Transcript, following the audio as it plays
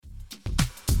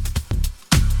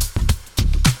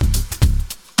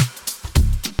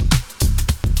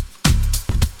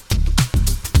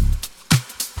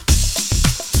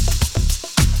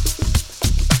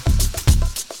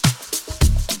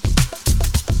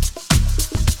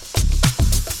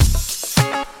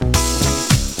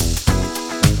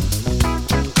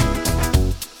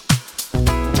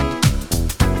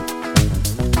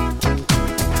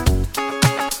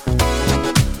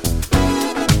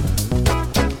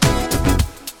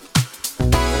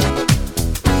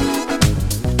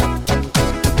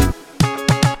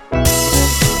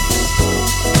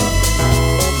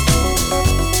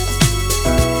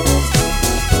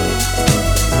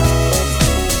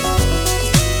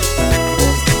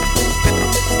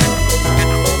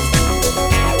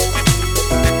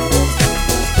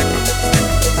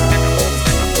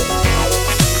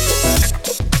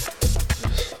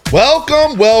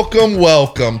Welcome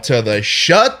to the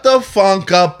Shut the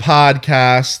Funk Up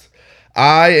podcast.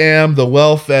 I am the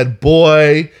well-fed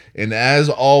boy, and as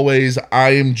always, I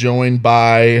am joined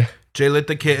by J-Lit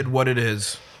the Kid, what it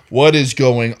is. What is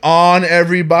going on,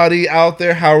 everybody out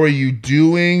there? How are you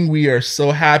doing? We are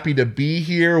so happy to be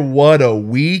here. What a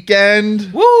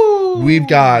weekend. Woo! We've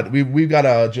got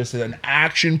just an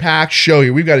action-packed show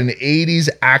here. We've got an 80s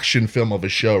action film of a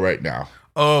show right now.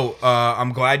 Oh,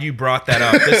 I'm glad you brought that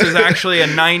up. This is actually a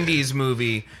 90s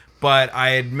movie, but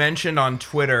I had mentioned on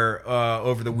Twitter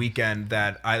over the weekend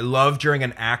that I love during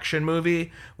an action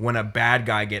movie when a bad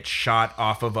guy gets shot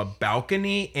off of a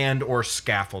balcony and or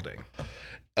scaffolding.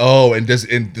 Oh, and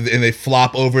they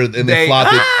flop over and they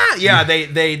flop it. Yeah,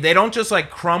 they don't just like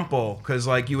crumple, because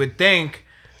like you would think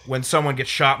when someone gets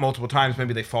shot multiple times,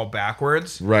 maybe they fall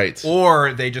backwards. Right.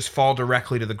 Or they just fall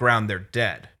directly to the ground, they're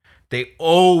dead. They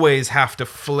always have to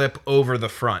flip over the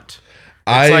front.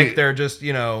 It's like they're just,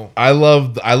 you know. I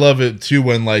love it too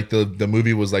when like the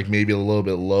movie was like maybe a little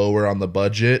bit lower on the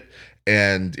budget,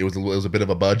 and it was a bit of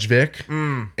a budge Vic,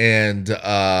 and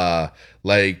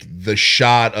like the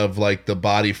shot of like the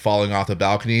body falling off the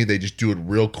balcony, they just do it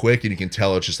real quick, and you can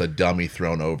tell it's just a dummy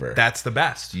thrown over. That's the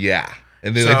best. Yeah.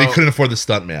 And they couldn't afford the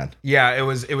stuntman. Yeah, it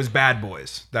was Bad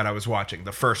Boys that I was watching,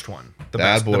 the first one, the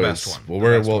best one.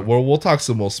 Well, we'll talk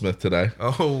some Will Smith today.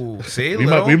 Oh, see, we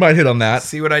might hit on that.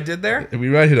 See what I did there? We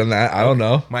might hit on that. I don't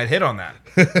know. Might hit on that.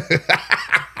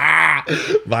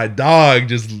 My dog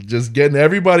just getting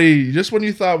everybody just when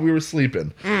you thought we were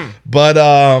sleeping. But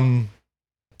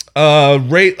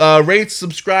rate,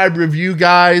 subscribe, review,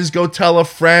 guys. Go tell a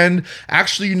friend.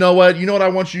 Actually, you know what I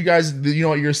want you guys, you know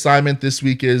what your assignment this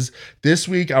week is? This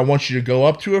week I want you to go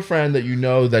up to a friend that you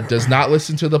know that does not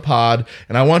listen to the pod,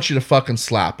 and I want you to fucking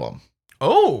slap them.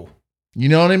 Oh, you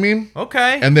know what I mean?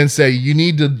 Okay. And then say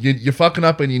you're fucking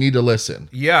up and you need to listen.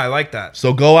 Yeah, I like that.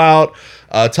 So go out,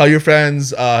 tell your friends,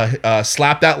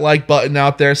 slap that like button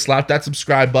out there, slap that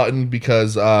subscribe button,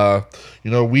 because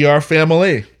we are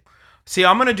family. See,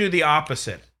 I'm going to do the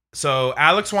opposite. So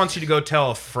Alex wants you to go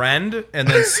tell a friend and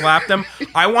then slap them.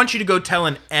 I want you to go tell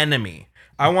an enemy.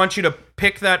 I want you to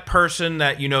pick that person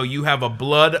that you have a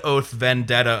blood oath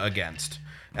vendetta against.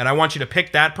 And I want you to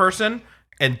pick that person,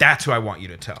 and that's who I want you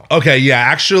to tell. Okay, yeah,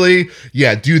 actually,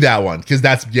 yeah, do that one, because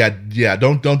that's,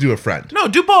 don't do a friend. No,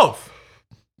 do both.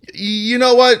 You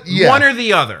know what? Yeah. One or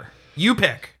the other. You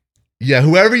pick. Yeah,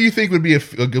 whoever you think would be a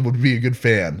good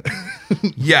fan.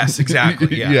 Yes,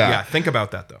 exactly. Yeah. Think about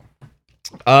that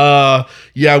though.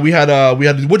 Yeah, we had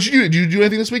what'd you do? Did you do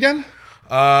anything this weekend?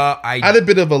 I had a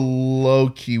bit of a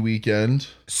low-key weekend.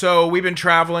 So we've been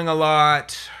traveling a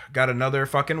lot. Got another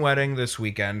fucking wedding this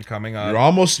weekend coming up. You're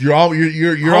almost free.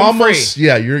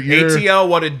 Yeah, you're ATL,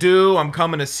 what it do? I'm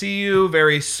coming to see you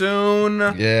very soon.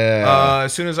 Yeah.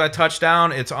 As soon as I touch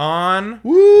down, it's on.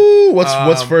 Woo!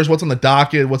 What's first? What's on the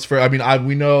docket? What's first? I mean,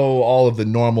 we know all of the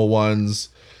normal ones.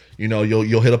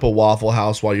 You'll hit up a Waffle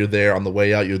House while you're there. On the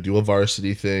way out, you'll do a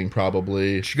varsity thing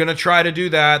probably. You're gonna try to do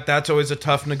that. That's always a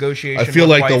tough negotiation. I feel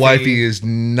like the wifey is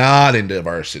not into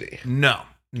varsity. No.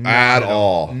 At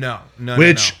all. No.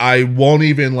 Which I won't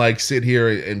even like sit here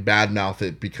and badmouth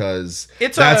it, because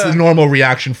that's the normal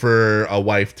reaction for a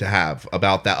wife to have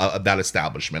about that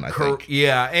establishment, I think.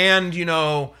 Yeah,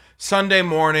 and Sunday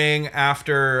morning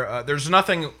after, there's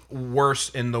nothing worse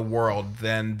in the world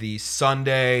than the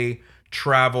Sunday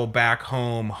travel back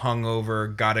home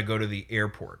hungover, gotta go to the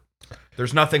airport.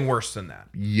 There's nothing worse than that.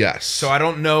 Yes. So I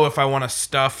don't know if I want to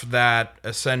stuff that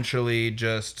essentially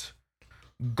just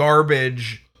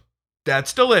garbage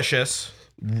that's delicious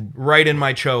right in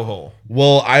my cho hole.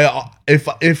 Well,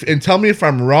 if and tell me if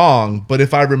I'm wrong, but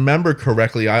if I remember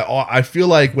correctly, I feel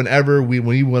like when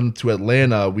we went to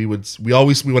Atlanta, when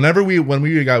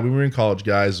we were in college,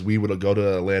 guys, we would go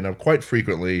to Atlanta quite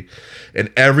frequently,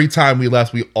 and every time we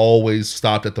left, we always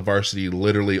stopped at the varsity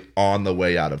literally on the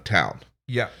way out of town.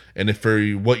 Yeah. And if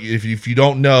you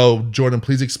don't know, Jordan,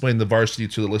 please explain the varsity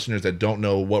to the listeners that don't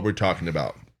know what we're talking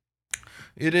about.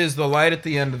 It is the light at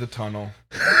the end of the tunnel.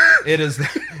 It's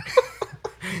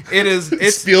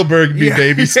Spielberg me,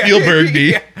 baby. Spielberg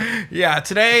me. Yeah.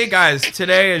 Today, guys,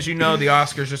 as you know, the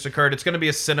Oscars just occurred. It's going to be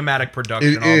a cinematic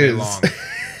production all day long.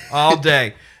 All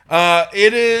day.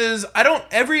 It is,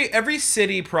 every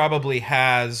city probably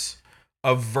has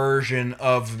a version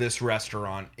of this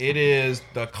restaurant. It is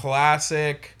the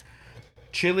classic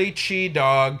chili cheese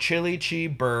dog, chili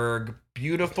cheese burg,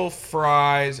 beautiful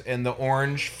fries, and the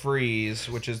orange freeze,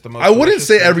 which is the most. I wouldn't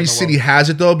say every city has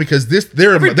it though, because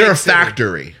they're a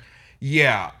factory.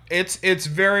 Yeah, it's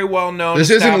very well known.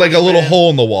 This isn't like a little hole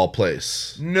in the wall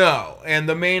place. No, and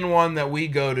the main one that we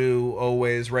go to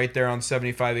always, right there on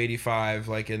 7585,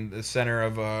 like in the center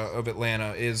of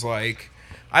Atlanta, is like,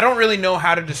 I don't really know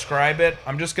how to describe it.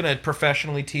 I'm just gonna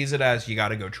professionally tease it as you got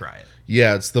to go try it.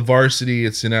 Yeah, it's the Varsity.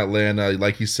 It's in Atlanta.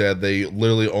 Like you said, they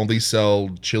literally only sell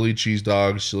chili cheese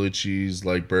dogs, chili cheese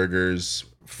like burgers,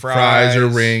 fries or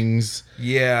rings.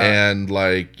 Yeah, and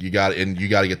like you got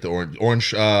to get the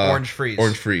orange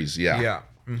freeze. Yeah, yeah,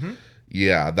 mm-hmm.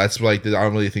 Yeah. That's like I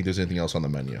don't really think there's anything else on the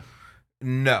menu.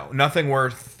 No, nothing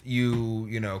worth you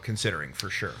considering for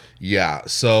sure. Yeah.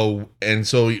 So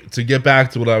to get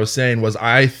back to what I was saying was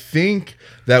I think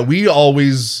that we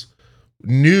always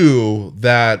knew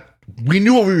that. We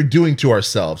knew what we were doing to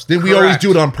ourselves. Then we always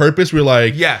do it on purpose. We're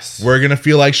like, yes, we're gonna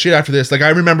feel like shit after this. Like I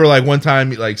remember, like one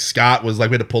time, like Scott was like,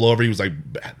 we had to pull over. He was like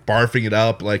barfing it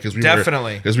up, like because we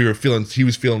were feeling. He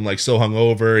was feeling like so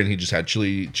hungover, and he just had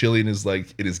chili in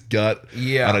his gut.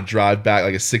 Yeah, on a drive back,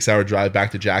 like a 6-hour drive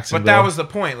back to Jacksonville. But that was the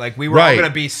point. Like we were all gonna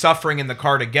be suffering in the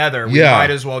car together. We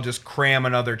might as well just cram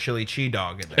another chili cheese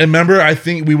dog in there. And remember, I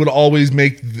think we would always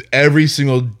make every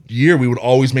single year. We would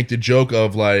always make the joke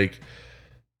of like,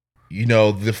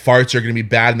 the farts are going to be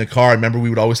bad in the car. Remember, we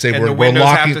would always say the windows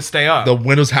have to stay up. The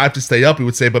windows have to stay up. We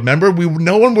would say, but remember,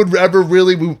 no one would ever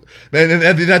really. And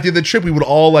at the end of the trip, we would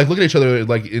all like look at each other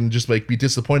like and just like be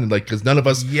disappointed, like because none of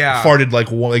us farted like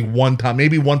one time.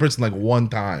 Maybe one person like one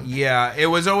time. Yeah, it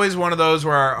was always one of those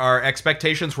where our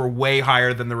expectations were way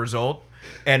higher than the result,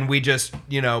 and we just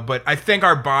But I think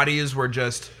our bodies were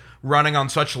just running on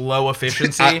such low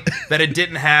efficiency that it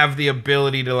didn't have the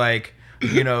ability to like.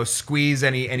 Squeeze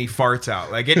any farts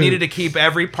out. Like it needed to keep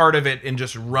every part of it in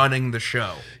just running the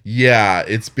show. Yeah,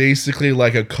 it's basically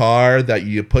like a car that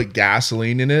you put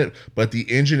gasoline in it, but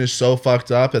the engine is so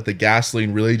fucked up that the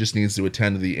gasoline really just needs to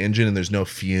attend to the engine and there's no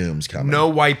fumes coming. No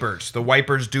wipers. The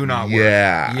wipers do not work.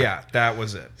 Yeah, that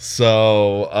was it.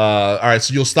 So, all right,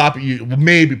 so you'll stop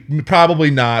probably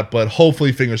not, but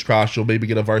hopefully, fingers crossed, you'll maybe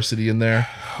get a Varsity in there.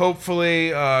 Hopefully,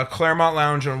 Claremont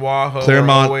Lounge and Wahoo are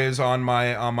always on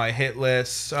my hit list.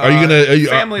 Are you gonna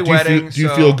family wedding? Do you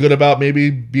feel good about maybe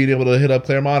being able to hit up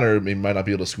Claremont, or you might not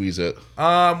be able to squeeze it?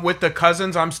 With the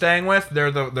cousins I'm staying with,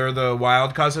 they're the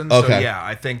wild cousins. Okay. So yeah,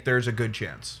 I think there's a good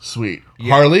chance. Sweet.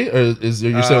 Yeah. Harley, or are you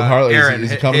staying with Harley? Aaron,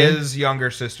 is he coming? His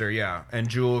younger sister, yeah, and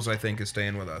Jules I think is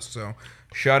staying with us. So.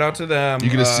 Shout out to them.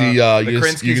 You're gonna see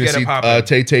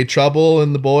Tay Tay Trouble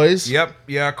and the boys. Yep,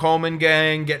 yeah, Coleman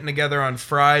Gang getting together on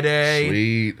Friday.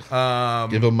 Sweet.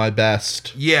 Give them my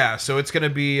best. Yeah, so it's gonna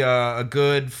be a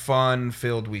good, fun,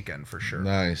 filled weekend for sure.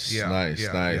 Nice, nice.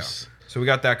 Yeah. So we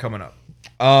got that coming up.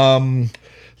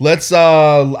 Let's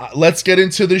get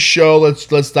into the show.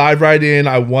 Let's dive right in.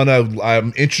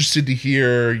 I'm interested to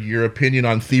hear your opinion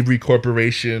on Thievery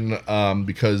Corporation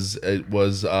because it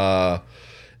was a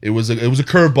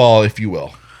curveball, if you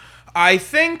will. I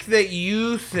think that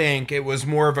you think it was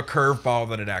more of a curveball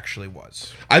than it actually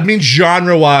was. I mean,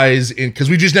 genre-wise, because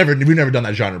we've never done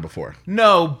that genre before.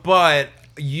 No, but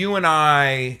you and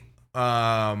I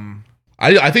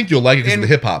think you'll like it because of the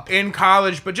hip hop in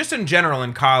college, but just in general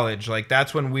in college, like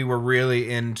that's when we were really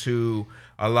into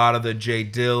a lot of the J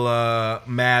Dilla,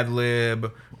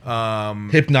 Madlib,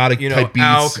 hypnotic type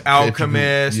beats,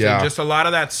 Alchemist, and just a lot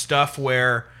of that stuff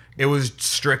where. It was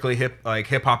strictly hip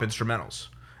hop instrumentals,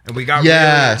 and we got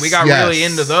really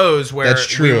into those where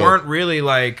we weren't really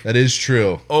like that is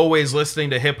true always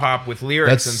listening to hip hop with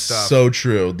lyrics and stuff. So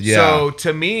true, yeah. So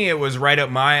to me, it was right up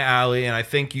my alley, and I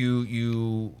think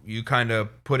you kind of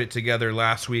put it together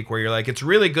last week where you're like, it's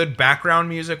really good background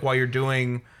music while you're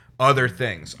doing other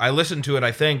things. I listened to it,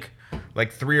 I think.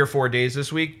 Like 3 or 4 days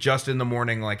this week, just in the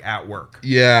morning, like at work.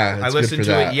 Yeah, I listened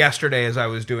to it yesterday as I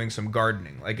was doing some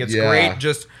gardening. Like it's great.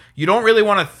 Just you don't really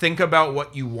want to think about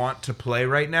what you want to play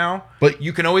right now, but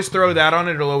you can always throw that on.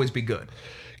 It'll always be good.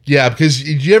 Yeah, because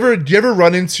do you ever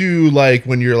run into like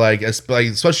when you're like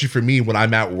especially for me when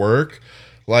I'm at work,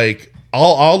 like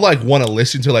I'll like want to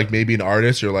listen to like maybe an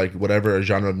artist or like whatever a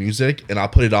genre of music, and I'll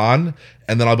put it on,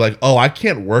 and then I'll be like, oh, I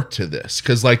can't work to this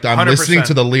because like I'm 100%. Listening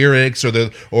to the lyrics or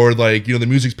like the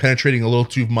music's penetrating a little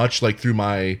too much like through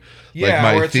my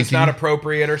my or it's thinking. Just not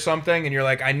appropriate or something, and you're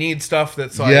like, I need stuff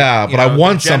that's like but I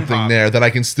want something pop. There that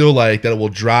I can still like that will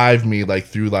drive me like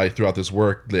throughout this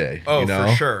work day. Oh,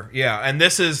 for sure, yeah, and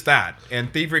this is that,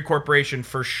 and Thievery Corporation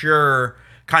for sure.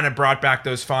 Kind of brought back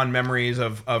those fond memories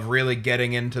of really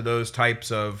getting into those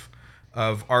types of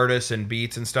artists and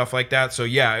beats and stuff like that. So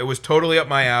yeah, it was totally up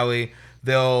my alley.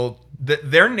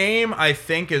 Their name I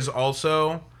think is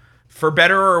also, for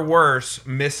better or worse,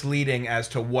 misleading as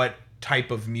to what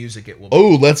type of music it will be.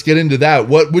 Oh, let's get into that.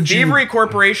 What would Thievery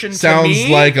Corporation sounds to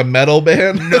me, like a metal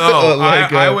band? No,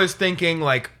 like I was thinking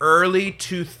like early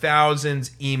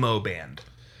 2000s emo band.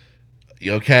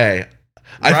 Okay.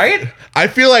 Right? I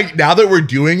feel like now that we're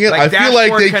doing it, Like I feel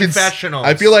like they could. Confessionals.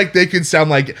 I feel like they could sound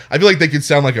like. I feel like they could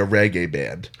sound like a reggae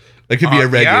band. It could be a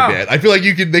reggae band. I feel like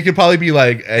you could. They could probably be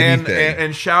like anything.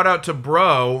 And shout out to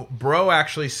Bro. Bro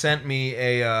actually sent me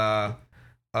an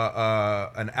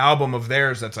album of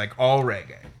theirs that's like all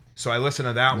reggae. So I listened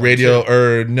to that one. Radio too.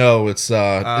 or no, it's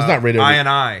not radio.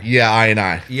 I&I. Yeah,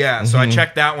 I&I. Yeah, so I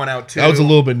checked that one out too. That was a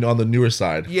little bit on the newer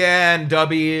side. Yeah, and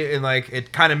dubby, and like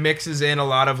it kind of mixes in a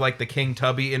lot of like the King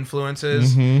Tubby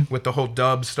influences with the whole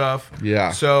dub stuff.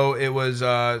 Yeah. So it was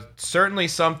certainly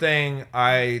something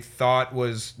I thought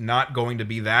was not going to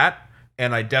be that,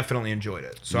 and I definitely enjoyed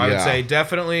it. So I would say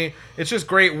definitely, it's just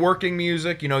great working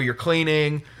music. You know, you're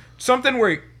cleaning, something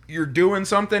where you're doing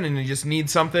something and you just need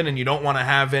something and you don't want to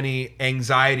have any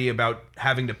anxiety about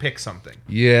having to pick something.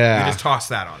 Yeah. You just toss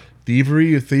that on.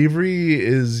 Thievery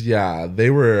is they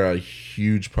were a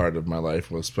huge part of my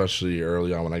life, especially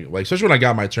early on especially when I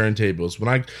got my turntables.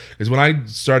 When I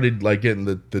started like getting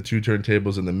the two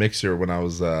turntables and the mixer when I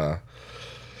was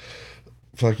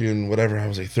fucking whatever, I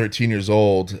was like 13 years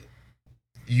old.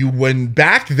 When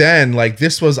back then, like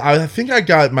this was, I think I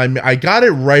got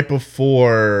it right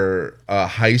before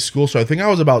high school. So I think I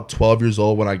was about 12 years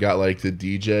old when I got like the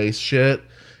DJ shit.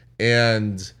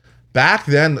 And back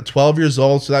then, 12 years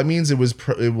old. So that means it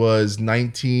was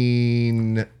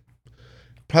 19,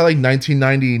 probably like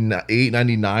 1998,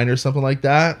 99 or something like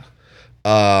that.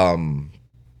 And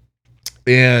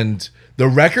the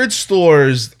record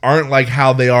stores aren't like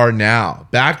how they are now.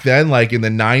 Back then, like in the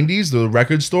 90s, the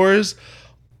record stores,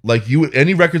 like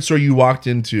any record store you walked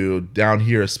into down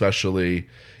here especially,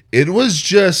 it was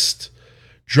just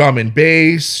drum and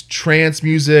bass, trance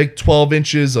music, 12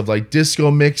 inches of like disco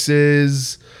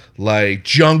mixes, like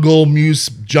jungle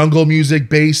music,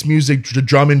 bass music,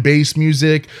 drum and bass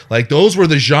music. Like those were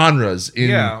the genres.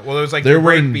 Well, there was like the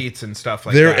break beats and stuff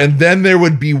like that. And then there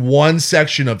would be one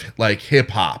section of like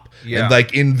hip hop. Yeah. And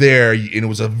like in there, and it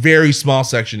was a very small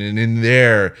section, and in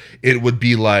there it would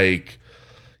be like,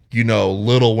 you know,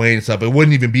 Lil Wayne and stuff. It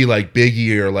wouldn't even be like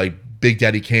Biggie or like Big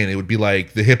Daddy Kane. It would be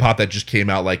like the hip hop that just came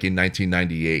out like in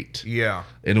 1998. Yeah.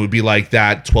 And it would be like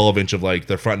that 12-inch of like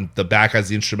the front, the back has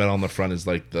the instrumental on the front is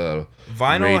like the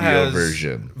radio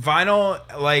version. Vinyl,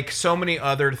 like so many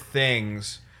other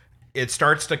things, it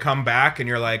starts to come back and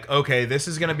you're like, okay, this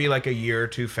is going to be like a year or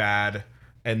two fad.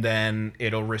 And then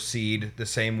it'll recede the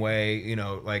same way, you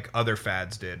know, like other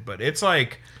fads did. But it's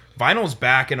like vinyl's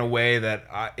back in a way that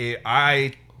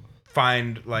I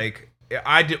find like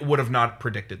would have not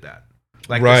predicted that.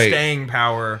 Like the staying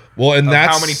power. Well, and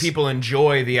that's how many people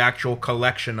enjoy the actual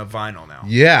collection of vinyl now.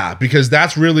 Yeah, because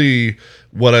that's really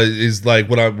what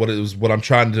I'm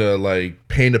trying to like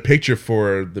paint a picture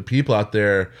for the people out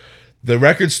there. The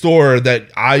record store that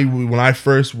when I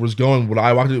first was going, when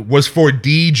I walked in, was for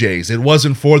DJs. It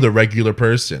wasn't for the regular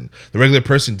person. The regular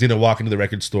person didn't walk into the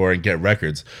record store and get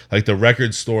records. Like the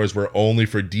record stores were only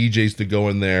for DJs to go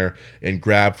in there and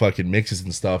grab fucking mixes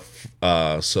and stuff.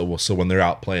 So when they're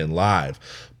out playing live.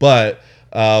 But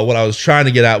what I was trying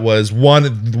to get at was one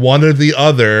or the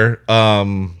other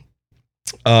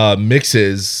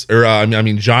mixes or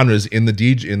genres in the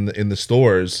DJ in the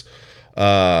stores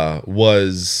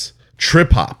was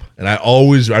trip hop. And I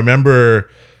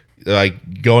remember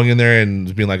like going in there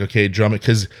and being like, okay, drum it,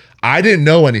 because I didn't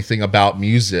know anything about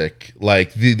music.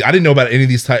 Like I didn't know about any of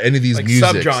these like music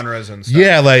subgenres and stuff.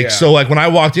 Yeah, like so like when I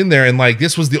walked in there and like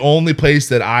this was the only place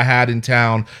that I had in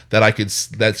town that could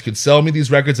sell me these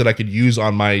records that I could use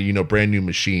on my, you know, brand new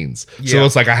machines. Yeah. So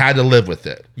it's like I had to live with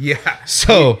it. Yeah.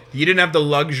 So you didn't have the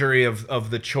luxury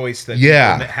of the choice that you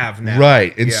have now.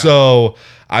 Right. And so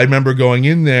I remember going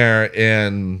in there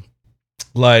and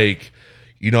like,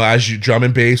 you know, drum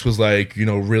and bass was like, you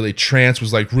know, really trance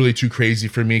was like really too crazy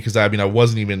for me because I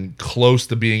wasn't even close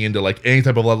to being into like any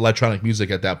type of electronic music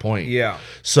at that point. Yeah.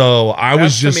 So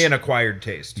that's just to me an acquired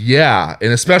taste. Yeah,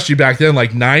 and especially back then,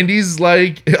 like 90s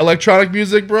like electronic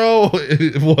music, bro,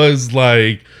 it was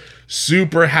like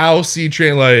super housey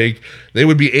train. Like they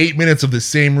would be 8 minutes of the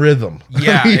same rhythm.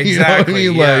 Yeah, exactly. You know what I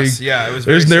mean? Yes. Like, yeah, it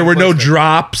was. There were no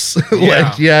drops.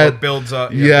 Like it builds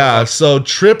up. Yeah. So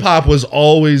trip hop was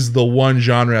always the one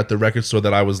genre at the record store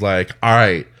that I was like, all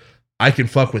right, I can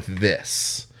fuck with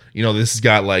this. You know, this has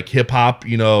got like hip hop,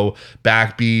 you know,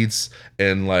 backbeats,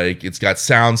 and like it's got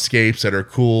soundscapes that are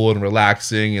cool and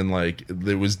relaxing, and like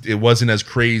it wasn't as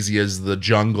crazy as the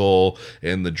jungle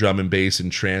and the drum and bass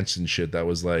and trance and shit that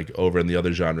was like over in the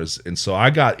other genres. And so I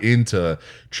got into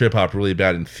trip hop really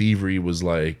bad, and Thievery was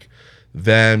like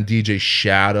them, DJ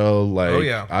Shadow, like Oh,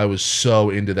 yeah. I was so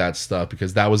into that stuff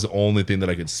because that was the only thing that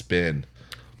I could spin.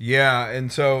 Yeah,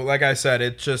 and so like I said,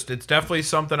 it's definitely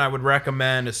something I would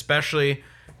recommend, especially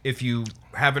if you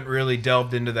haven't really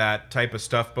delved into that type of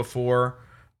stuff before,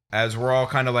 as we're all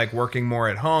kind of like working more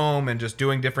at home and just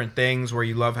doing different things where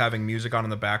you love having music on in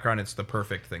the background. It's the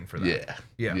perfect thing for that.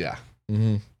 Yeah.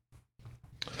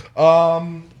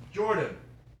 Jordan.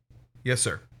 Yes,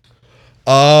 sir.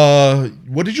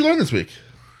 What did you learn this week?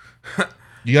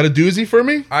 You got a doozy for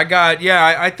me?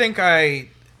 I think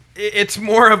it's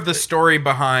more of the story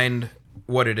behind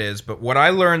what it is, but what I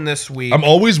learned this week. I'm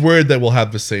always worried that we'll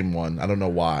have the same one. I don't know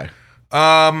why.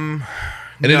 And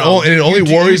it only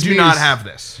worries me. You do not have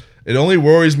this. It only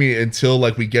worries me until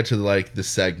like we get to like the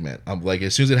segment. I'm like,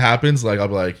 as soon as it happens, like I'll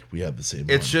be like, we have the same.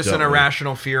 It's just an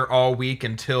irrational fear all week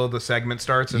until the segment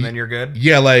starts, and then you're good.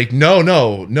 Yeah, like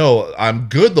no, I'm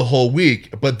good the whole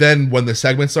week, but then when the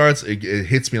segment starts, it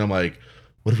hits me, and I'm like,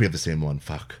 what if we have the same one?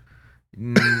 Fuck.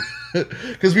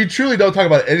 Because we truly don't talk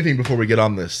about anything before we get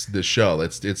on this show.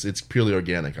 It's purely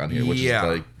organic on here, which is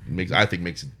like makes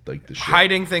it like the shit.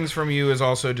 Hiding things from you is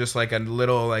also just like a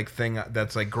little like thing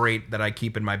that's like great that I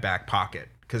keep in my back pocket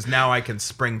because now I can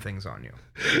spring things on you.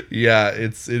 Yeah,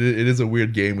 it is a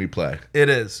weird game we play. It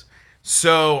is.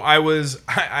 So I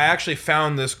actually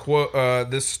found this quote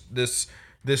this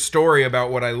story about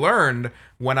what I learned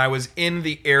when I was in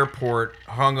the airport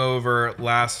hungover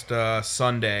last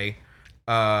Sunday.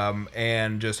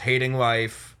 And just hating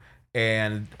life,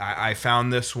 and I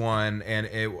found this one, and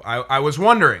I was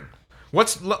wondering,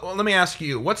 let me ask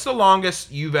you, what's the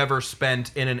longest you've ever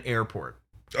spent in an airport?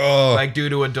 Oh, like due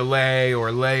to a delay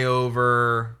or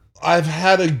layover? I've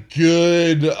had a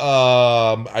good,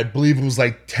 I believe it was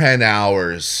like 10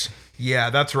 hours. Yeah,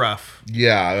 that's rough.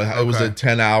 Yeah, it was a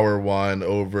 10-hour one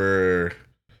over.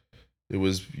 It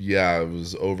was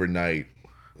overnight.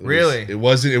 Really? It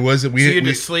wasn't. We had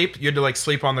to sleep. You had to like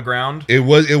sleep on the ground. It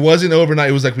wasn't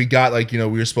overnight. It was like we got like, you know,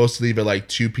 we were supposed to leave at like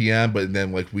 2 p.m. but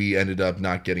then like we ended up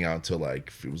not getting out until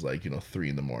like it was like, you know, 3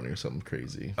 in the morning or something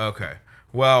crazy. Okay.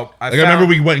 Well, I remember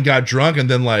we went and got drunk, and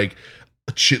then like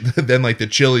then like the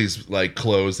Chili's like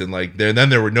closed, and like then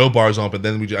there were no bars open.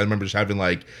 Then I remember just having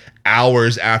like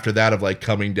hours after that of like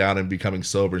coming down and becoming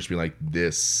sober, just being like,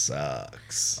 this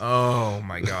sucks. Oh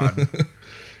my God.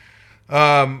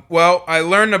 Well, I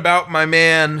learned about my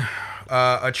man,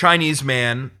 a Chinese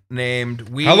man named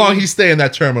Wei. How long he stay in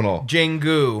that terminal?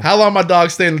 Jinggu. How long my dog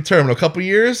stay in the terminal? A couple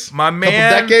years? My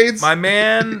man, couple decades? My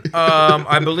man,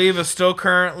 I believe is still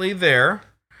currently there,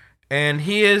 and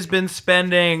he has been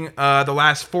spending the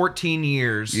last 14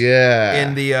 years. Yeah.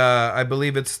 In the, I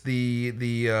believe it's the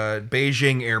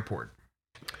Beijing airport.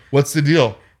 What's the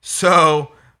deal?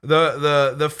 So.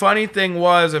 The funny thing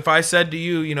was, if I said to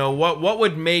you, you know, what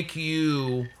would make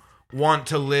you want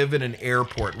to live in an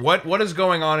airport? What is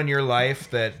going on in your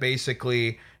life that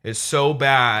basically is so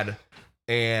bad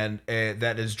and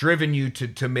that has driven you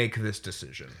to make this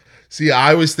decision? See,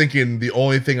 I was thinking the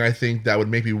only thing I think that would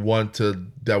make me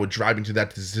that would drive me to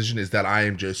that decision is that I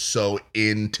am just so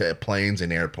into planes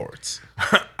and airports.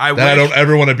 I don't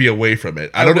ever want to be away from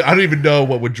it. I don't even know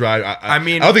what would drive. I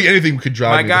mean, I don't think anything could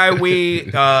drive me.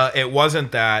 My guy, it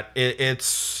wasn't that.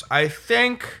 It's I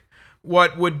think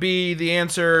what would be the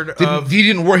answer he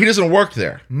didn't work. He doesn't work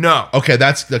there. No. Okay,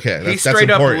 that's okay. He straight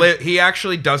up. He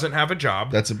actually doesn't have a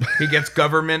job. He gets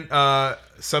government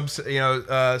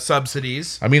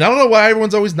subsidies. I mean, I don't know why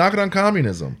everyone's always knocking on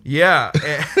communism. Yeah.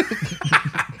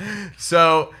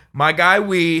 So my guy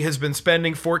Wei has been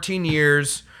spending 14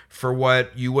 years for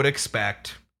what you would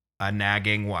expect, a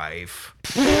nagging wife.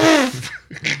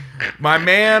 My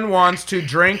man wants to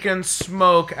drink and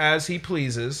smoke as he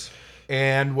pleases,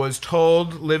 and was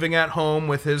told living at home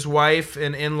with his wife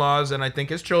and in-laws and I think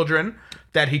his children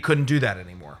that he couldn't do that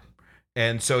anymore.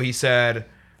 And so he said,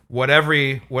 what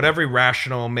every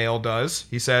rational male does,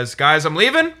 he says, guys, I'm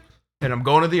leaving and I'm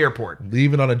going to the airport.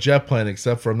 Leaving on a jet plane,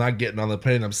 except for I'm not getting on the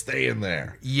plane, I'm staying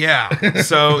there. Yeah.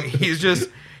 So he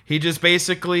just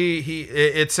basically,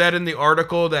 it said in the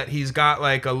article that he's got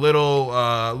like a little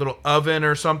oven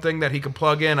or something that he can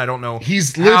plug in. I don't know.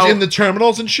 He's lived in the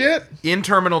terminals and shit? In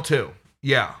Terminal 2.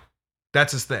 Yeah.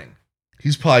 That's his thing.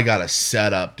 He's probably got a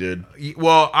setup, dude.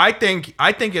 Well, I think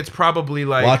it's probably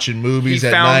like watching movies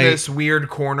at night. He found this weird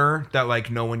corner that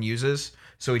like no one uses.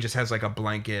 So he just has like a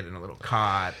blanket and a little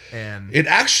cot. And it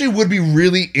actually would be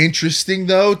really interesting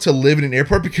though to live in an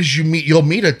airport because you'll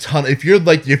meet a ton. If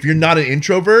you're not an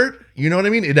introvert, you know what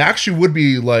I mean? It actually would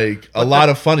be like a lot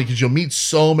of fun because you'll meet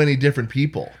so many different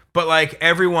people. But like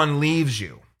everyone leaves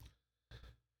you.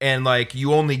 And like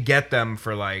you only get them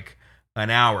for like an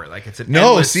hour. Like it's an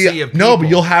endless sea of people. No, but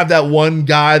you'll have that one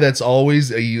guy that's always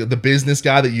the business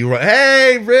guy that you run.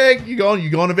 Hey, Rick, you going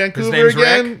to Vancouver His name's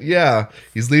again? Rick? Yeah,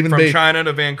 he's leaving from China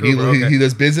to Vancouver. He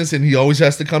does business and he always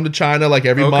has to come to China like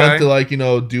every month to like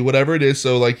do whatever it is.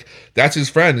 So like that's his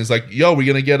friend. He's like, yo, we're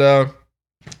gonna go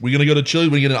to Chili's.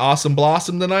 We're gonna get an awesome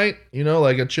blossom tonight.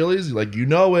 Like at Chili's. He's like,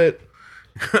 it.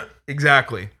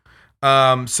 Exactly.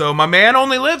 So my man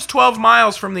only lives 12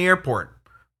 miles from the airport.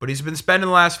 But he's been spending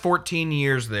the last 14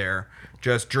 years there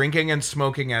just drinking and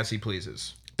smoking as he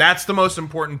pleases. That's the most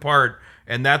important part,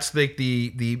 and that's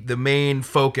the main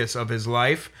focus of his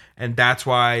life, and that's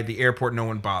why the airport, no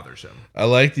one bothers him. I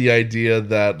like the idea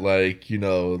that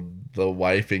the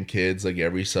wife and kids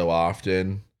every so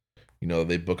often,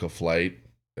 they book a flight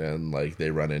and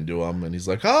they run into him and he's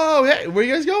like, oh, hey, where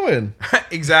you guys going?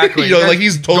 Exactly.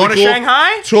 He's totally going cool. To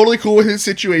Shanghai? Totally cool with his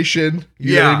situation.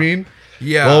 You know what I mean?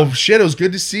 Yeah. Well, shit, it was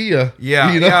good to see you.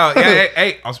 Yeah. Yeah.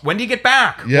 Hey, when do you get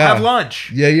back? Yeah. We'll have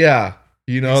lunch. Yeah.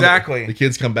 Exactly. The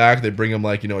kids come back. They bring them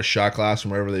a shot glass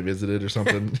from wherever they visited or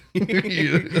something.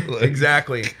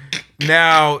 Exactly.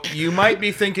 Now, you might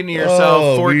be thinking to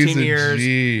yourself, 14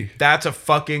 years, that's a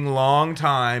fucking long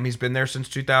time. He's been there since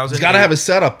 2000. He's got to have a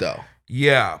setup, though.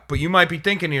 Yeah, but you might be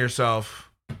thinking to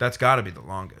yourself, that's got to be the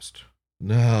longest.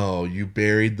 No, you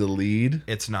buried the lead.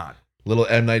 It's not. Little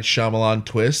M. Night Shyamalan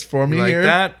twist for me here.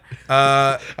 Like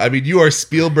that? I mean, you are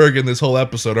Spielberg in this whole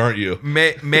episode, aren't you?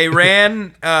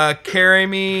 Mehran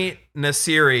Karimi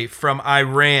Nasiri from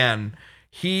Iran.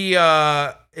 He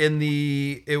when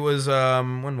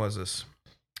was this?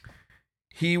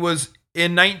 He was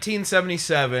in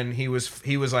 1977. He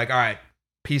was like, all right,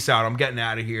 peace out. I'm getting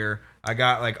out of here. I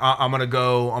got I'm gonna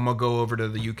go over to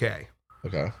the UK.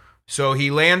 Okay. So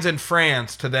he lands in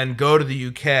France to then go to the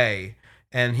UK.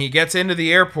 And he gets into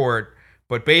the airport,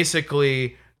 but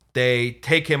basically they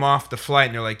take him off the flight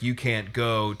and they're like, you can't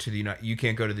go to the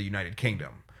United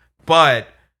Kingdom. But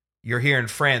you're here in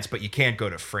France, but you can't go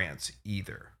to France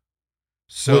either.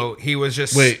 So he was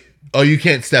just oh, you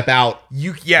can't step out.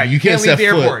 You can't leave the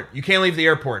airport. You can't leave the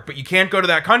airport, but you can't go to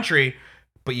that country,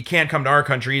 but you can't come to our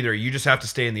country either. You just have to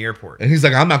stay in the airport. And he's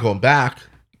like, I'm not going back.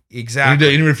 Exactly.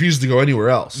 And he refuses to go anywhere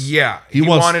else. Yeah. He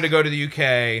wanted to go to the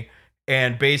UK.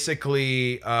 And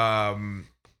basically,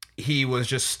 he was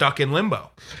just stuck in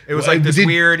limbo. It was like this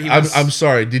weird. I'm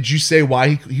sorry. Did you say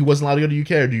why he wasn't allowed to go to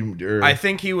UK? Or I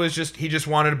think he just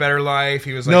wanted a better life.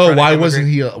 He was like, no. Why wasn't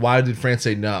he? Why did France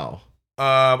say no?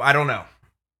 I don't know.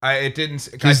 It didn't.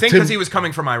 I think because he was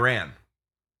coming from Iran.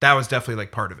 That was definitely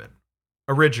part of it.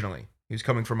 Originally, he was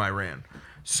coming from Iran.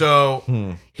 So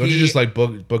don't you just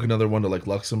book another one to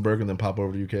Luxembourg and then pop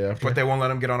over to UK after? But they won't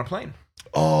let him get on a plane.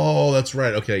 Oh, that's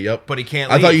right. Okay, yep. But he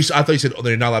can't leave. I thought you said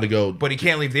they're not allowed to go. But he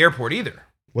can't leave the airport either.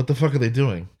 What the fuck are they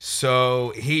doing?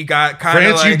 So he got kind of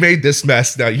France, you've made this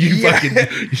mess now. You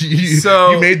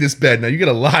made this bed. Now you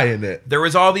gotta lie in it. There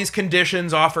was all these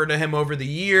conditions offered to him over the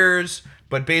years,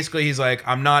 but basically he's like,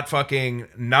 I'm not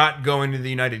going to the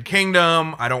United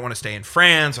Kingdom. I don't want to stay in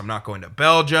France. I'm not going to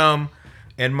Belgium.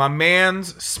 And my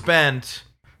man's spent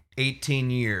 18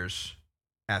 years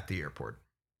at the airport.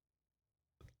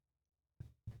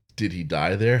 Did he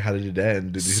die there? How did it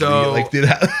end?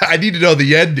 I need to know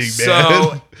the ending,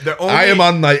 man. I am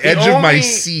on the edge of my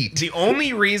seat. The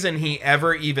only reason he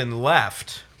ever even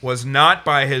left was not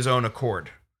by his own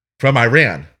accord. From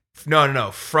Iran?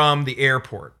 No, from the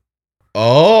airport.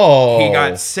 Oh. He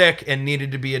got sick and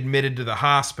needed to be admitted to the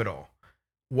hospital.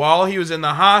 While he was in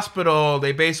the hospital,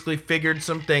 they basically figured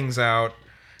some things out,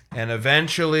 and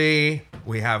eventually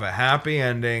we have a happy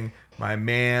ending. My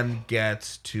man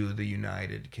gets to the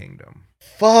United Kingdom.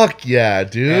 Fuck yeah,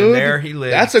 dude. And there he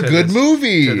lives. That's a good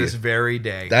movie. To this very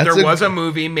day. There was a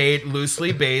movie made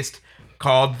loosely based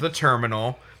called The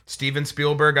Terminal. Steven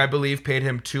Spielberg, I believe, paid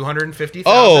him $250,000.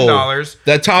 Oh,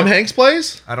 that Tom Hanks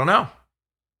plays? I don't know.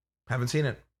 Haven't seen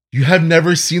it. You have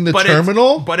never seen The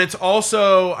Terminal? But it's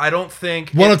also, I don't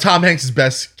think... One of Tom Hanks'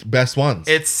 best ones.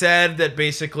 It's said that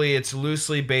basically it's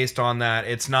loosely based on that.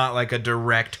 It's not like a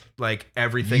direct,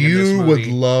 everything in this movie. You would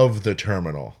love The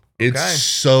Terminal. It's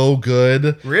so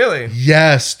good. Really?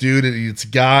 Yes, dude. It's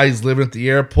guys living at the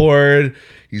airport.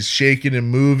 He's shaking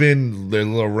and moving. There's a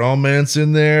little romance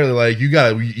in there.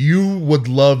 You would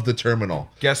love The Terminal.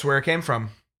 Guess where it came from?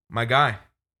 My guy.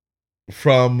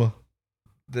 From...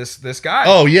 This guy.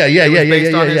 Oh, yeah.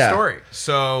 Based on his story.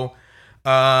 So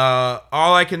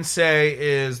All I can say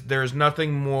is there's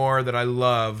nothing more that I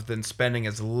love than spending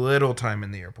as little time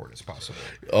in the airport as possible.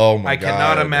 Oh my God. I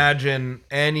cannot imagine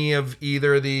any of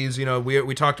either of these. You know,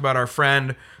 we talked about our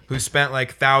friend who spent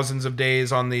like thousands of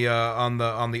days on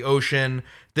the ocean.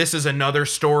 This is another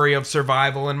story of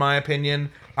survival, in my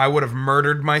opinion. I would have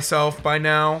murdered myself by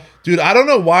now. Dude, I don't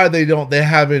know why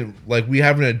we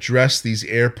haven't addressed these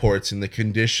airports and the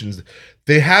conditions.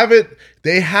 They have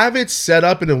it set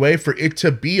up in a way for it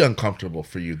to be uncomfortable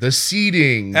for you. The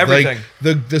seating, everything,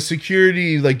 like the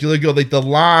security, like you go like the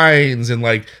lines and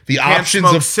like the options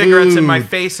smoke of cigarettes food. in my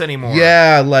face anymore.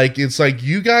 Yeah, like it's like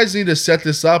you guys need to set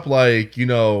this up. Like, you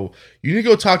know, you need to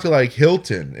go talk to like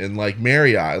Hilton and like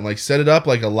Marriott and like set it up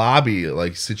like a lobby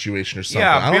like situation or something.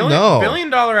 Yeah, I don't know. $1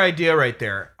 billion idea right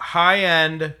there. High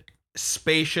end,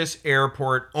 spacious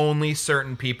airport, only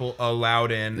certain people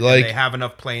allowed in, Like, and they have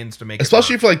enough planes to make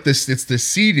especially it for like this, it's the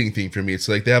seating thing for me. It's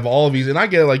like they have all of these, and I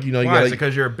get it, like, you know, you Why? got Is it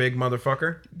because you're a big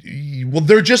motherfucker? well,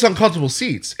 they're just uncomfortable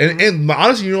seats, and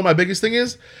honestly, you know what my biggest thing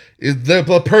is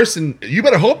the person. You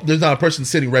better hope there's not a person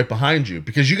sitting right behind you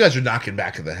because you guys are knocking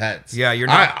back of the heads. Yeah, you're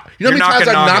not. You know how many times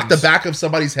I knocked the noggins. back of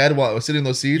somebody's head while I was sitting in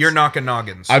those seats? You're knocking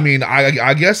noggins. I mean,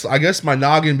 I guess my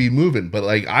noggin be moving, but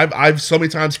like I've so many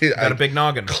times got a big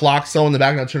noggin. Clock someone in the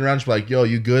back and I turn around and just be like, yo,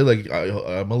 you good? Like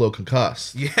I'm a little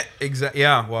concussed. Yeah, exactly.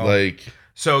 Yeah, well, Like,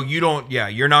 so you don't. Yeah,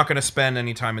 you're not going to spend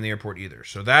any time in the airport either.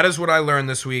 So that is what I learned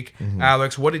this week.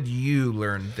 Alex, what did you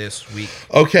learn this week?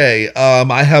 okay,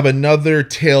 I have another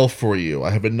tale for you.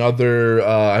 I have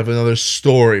another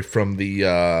story from the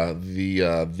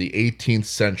 18th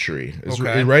century.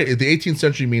 Okay. Right? The 18th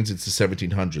century means it's the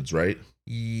 1700s, right?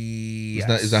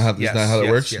 Yes. Is that how that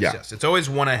works? Yes, Yeah. yes. It's always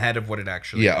one ahead of what it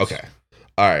actually Yeah, is. okay.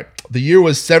 All right. The year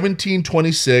was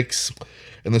 1726,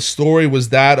 and the story was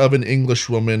that of an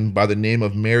Englishwoman by the name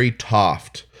of Mary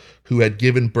Toft, who had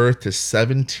given birth to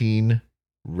 17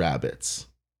 rabbits.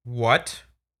 What?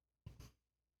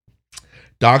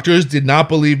 Doctors did not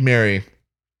believe Mary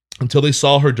until they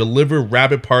saw her deliver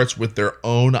rabbit parts with their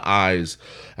own eyes.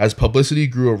 As publicity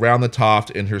grew around the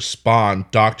Toft and her spawn,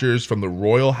 doctors from the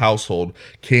royal household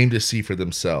came to see for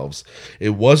themselves. It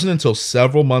wasn't until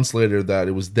several months later that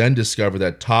it was then discovered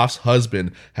that Toft's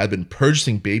husband had been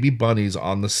purchasing baby bunnies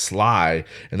on the sly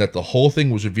and that the whole thing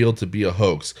was revealed to be a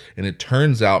hoax. And it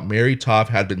turns out Mary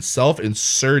Toft had been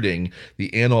self-inserting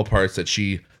the animal parts that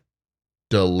she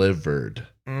delivered.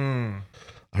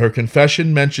 Her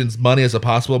confession mentions money as a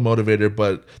possible motivator,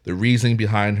 but the reasoning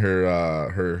behind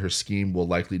her scheme will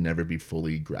likely never be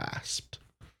fully grasped.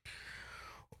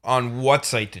 On what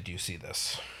site did you see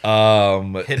this?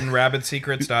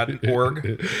 HiddenRabbitSecrets.org.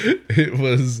 It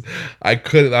was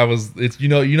it's you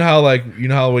know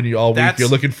how when you all week you're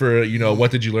looking for, you know,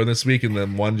 what did you learn this week, and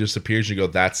then one just appears and you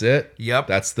go, that's it. Yep.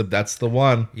 That's the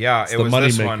one. Yeah, it's it the was money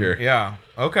this maker. one. Yeah.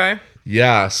 Okay.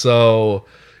 Yeah, so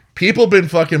people been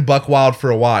fucking buck wild for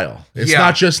a while. It's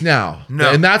not just now.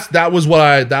 No. And that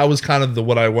was kind of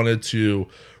what I wanted to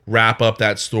wrap up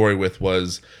that story with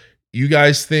was, you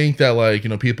guys think that, like, you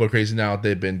know, people are crazy now?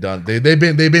 They've been doing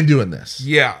this.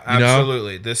 Yeah, you know?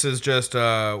 absolutely. This is just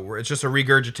it's just a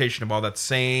regurgitation of all that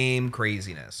same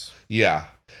craziness. Yeah.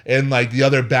 And like the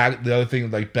other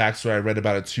thing, like backstory I read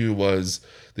about it too, was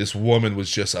this woman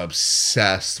was just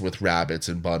obsessed with rabbits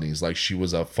and bunnies. Like, she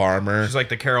was a farmer. She's like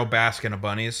the Carol Baskin of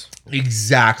bunnies.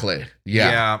 Exactly.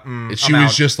 Yeah. She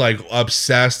was just like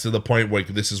obsessed to the point where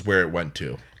this is where it went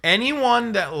to.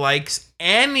 Anyone that likes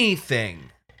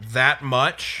anything that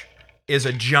much is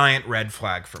a giant red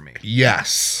flag for me.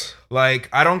 Yes. Like,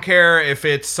 I don't care if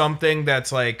it's something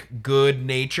that's like good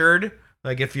natured,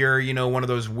 like if you're, you know, one of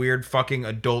those weird fucking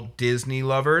adult Disney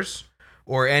lovers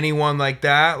or anyone like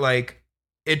that. Like,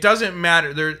 it doesn't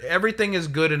matter. Everything is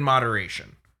good in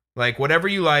moderation. Like, whatever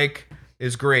you like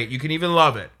is great. You can even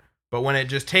love it. But when it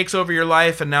just takes over your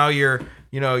life and now you're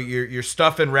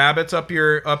stuffing rabbits up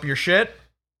your shit,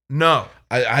 no.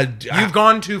 You've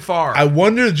gone too far. I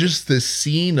wonder just the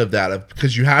scene of that,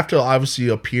 because you have to obviously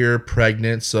appear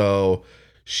pregnant, so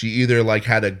she either like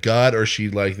had a gut or she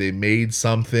like they made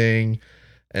something.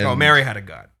 And Mary had a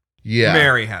gut. Yeah,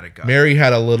 Mary had a gut. Mary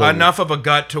had a little enough of a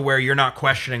gut to where you're not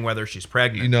questioning whether she's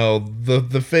pregnant. You know,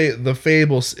 the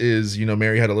fable is, you know,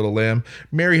 Mary had a little lamb.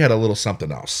 Mary had a little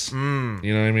something else. You know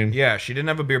what I mean? Yeah, she didn't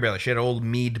have a beer belly. She had an old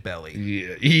mead belly.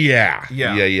 Yeah.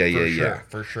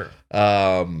 For sure.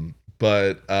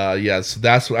 But so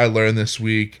that's what I learned this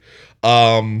week.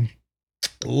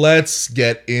 Let's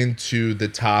get into the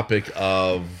topic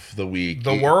of the week.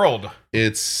 The world.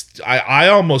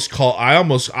 I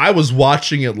was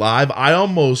watching it live. I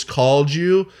almost called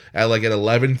you at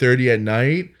 11:30 at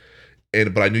night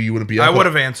but I knew you wouldn't be up. I would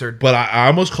have answered. But I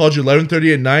almost called you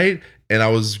 11:30 at night, and I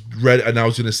was ready, and I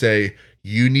was gonna say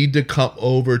you need to come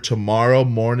over tomorrow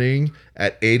morning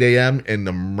at 8 a.m. in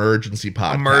the emergency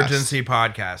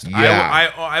podcast.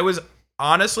 Yeah. I was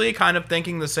honestly kind of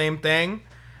thinking the same thing.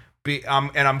 And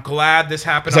I'm glad this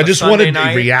happened on I just Sunday wanted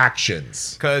night.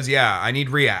 reactions. Because, yeah, I need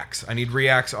reacts. I need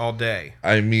reacts all day.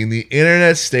 I mean, the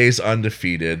internet stays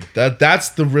undefeated. That's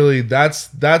the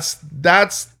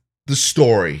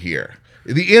story here.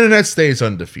 The internet stays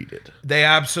undefeated. They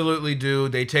absolutely do.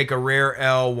 They take a rare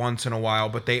L once in a while,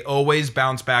 but they always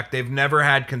bounce back. They've never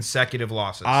had consecutive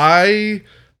losses.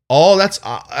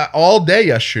 All day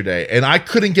yesterday, and I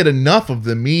couldn't get enough of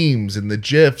the memes and the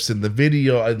gifs and the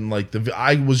video and like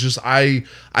I was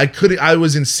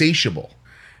insatiable.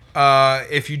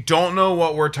 If you don't know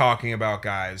what we're talking about,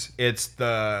 guys, it's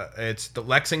the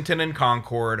Lexington and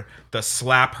Concord, the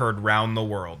slap heard round the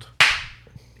world.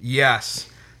 Yes.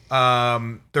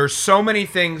 There's so many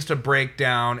things to break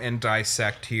down and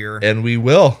dissect here, and we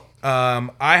will. I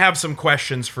have some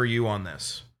questions for you on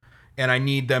this. And I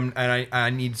need them, and I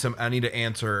need to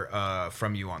answer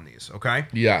from you on these, okay?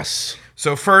 Yes.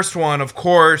 So first one, of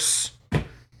course,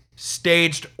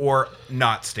 staged or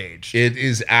not staged? It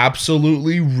is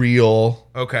absolutely real.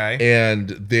 Okay. And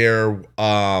there's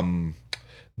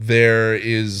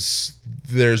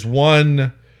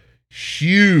one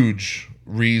huge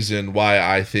reason why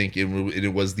I think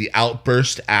it was the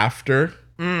outburst after.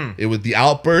 It was the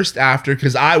outburst after,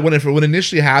 because when it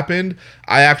initially happened,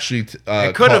 I actually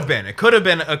it could have been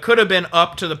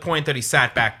up to the point that he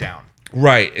sat back down.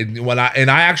 Right,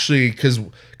 and I actually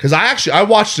because I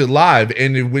watched it live,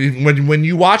 and when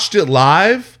you watched it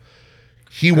live,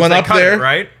 he went up there,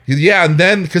 right? Yeah, and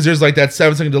then because there's like that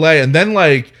 7-second delay, and then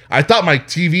like I thought my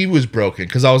TV was broken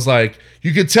because I was like,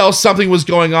 you could tell something was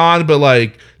going on, but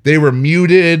like they were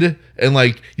muted, and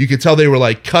like you could tell they were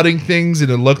like cutting things, and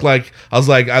it looked like I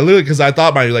literally, because I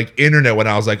thought my like internet went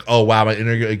out. I was like, oh wow, my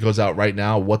internet goes out right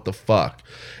now. What the fuck?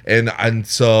 And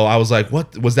so I was like,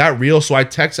 what was that real? So I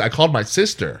called my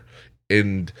sister,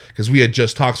 and because we had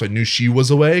just talked, so I knew she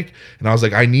was awake, and I was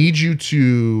like, I need you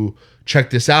to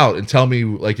check this out and tell me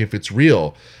like if it's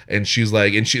real. And she's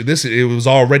like, it was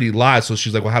already live, so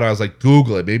she's like, well, how do I was like,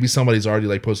 Google it, maybe somebody's already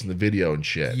like posting the video and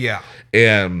shit. Yeah.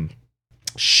 And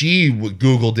she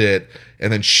Googled it,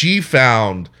 and then she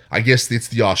found, I guess it's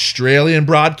the Australian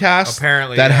broadcast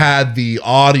apparently that had the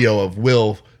audio of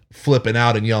Will flipping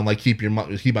out and yelling like, keep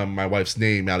my wife's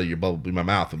name out of your my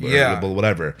mouth, or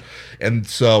whatever. And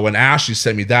so when Ashley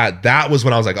sent me that was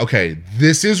when I was like, okay,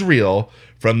 this is real.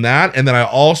 From that, and then I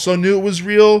also knew it was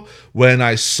real when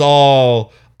I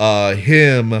saw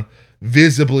him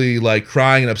visibly like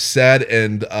crying and upset,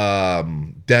 and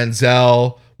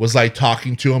Denzel was like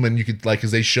talking to him, and you could like,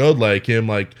 because they showed like him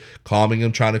like calming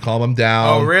him, trying to calm him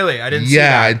down. Oh really? I didn't see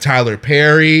that. Yeah, and Tyler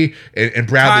Perry and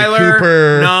Bradley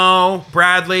Cooper. No,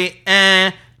 Bradley.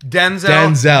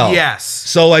 Denzel. Yes.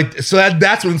 So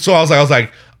that's when. So I was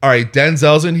like, all right,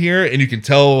 Denzel's in here, and you can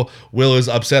tell Will is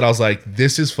upset. I was like,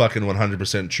 this is fucking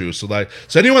 100% true. So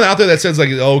anyone out there that says like,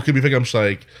 oh, it could be fake, I'm just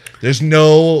like, there's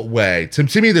no way. To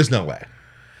me, there's no way.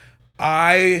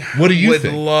 What do you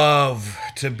think? Love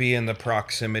to be in the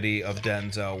proximity of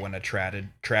Denzel when a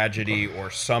tragedy or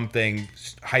something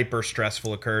hyper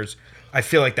stressful occurs. I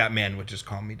feel like that man would just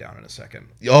calm me down in a second.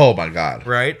 Oh my God.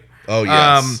 Right? Oh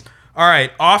yes. All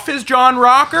right, off his John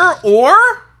Rocker or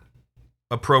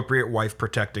appropriate wife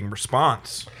protecting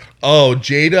response. Oh,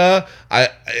 Jada,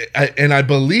 I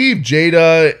believe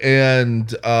Jada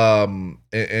and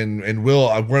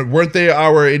Will weren't they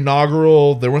our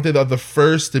inaugural? Weren't they the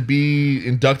first to be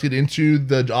inducted into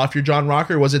the Off Your John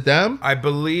Rocker? Was it them? I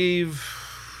believe.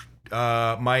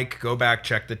 Mike, go back,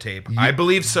 check the tape. I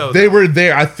believe so. They were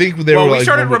there. I think they were. Well, we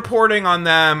started reporting on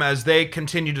them as they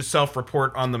continued to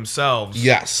self-report on themselves.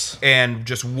 Yes, and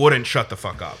just wouldn't shut the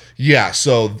fuck up. Yeah,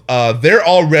 so they're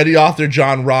already off their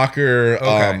John Rocker.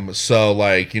 Okay. So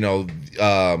like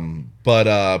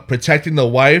but protecting the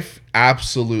wife,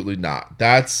 absolutely not.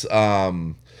 That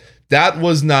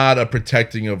was not a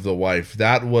protecting of the wife.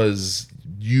 That was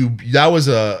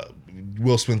a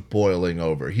Will Smith boiling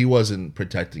over. He wasn't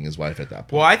protecting his wife at that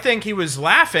point. Well, I think he was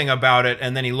laughing about it,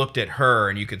 and then he looked at her,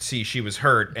 and you could see she was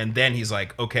hurt, and then he's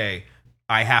like, okay,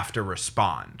 I have to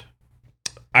respond.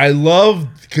 I love,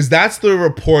 because that's the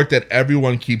report that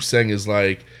everyone keeps saying is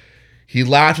like, he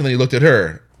laughed and then he looked at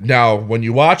her. Now, when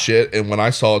you watch it, and when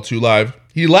I saw it too live,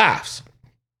 he laughs.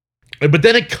 But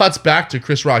then it cuts back to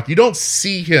Chris Rock. You don't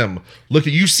see him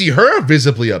you see her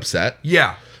visibly upset.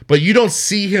 Yeah. But you don't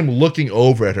see him looking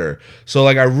over at her. So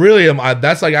like I really am.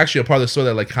 That's like actually a part of the story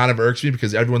that like kind of irks me,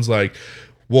 because everyone's like,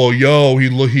 well,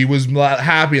 he was not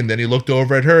happy, and then he looked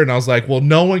over at her, and I was like, well,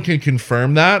 no one can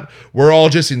confirm that. We're all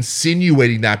just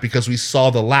insinuating that because we saw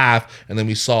the laugh, and then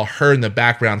we saw her in the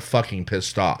background fucking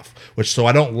pissed off. So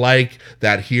I don't like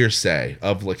that hearsay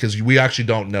of like, because we actually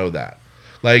don't know that.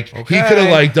 Like he could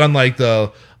have like done like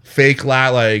the fake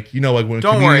laugh, like like when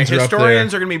don't worry, comedians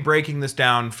historians are gonna be breaking this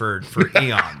down for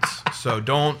eons. So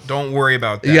don't worry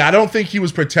about that. Yeah, I don't think he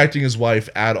was protecting his wife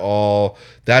at all.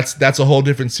 That's a whole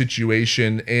different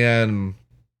situation, and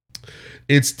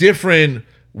it's different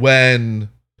when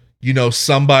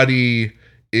somebody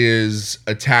is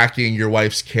attacking your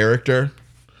wife's character,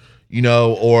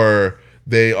 or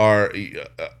they're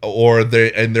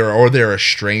a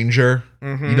stranger.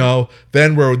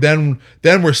 Then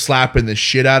we're slapping the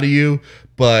shit out of you.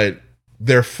 But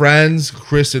they're friends,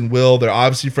 Chris and Will. They're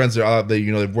obviously friends.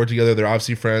 They've worked together. They're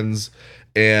obviously friends.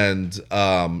 And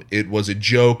it was a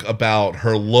joke about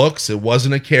her looks. It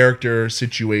wasn't a character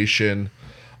situation.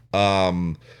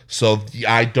 So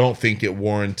I don't think it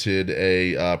warranted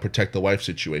a protect the wife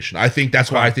situation. I think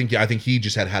that's why I think he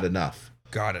just had enough.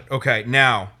 Got it. Okay,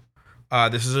 now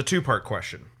this is a two-part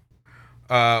question.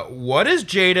 What is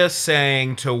Jada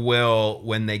saying to Will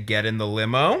when they get in the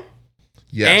limo?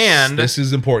 Yes, and this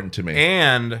is important to me.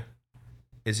 And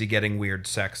is he getting weird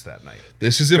sex that night?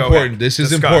 This is important. This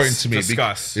is important to me.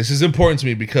 This is important to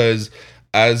me because,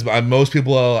 as most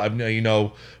people,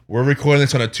 we're recording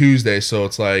this on a Tuesday, so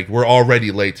it's like we're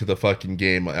already late to the fucking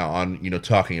game on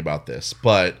talking about this.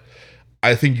 But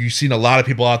I think you've seen a lot of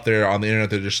people out there on the internet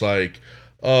that are just like,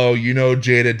 oh,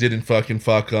 Jada didn't fucking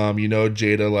fuck him.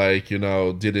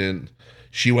 Jada, didn't.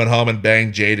 She went home and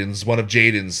banged one of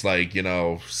Jaden's,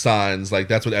 sons. Like,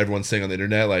 that's what everyone's saying on the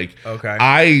internet. Like, okay.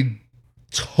 I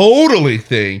totally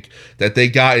think that they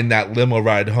got in that limo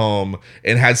ride home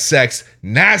and had sex,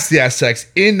 nasty ass sex,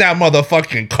 in that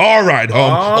motherfucking car ride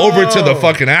home over to the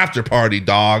fucking after party,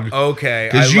 dog. Okay.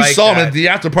 Because you saw him at the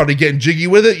after party getting jiggy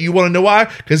with it. You want to know why?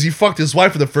 Because he fucked his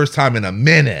wife for the first time in a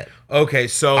minute. Okay,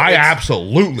 so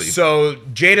absolutely. So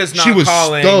Jada's not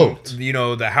calling, stoked.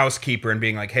 The housekeeper and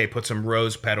being like, "Hey, put some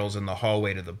rose petals in the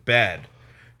hallway to the bed."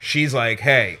 She's like,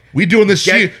 "Hey, we doing this."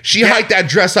 She hiked that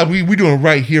dress up. We doing it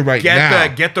right here, right now.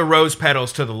 Get the rose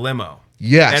petals to the limo.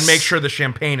 Yes, and make sure the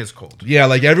champagne is cold. Yeah,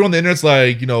 like everyone on the internet's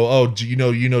like,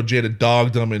 Jada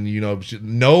dogged them, and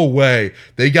no way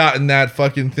they got in that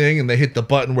fucking thing and they hit the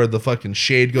button where the fucking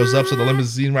shade goes up so the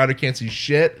limousine rider can't see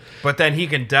shit. But then he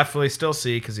can definitely still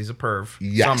see because he's a perv.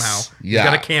 Yes. Somehow, he's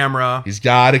got a camera. He's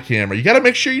got a camera. You got to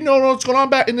make sure you know what's going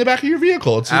on back in the back of your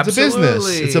vehicle. It's a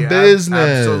business. It's a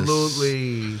business.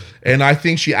 Absolutely. And I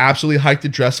think she absolutely hiked the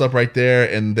dress up right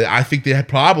there. And I think they had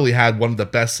probably had one of the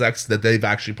best sex that they've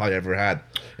actually probably ever had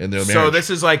in their marriage. So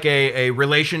this is like a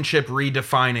relationship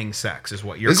redefining sex is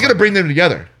what you're. This is going to bring them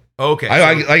together. Okay.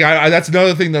 That's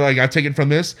another thing that I've taken from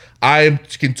this. I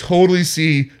can totally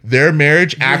see their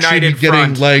marriage actually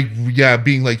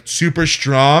being like super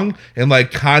strong and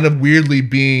like kind of weirdly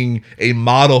being a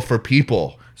model for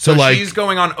people. So she's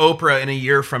going on Oprah in a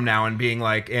year from now and being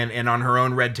like, and on her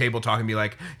own Red Table Talk and be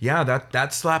like, yeah,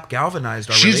 that slap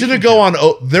galvanized our relationship. She's going to go on,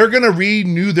 they're going to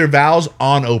renew their vows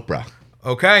on Oprah.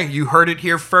 Okay, you heard it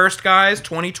here first, guys.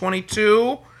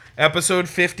 2022, episode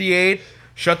 58,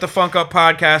 Shut the Funk Up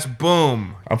podcast.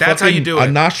 Boom. That's how you do it.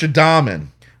 A Nostradamus.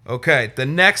 Okay, the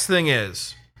next thing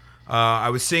is,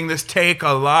 I was seeing this take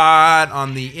a lot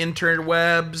on the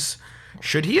interwebs.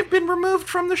 Should he have been removed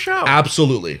from the show?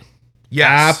 Absolutely.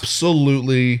 Yes.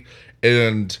 Absolutely.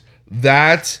 And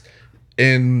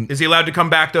is he allowed to come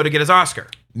back though to get his Oscar?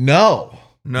 No.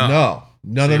 No.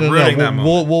 We'll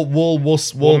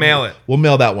mail it. We'll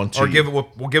mail that one to you.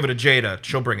 We'll give it to Jada.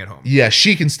 She'll bring it home. Yeah,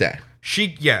 she can stay. She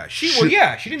didn't do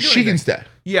anything. She can stay.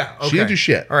 Yeah, okay. She didn't do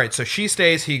shit. All right, so she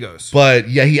stays, he goes. But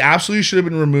yeah, he absolutely should have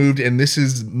been removed, and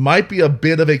this might be a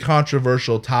bit of a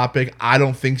controversial topic. I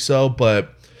don't think so,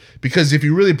 but because if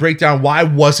you really break down why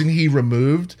wasn't he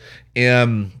removed,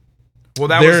 well,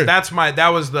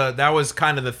 that was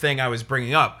kind of the thing I was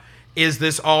bringing up. Is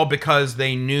this all because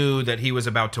they knew that he was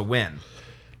about to win?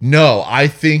 No, I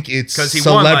think it's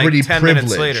celebrity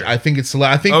privilege. I think it's.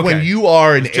 I think when you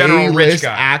are an A-list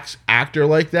actor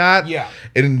like that, yeah,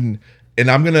 and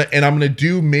I'm gonna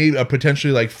do maybe a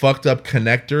potentially like fucked up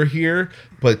connector here,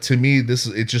 but to me,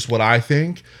 it's just what I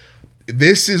think.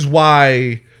 This is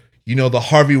why. The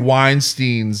Harvey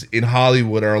Weinsteins in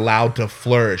Hollywood are allowed to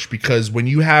flourish because when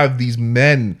you have these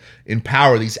men in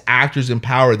power, these actors in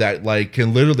power that like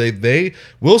can literally,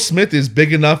 Will Smith is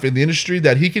big enough in the industry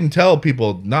that he can tell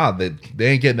people, nah, they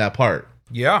ain't getting that part.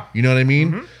 Yeah. You know what I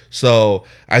mean? Mm-hmm. So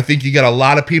I think you got a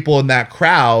lot of people in that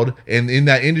crowd and in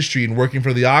that industry and working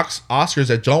for the Oscars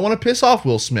that don't want to piss off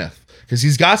Will Smith. because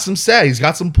he's got some say, he's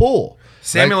got some pull.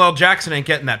 Samuel L. Jackson ain't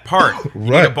getting that part. You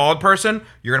Right. need a bald person,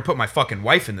 you're gonna put my fucking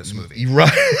wife in this movie.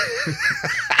 Right.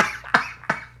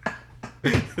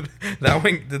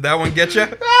 Did that one get you?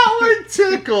 That one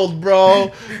tickled,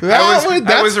 bro.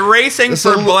 I was racing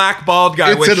for black bald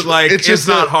guy, which it's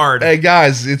not hard. Hey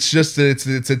guys, it's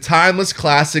a timeless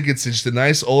classic. It's just a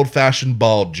nice old fashioned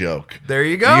bald joke. There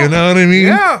you go. You know what I mean?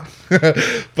 Yeah.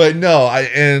 But no,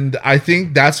 I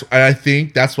think that's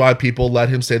why people let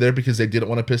him stay there, because they didn't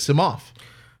want to piss him off.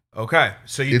 Okay,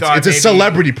 so It's a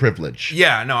celebrity privilege.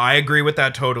 Yeah, no, I agree with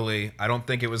that totally. I don't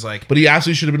think it was like. But he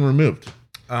absolutely should have been removed.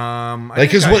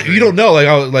 Because what you don't know,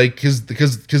 because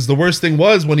the worst thing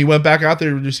was when he went back out there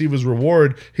to receive his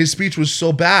reward, his speech was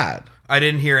so bad. I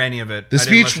didn't hear any of it.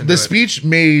 The speech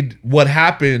made what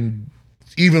happened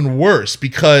even worse,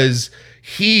 because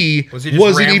he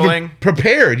wasn't rambling? even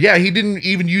prepared. Yeah, he didn't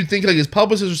even. You'd think like his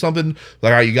publicist or something,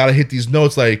 like, all right, you got to hit these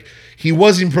notes. Like, he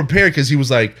wasn't prepared, because he was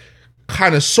like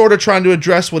kind of sort of trying to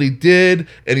address what he did,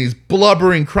 and he's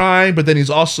blubbering, crying, but then he's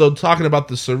also talking about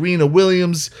the Serena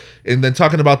Williams and then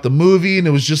talking about the movie, and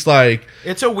it was just like,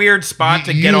 it's a weird spot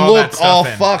to get all that stuff in. You look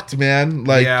all fucked, man.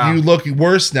 Like, you look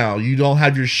worse now. You don't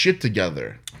have your shit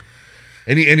together.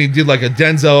 And he did like a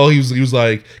Denzel. He was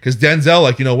like, because Denzel,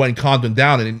 like, went and calmed him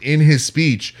down, and in his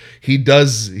speech he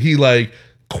like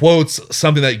quotes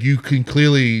something that you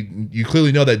clearly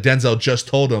know that Denzel just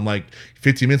told him like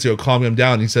 15 minutes ago, calm him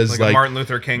down. He says like Martin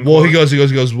Luther King. Well, he goes,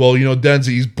 well, Denzel,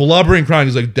 he's blubbering, crying.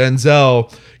 He's like,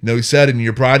 Denzel, he said, in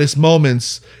your brightest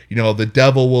moments, the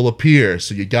devil will appear.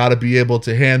 So you got to be able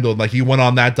to handle. Like, he went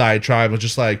on that diatribe, was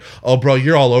just like, oh, bro,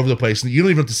 you're all over the place. And you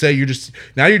don't even have to say. You're just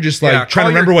like trying to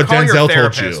remember what Denzel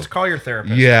told you. Call your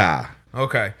therapist. Yeah.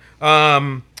 Okay.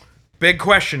 Big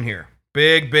question here.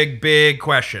 Big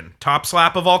question. Top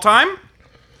slap of all time?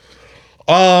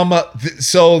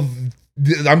 So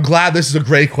I'm glad this is a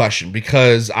great question,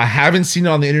 because I haven't seen it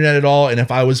on the internet at all. And if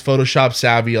I was Photoshop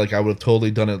savvy, like, I would have totally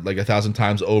done it like 1,000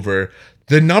 times over.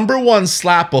 The number one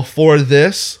slap before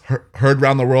this, heard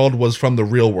around the world, was from The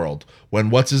Real World. When,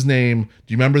 what's his name? Do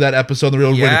you remember that episode of The Real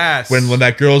World? Yes. When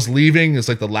that girl's leaving, it's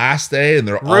like the last day, and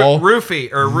they're all Ruthie.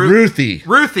 It's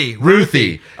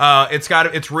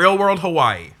Real World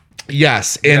Hawaii.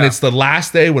 Yes, and it's the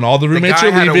last day when all the roommates are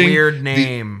leaving. Had a weird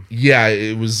name.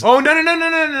 It was. Oh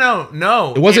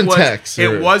no! It wasn't Tex.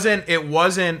 It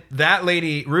wasn't that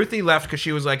lady. Ruthie left because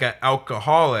she was like an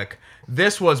alcoholic.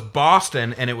 This was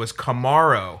Boston, and it was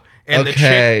Camaro. And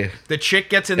the chick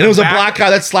gets in. And it was a black guy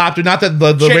that slapped her. Not that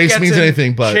the race means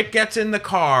anything, but chick gets in the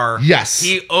car. Yes,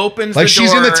 he opens like the door.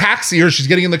 She's in the taxi, or she's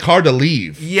getting in the car to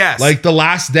leave. Yes, like the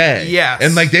last day. Yes,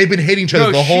 and like they've been hating each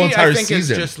other the whole entire season. I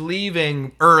think is just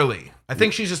leaving early. I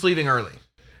think she's just leaving early.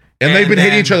 And they've been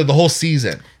hating each other the whole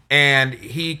season. And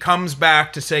he comes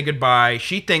back to say goodbye.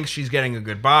 She thinks she's getting a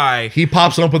goodbye. He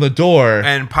pops open the door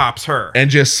and pops her, and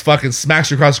just fucking smacks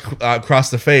her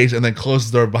across the face, and then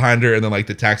closes the door behind her, and then like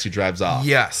the taxi drives off.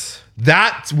 Yes,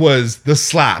 that was the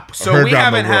slap. So we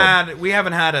haven't had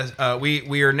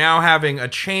we are now having a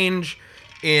change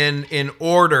in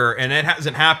order, and it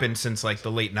hasn't happened since like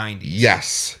the late 90s.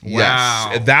 Yes. Wow.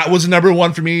 Yes. That was number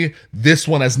one for me. This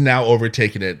one has now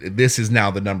overtaken it. This is now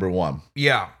the number one.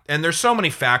 Yeah. And there's so many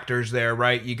factors there,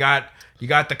 right? You got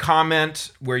the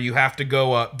comment where you have to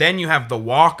go up, then you have the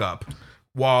walk up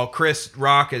while Chris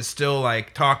Rock is still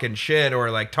like talking shit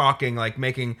or like talking, like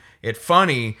making it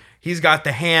funny. He's got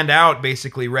the hand out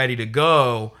basically ready to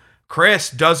go. Chris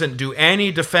doesn't do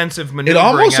any defensive maneuvering. It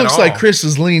almost looks like Chris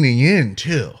is leaning in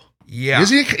too. Yeah,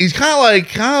 he's kind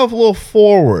of a little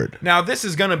forward. Now this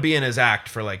is going to be in his act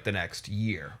for like the next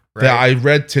year. Right? Yeah, I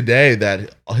read today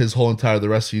that the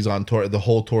rest he's on tour, the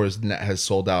whole tour has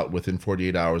sold out within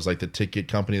 48 hours. Like the ticket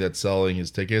company that's selling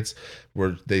his tickets,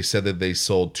 where they said that they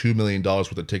sold $2 million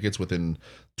worth of tickets within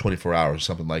 24 hours,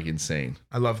 something like insane.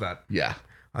 I love that. Yeah,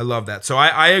 I love that. So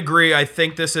I agree. I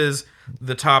think this is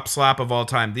the top slap of all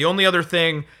time. The only other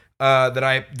thing that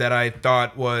I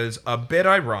thought was a bit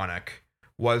ironic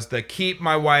was the keep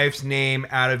my wife's name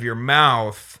out of your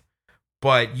mouth,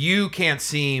 but you can't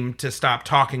seem to stop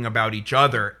talking about each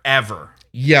other ever.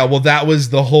 Yeah, well, that's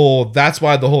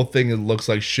why the whole thing looks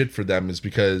like shit for them, is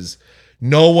because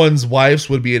no one's wives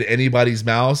would be in anybody's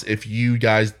mouths if you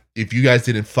guys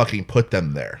didn't fucking put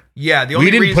them there. Yeah, the We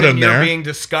only didn't put reason him you're there. being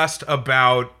discussed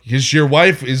about Because your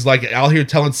wife is like out here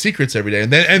telling secrets every day,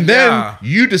 and then Yeah.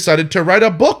 you decided to write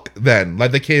a book. Then,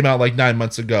 like that came out like 9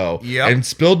 months ago, Yep. and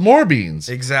spilled more beans.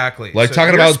 exactly Like So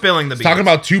talking you're about spilling the beans. talking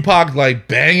about Tupac like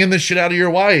banging the shit out of your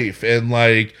wife, and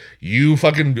like you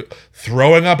fucking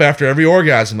throwing up after every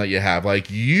orgasm that you have. Like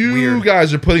you Weird.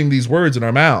 guys are putting these words in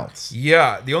our mouths.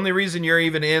 Yeah, the only reason you're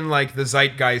even in like the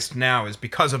zeitgeist now is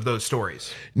because of those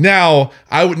stories. Now,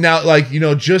 I would now like,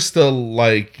 just to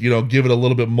like, give it a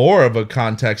little bit more of a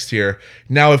context here.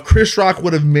 Now, if Chris Rock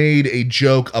would have made a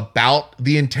joke about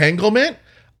the entanglement,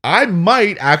 I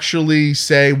might actually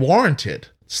say warranted.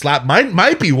 Slap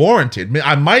might be warranted.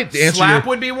 I might answer Slap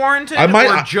would be warranted,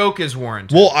 or joke is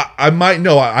warranted. Well, I might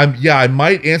know. I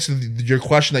might answer your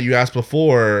question that you asked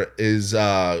before is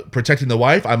protecting the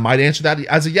wife. I might answer that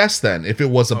as a yes then if it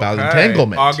was about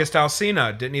entanglement. August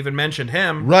Alsina, didn't even mention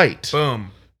him. Right.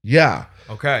 Boom. Yeah.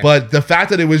 Okay. But the fact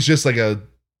that it was just like a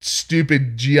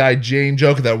stupid G.I. Jane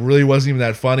joke that really wasn't even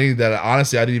that funny, that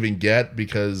honestly I didn't even get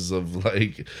because of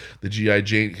like the G.I.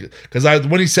 Jane. Because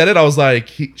when he said it, I was like,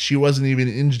 she wasn't even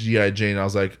in G.I. Jane. I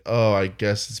was like, oh, I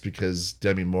guess it's because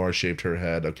Demi Moore shaved her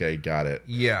head. Okay, got it.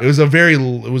 Yeah.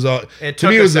 It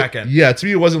took a second. To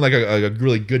me, it wasn't like a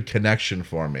really good connection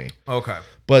for me. Okay.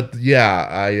 But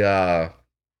yeah,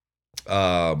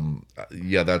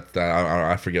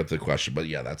 I forget the question, but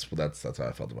yeah, that's how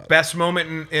I felt about it. Best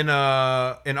moment in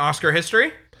Oscar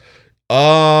history?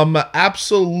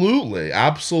 Absolutely.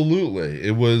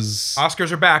 It was.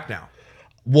 Oscars are back now.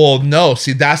 Well, no,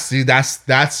 that's the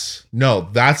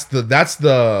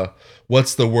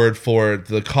what's the word for it?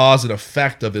 The cause and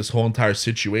effect of this whole entire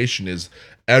situation is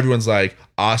everyone's like,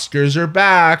 Oscars are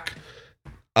back.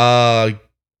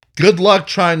 Good luck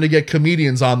trying to get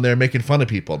comedians on there making fun of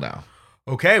people now.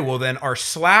 Okay, well then are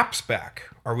slaps back?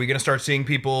 Are we going to start seeing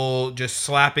people just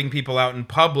slapping people out in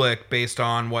public based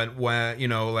on what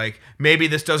like maybe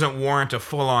this doesn't warrant a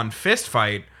full-on fist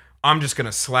fight. I'm just going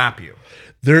to slap you.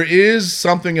 There is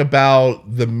something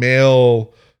about the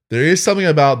male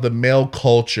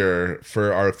culture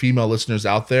for our female listeners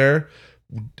out there.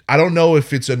 I don't know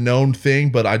if it's a known thing,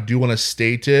 but I do want to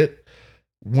state it.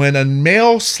 When a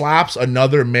male slaps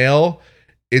another male,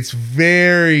 it's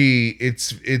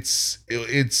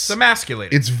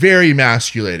emasculating. It's very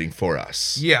emasculating for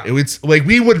us. Yeah. It's like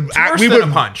we would a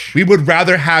punch. We would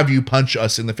rather have you punch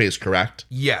us in the face, correct?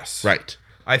 Yes. Right.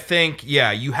 I think,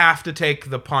 you have to take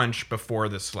the punch before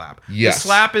the slap. Yes. The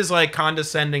slap is like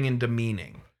condescending and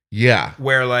demeaning. Yeah.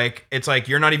 Where like it's like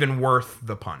you're not even worth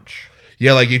the punch.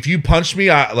 Yeah, like if you punch me,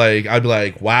 I'd be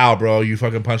like, wow, bro, you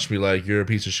fucking punched me, like you're a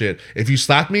piece of shit. If you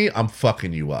slap me, I'm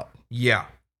fucking you up. Yeah.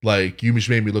 Like you just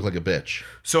made me look like a bitch.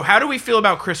 So how do we feel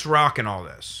about Chris Rock and all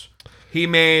this? He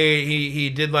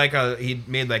made like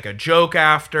a joke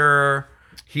after.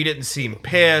 He didn't seem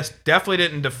pissed. Definitely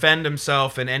didn't defend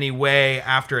himself in any way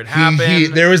after it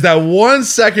happened. There was that 1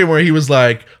 second where he was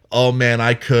like, oh man,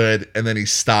 I could. And then he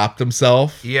stopped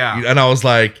himself. Yeah. And I was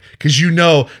like, because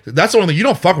that's the one thing, you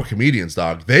don't fuck with comedians,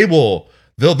 dog. They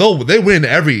win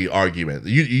every argument.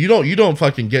 You don't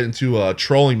fucking get into a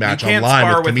trolling match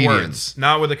online with comedians. Words,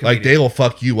 not with a comedian. Like they will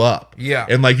fuck you up. Yeah.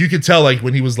 And like you could tell like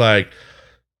when he was like,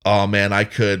 oh man, I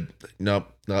could. Nope.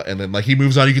 No. And then like he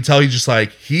moves on, you can tell he's just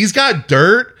like, he's got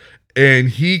dirt and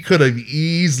he could have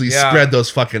easily spread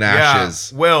those fucking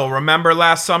ashes. Yeah. Will, remember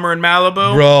last summer in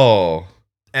Malibu? Bro.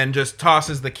 And just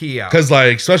tosses the key out. Cause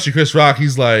like, especially Chris Rock,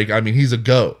 he's like, I mean, he's a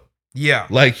goat. Yeah.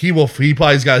 Like he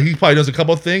probably knows a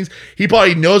couple of things. He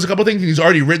probably knows a couple of things and he's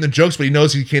already written the jokes, but he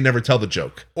knows he can never tell the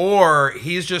joke. Or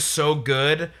he's just so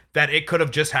good that it could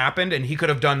have just happened and he could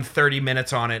have done 30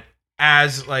 minutes on it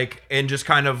as like, and just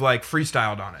kind of like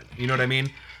freestyled on it. You know what I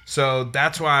mean? So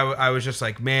that's why I was just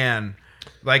like, man,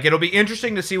 like it'll be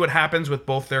interesting to see what happens with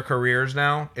both their careers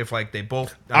now. If like they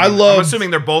both, I'm assuming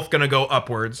they're both going to go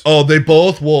upwards. Oh, they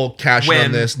both will cash in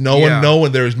on this. No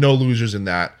one, there's no losers in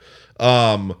that.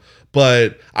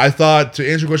 But I thought, to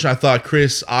answer your question, I thought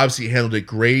Chris obviously handled it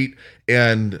great,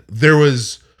 and there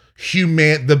was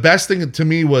the best thing to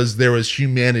me was there was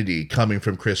humanity coming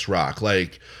from Chris Rock.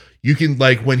 Like you can,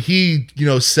 like when he,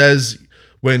 says,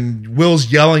 when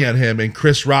Will's yelling at him and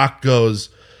Chris Rock goes,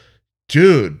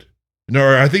 dude,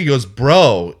 or I think he goes,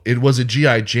 bro, it was a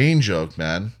G.I. Jane joke,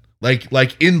 man.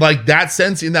 Like in like that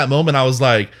sense, in that moment, I was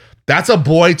like, that's a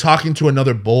boy talking to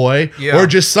another boy, or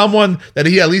just someone that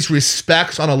he at least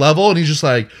respects on a level, and he's just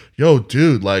like, "Yo,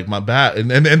 dude, like my bad."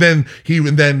 And then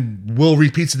Will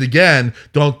repeats it again.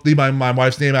 Don't leave my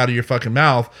wife's name out of your fucking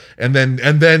mouth. And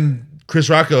then Chris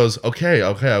Rock goes, "Okay,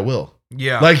 I will."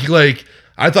 Yeah, like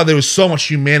I thought there was so much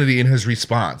humanity in his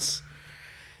response.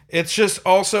 It's just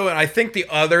also, and I think the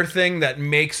other thing that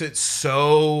makes it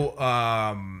so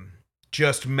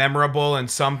just memorable,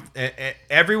 and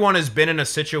everyone has been in a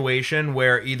situation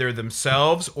where either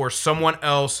themselves or someone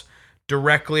else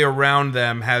directly around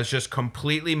them has just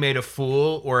completely made a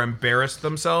fool or embarrassed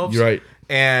themselves. You're right.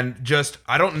 And just,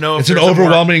 I don't know if it's an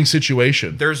overwhelming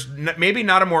situation. There's maybe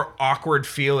not a more awkward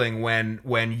feeling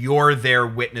when you're there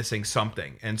witnessing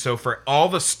something. And so for all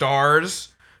the stars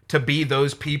to be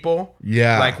those people,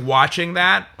 like watching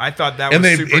that, I thought that was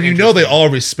super interesting. They all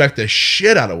respect the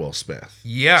shit out of Will Smith.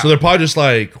 Yeah. So they're probably just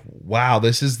like, wow,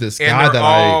 this is this guy that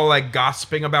all like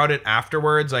gossiping about it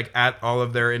afterwards, like at all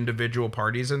of their individual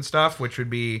parties and stuff, which would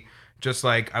be just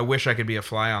like, I wish I could be a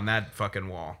fly on that fucking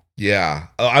wall. Yeah.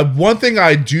 One thing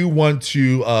I do want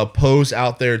to pose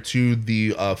out there to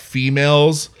the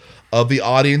females of the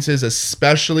audiences,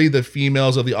 especially the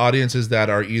females of the audiences that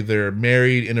are either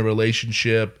married, in a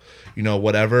relationship,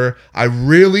 whatever. I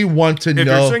really want to know. If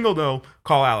you're single, though,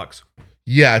 call Alex.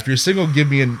 Yeah, if you're single,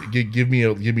 give me a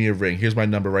ring. Here's my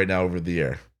number right now over the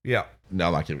air. Yeah. No,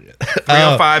 I'm not giving it.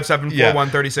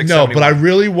 305-741-3671. No, but I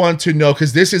really want to know,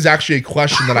 because this is actually a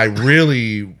question that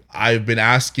I've been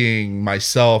asking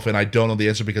myself, and I don't know the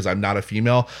answer because I'm not a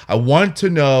female. I want to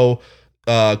know,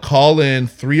 call in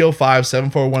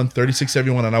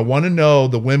 305-741-3671, and I want to know,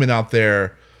 the women out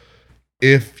there,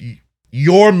 if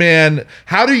your man,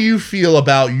 how do you feel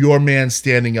about your man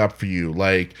standing up for you?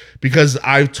 Like, because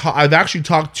I've actually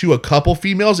talked to a couple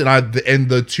females, and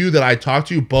the two that I talked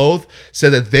to both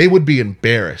said that they would be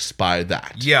embarrassed by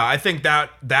that. Yeah, I think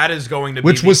that is going to be,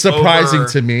 which was surprising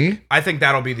to me. I think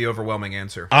that'll be the overwhelming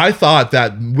answer. I thought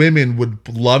that women would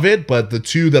love it, but the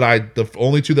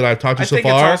only two that I've talked to so far, I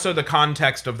think it's also the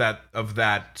context of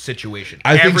that situation.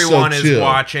 I think everyone so too. Is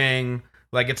watching.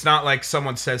 Like, it's not like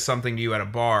someone says something to you at a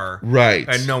bar, right?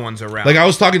 And no one's around. Like, I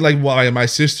was talking, like, my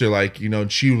sister, like,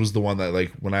 she was the one that,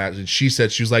 like, she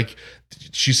said kind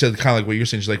of like what you're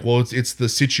saying. She's like, well, it's the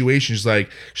situation. She's like,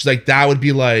 that would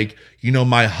be like,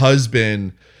 my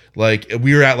husband, like,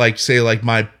 we were at, like, say, like,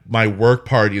 my work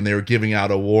party, and they were giving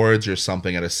out awards or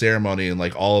something at a ceremony, and,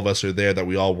 like, all of us are there that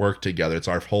we all work together. It's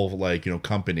our whole, like,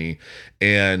 company,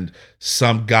 and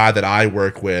some guy that I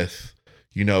work with,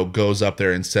 goes up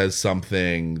there and says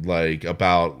something like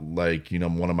about, like,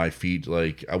 one of my feet,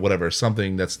 like, whatever,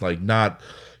 something that's like not,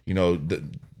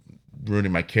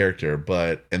 ruining my character,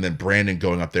 and then Brandon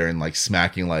going up there and, like,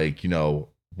 smacking, like,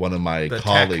 one of my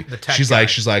colleagues. She's like,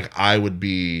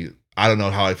 I don't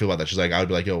know how I feel about that. She's like, I would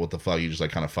be like, yo, what the fuck? You just,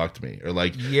 like, kind of fucked me, or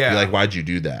like, yeah, like, why'd you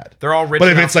do that? They're all rich, but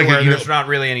if it's like, there's not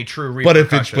really any true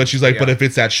repercussions. But she's like, but if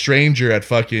it's that stranger at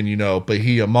fucking,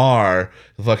 Bahia Mar,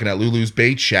 fucking at Lulu's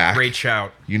Bait Shack, great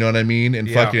shout. You know what I mean?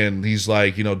 And fucking, he's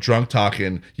like, drunk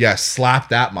talking. Yeah, slap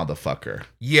that motherfucker.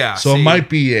 Yeah. So it might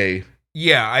be a.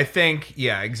 Yeah, I think.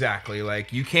 Yeah, exactly.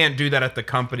 Like, you can't do that at the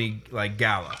company, like,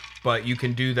 gala, but you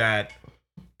can do that.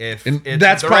 If it's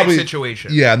that's the probably, right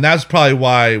situation. Yeah, and that's probably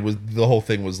why the whole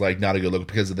thing was, like, not a good look,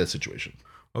 because of that situation.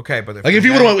 Okay, but if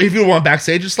you would want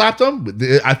backstage and slapped them,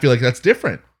 I feel like that's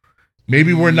different.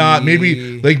 Maybe we're not.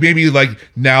 Maybe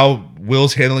now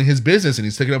Will's handling his business and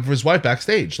he's taking up for his wife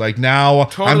backstage. Like, now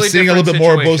totally I'm seeing a little bit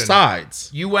more of both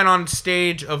sides. You went on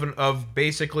stage of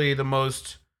basically the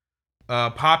most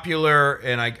popular,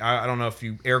 and I don't know if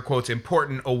you air quotes,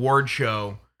 important award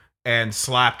show, and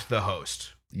slapped the host.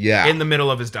 Yeah. In the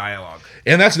middle of his dialogue.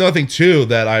 And that's another thing, too,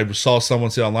 that I saw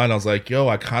someone say online. I was like, yo,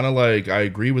 I kind of like, I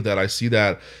agree with that. I see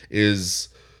that is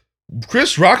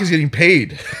Chris Rock is getting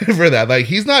paid for that. Like,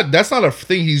 that's not a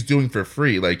thing he's doing for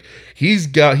free. Like, he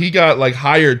got like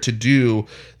hired to do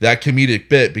that comedic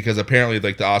bit because apparently,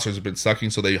 like, the Oscars have been sucking.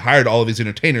 So they hired all of these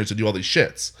entertainers to do all these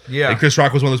shits. Yeah. And Chris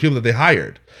Rock was one of those people that they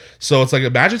hired. So it's like,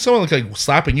 imagine someone like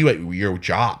slapping you at your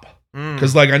job.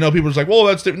 Because, like, I know people are just like, well,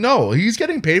 that's different. No, he's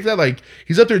getting paid for that. Like,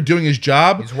 he's up there doing his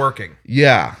job. He's working.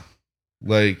 Yeah.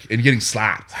 Like, and getting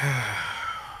slapped.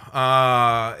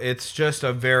 It's just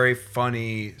a very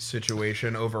funny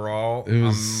situation overall. It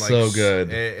was so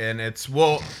good. And it's,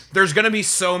 well, there's going to be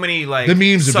so many, like, the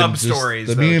memes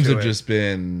sub-stories. The memes have just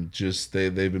been,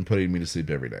 they've been putting me to sleep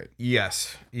every night.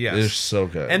 Yes. They're so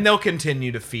good. And they'll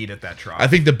continue to feed at that trough. I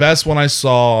think the best one I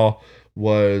saw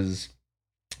was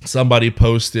somebody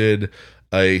posted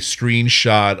a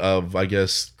screenshot of, I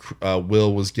guess,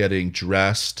 Will was getting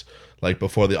dressed, like,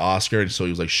 before the Oscar, and so he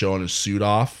was, like, showing his suit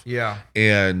off. Yeah.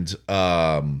 And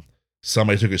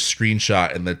somebody took a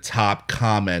screenshot, and the top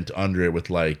comment under it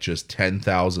with, like, just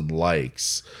 10,000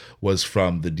 likes was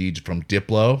from from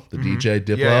Diplo, the DJ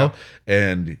Diplo, yeah.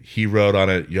 And he wrote on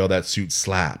it, "Yo, that suit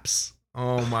slaps."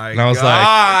 Oh my and I was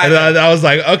God. I was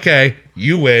like, okay,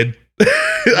 you win. I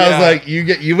was like,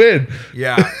 you win.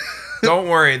 Yeah. Don't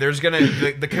worry. There's gonna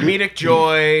the comedic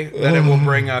joy that it will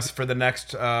bring us for the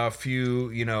next few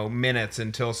minutes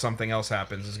until something else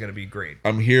happens is gonna be great.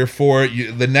 I'm here for it.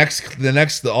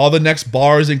 All the next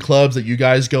bars and clubs that you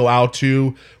guys go out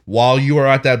to while you are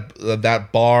at that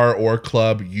bar or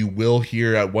club, you will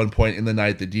hear at one point in the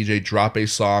night the DJ drop a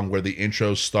song where the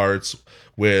intro starts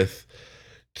with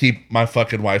 "Keep my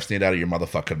fucking wife's name out of your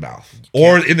motherfucking mouth,"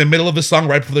 or in the middle of the song,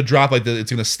 right before the drop,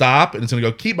 it's gonna stop and it's gonna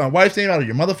go, "Keep my wife's name out of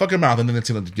your motherfucking mouth," and then it's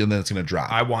gonna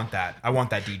drop. I want that. I want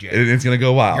that DJ. And it's gonna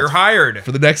go wild. You're hired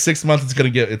for the next 6 months. You're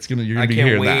gonna be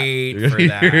hearing that. You're gonna be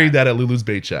hearing that at Lulu's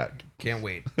Bait Shack. Can't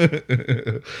wait.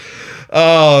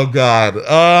 Oh God.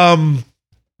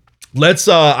 Let's.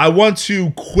 I want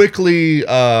to quickly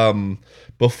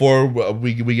before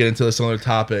we get into some other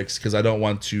topics, because I don't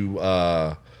want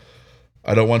to.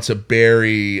 I don't want to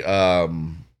bury.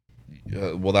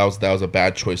 Well, that was a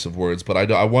bad choice of words, but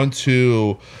I want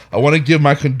to give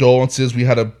my condolences. We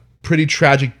had a pretty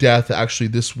tragic death actually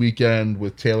this weekend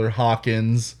with Taylor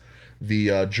Hawkins,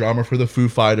 the drummer for the Foo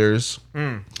Fighters.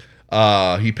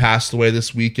 He passed away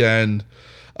this weekend.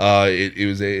 It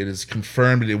is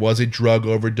confirmed that it was a drug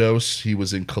overdose. He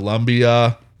was in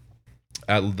Colombia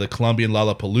at the Colombian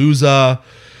Lollapalooza.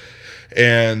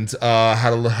 And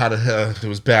it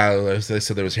was bad. They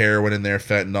said there was heroin in there,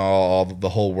 fentanyl, all the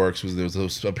whole works. There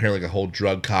was apparently like a whole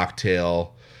drug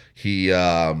cocktail. He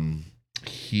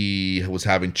was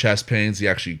having chest pains. He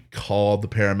actually called the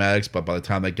paramedics, but by the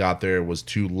time they got there, it was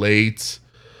too late.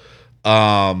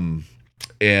 And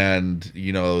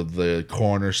the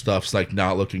coroner stuff's like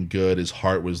not looking good. His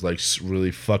heart was like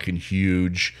really fucking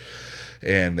huge,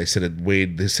 and they said it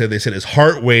weighed. They said his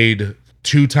heart weighed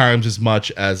 2 times as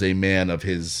much as a man of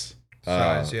his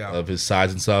size, of his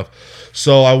size and stuff.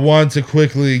 So I want to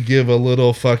quickly give a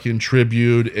little fucking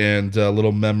tribute and a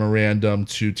little memorandum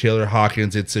to Taylor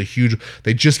Hawkins. It's a huge.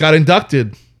 They just got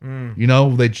inducted. We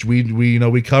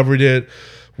covered it.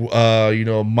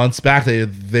 Months back.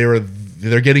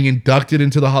 They're getting inducted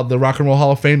into the Rock and Roll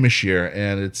Hall of Fame this year,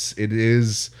 and it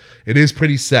is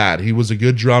pretty sad. He was a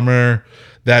good drummer.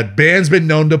 That band's been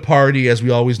known to party, as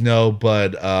we always know,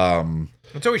 but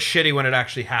it's always shitty when it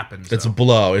actually happens. It's a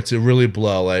blow. It's a really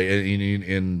blow. Like,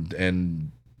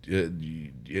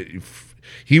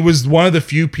 he was one of the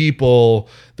few people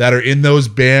that are in those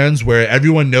bands where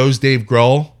everyone knows Dave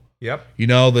Grohl. Yep.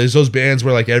 There's those bands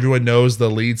where like everyone knows the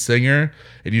lead singer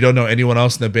and you don't know anyone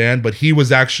else in the band, but he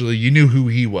was actually, you knew who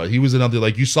he was. He was another,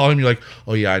 like, you saw him, you're like,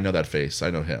 oh yeah, I know that face.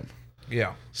 I know him.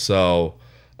 Yeah. So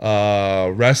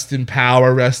rest in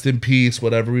power, rest in peace,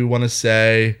 whatever we want to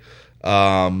say.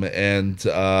 I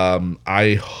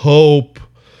hope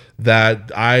that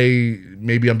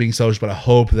maybe I'm being selfish, but I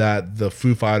hope that the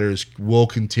Foo Fighters will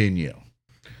continue.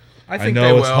 I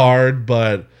know it's hard,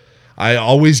 but I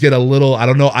always get a little, I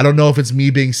don't know if it's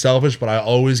me being selfish, but I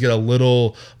always get a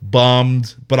little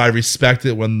bummed, but I respect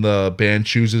it when the band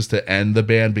chooses to end the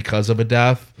band because of a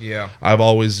death. Yeah. I've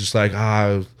always just like,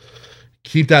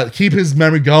 keep his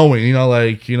memory going,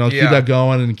 keep that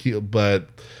going but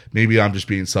maybe I'm just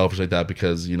being selfish like that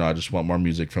because, I just want more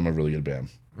music from a really good band.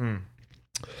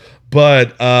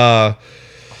 But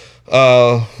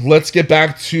let's get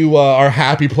back to our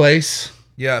happy place.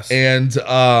 Yes. And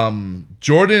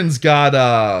Jordan's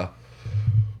got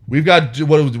we've got,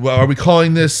 what are we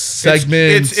calling this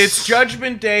segment? It's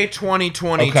Judgment Day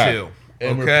 2022. Okay.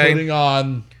 And we're putting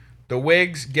on the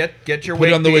wigs. Get your put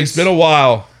wig on the piece. wigs. It's been a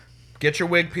while. Get your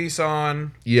wig piece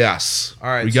on. Yes. All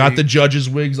right. We got the judges'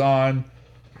 wigs on.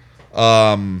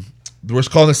 We're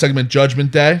calling this segment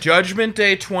Judgment Day. Judgment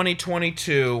Day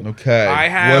 2022.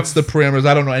 Okay. What's the parameters?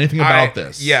 I don't know anything about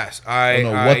this. Yes. I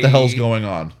don't know what the hell's going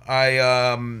on.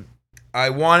 I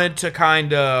wanted to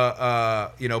kind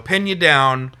of pin you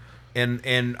down,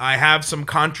 and I have some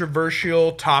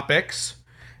controversial topics,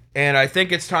 and I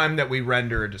think it's time that we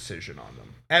render a decision on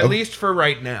them. At least for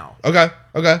right now. Okay.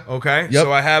 Yep.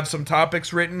 So I have some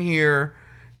topics written here,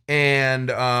 and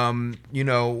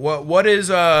what is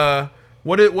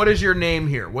your name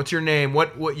here? What's your name?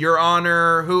 What your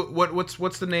honor?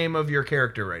 What's the name of your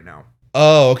character right now?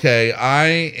 Oh, okay. I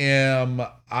am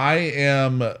my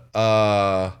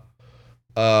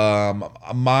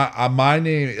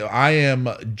name. I am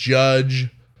Judge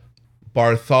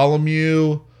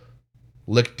Bartholomew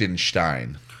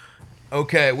Lichtenstein.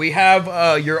 Okay, we have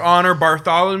Your Honor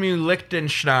Bartholomew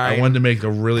Lichtenstein. I wanted to make a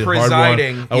really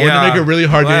presiding. hard one. I wanted to make a really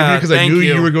hard name because I knew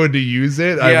you were going to use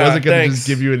it. Yeah, I wasn't going to just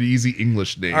give you an easy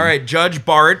English name. All right, Judge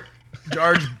Bart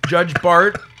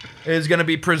is going to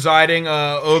be presiding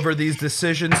over these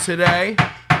decisions today.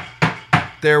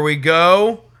 There we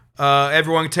go.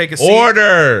 Everyone take a seat.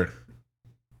 Order.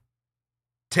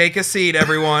 Take a seat,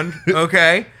 everyone.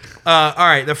 Okay. All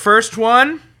right. The first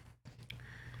one,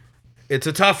 it's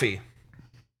a toughie.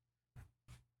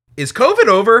 Is COVID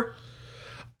over?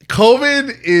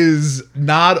 COVID is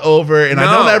not over, and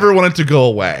I don't ever want it to go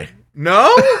away.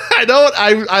 No? I don't.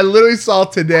 I literally saw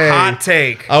today. Hot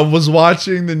take. I was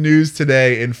watching the news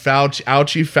today, and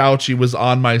Fauci was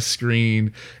on my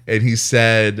screen, and he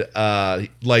said,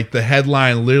 like the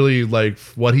headline, literally, like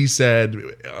what he said,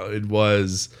 it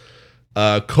was,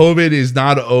 COVID is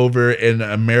not over, and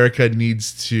America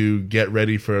needs to get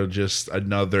ready for just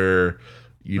another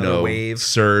wave,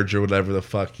 surge, or whatever the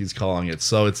fuck he's calling it.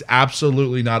 So it's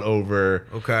absolutely not over.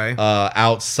 Okay.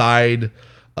 Outside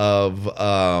of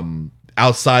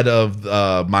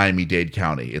Miami-Dade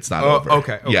County, it's not over.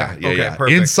 Okay. Yeah.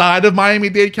 Perfect. Inside of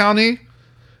Miami-Dade County,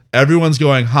 everyone's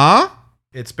going, huh?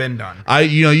 It's been done.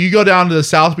 You go down to the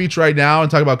South Beach right now and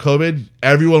talk about COVID,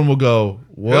 everyone will go,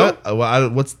 what?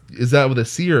 What's is that with a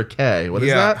C or a K? What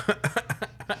is that?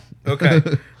 Okay.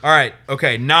 All right.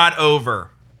 Okay. Not over.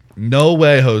 No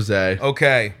way, Jose.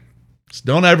 Okay. Just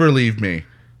don't ever leave me.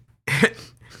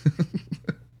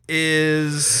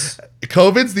 Is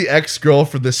COVID's the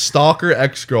ex-girlfriend, the stalker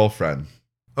ex-girlfriend.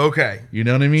 Okay. You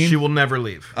know what I mean? She will never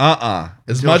leave. As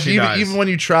Until much, she dies. even when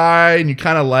you try and you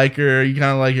kind of like her, you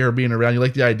kind of like her being around. You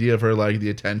like the idea of her, like the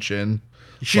attention.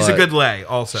 She's a good lay,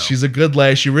 also. She's a good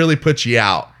lay. She really puts you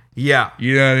out. Yeah.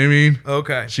 You know what I mean?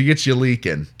 Okay. She gets you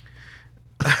leaking.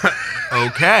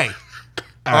 Okay.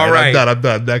 All right. I'm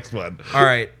done. Next one. All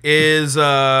right. Is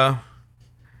Lil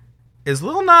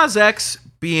Nas X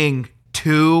being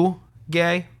too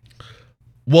gay?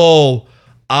 Well,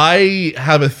 I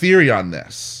have a theory on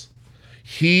this.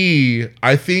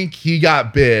 I think he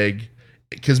got big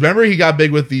because remember he got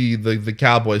big with the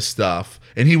cowboy stuff,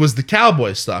 and he was the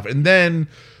cowboy stuff, and then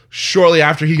shortly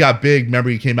after he got big, remember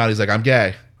he came out, he's like, I'm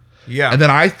gay. Yeah. And then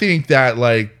I think that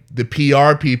like the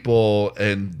PR people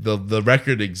and the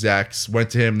record execs went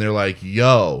to him and they're like,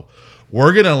 yo,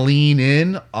 we're gonna lean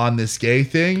in on this gay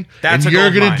thing, and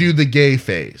you're gonna do the gay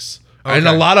phase. Okay. And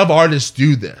a lot of artists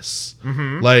do this.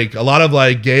 Mm-hmm. Like a lot of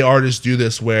like gay artists do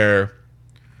this where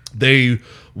they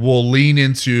will lean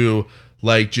into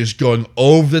like just going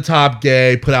over the top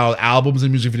gay, put out albums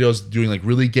and music videos doing like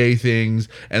really gay things,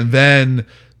 and then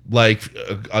like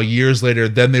years later,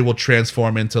 then they will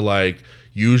transform into like,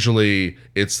 usually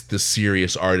it's the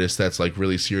serious artist that's like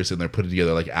really serious and they're putting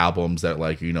together like albums that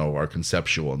like, are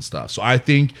conceptual and stuff. So I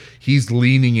think he's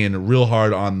leaning in real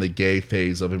hard on the gay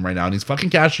phase of him right now, and he's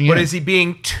fucking cashing in. But is he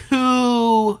being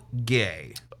too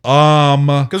gay?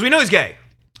 Because we know he's gay.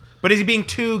 But is he being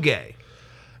too gay?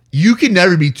 You can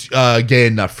never be gay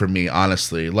enough for me,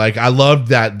 honestly. Like I love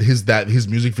that his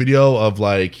music video of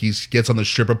like he gets on the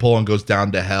stripper pole and goes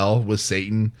down to hell with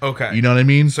Satan. Okay, you know what I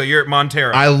mean. So you're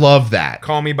Montero. I love that.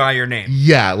 Call me by your name.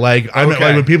 Yeah, like I like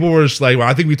when people were just like, well,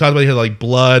 I think we talked about he had like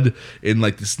blood in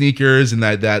like the sneakers, and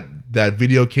that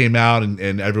video came out,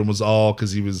 and everyone was all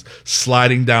because he was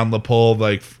sliding down the pole,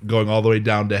 like going all the way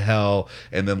down to hell,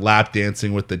 and then lap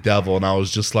dancing with the devil, and I was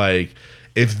just like,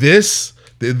 if this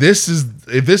is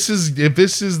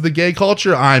the gay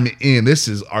culture, I'm in. This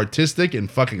is artistic and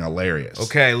fucking hilarious.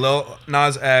 Okay, Lil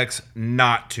Nas X,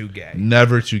 not too gay.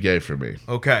 Never too gay for me.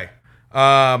 Okay.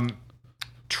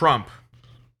 Trump.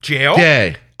 Jail?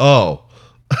 Gay. Oh.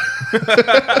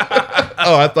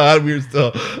 I thought we were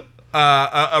still...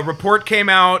 A report came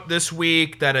out this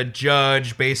week that a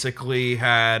judge basically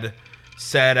had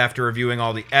said, after reviewing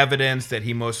all the evidence, that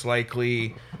he most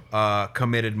likely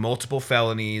committed multiple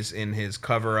felonies in his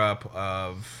cover-up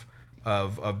of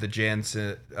the Jan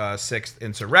 6th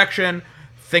insurrection.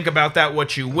 Think about that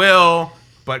what you will,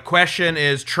 but question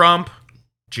is, Trump,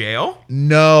 jail?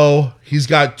 No, he's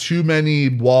got too many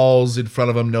walls in front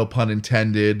of him, no pun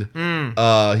intended.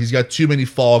 He's got too many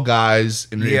fall guys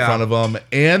in front of him,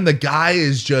 and the guy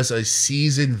is just a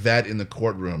seasoned vet in the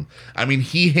courtroom. I mean,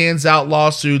 he hands out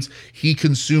lawsuits, he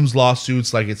consumes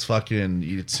lawsuits like it's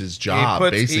his job,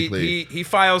 basically. He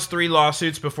files 3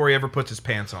 lawsuits before he ever puts his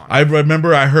pants on. I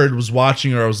remember I was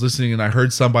watching or I was listening, and I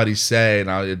heard somebody say, and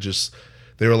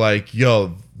they were like,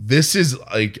 yo, this is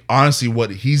like honestly what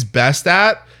he's best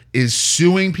at is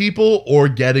suing people or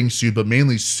getting sued, but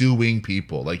mainly suing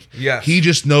people. Like, yes. He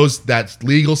just knows that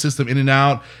legal system in and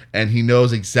out, and he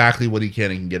knows exactly what he can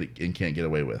and can't get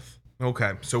away with.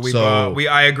 Okay, so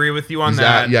I agree with you on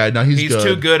that. He's good.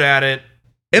 Too good at it.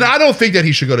 And I don't think that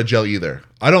he should go to jail either.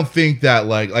 I don't think that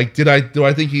do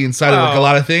I think he incited like a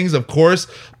lot of things? Of course,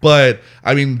 but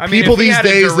I mean people if he these had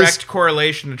days a direct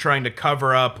correlation to trying to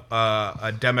cover up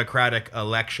a Democratic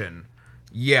election.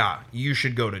 Yeah, you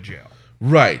should go to jail.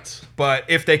 Right. But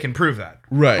if they can prove that.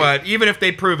 Right. But even if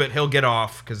they prove it, he'll get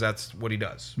off because that's what he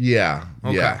does. Yeah.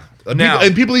 Okay. Yeah. Now,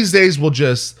 People these days will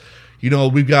just,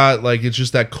 we've got like, it's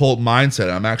just that cult mindset.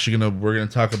 We're going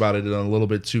to talk about it in a little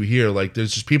bit too here. Like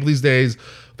there's just people these days,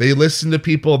 they listen to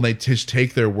people and they just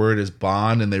take their word as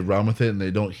bond and they run with it and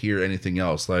they don't hear anything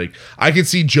else. Like I could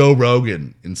see Joe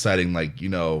Rogan inciting like,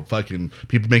 fucking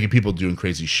people, making people doing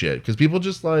crazy shit because people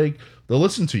just like, they'll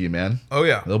listen to you, man. Oh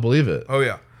yeah. They'll believe it. Oh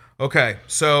yeah. Okay,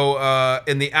 so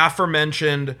in the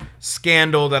aforementioned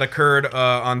scandal that occurred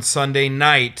on Sunday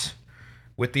night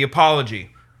with the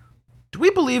apology, do we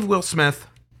believe Will Smith?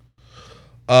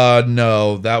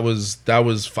 No, that was.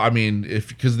 I mean,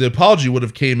 because the apology would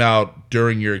have came out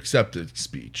during your acceptance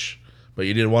speech, but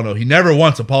you didn't want to. He never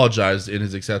once apologized in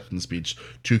his acceptance speech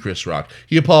to Chris Rock.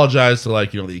 He apologized to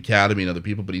the Academy and other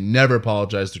people, but he never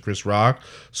apologized to Chris Rock.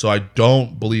 So I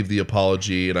don't believe the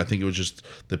apology, and I think it was just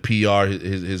the PR.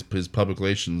 His public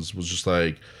relations was just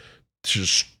like,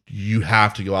 you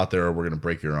have to go out there or we're gonna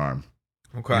break your arm.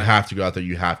 Okay. You have to go out there.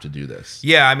 You have to do this.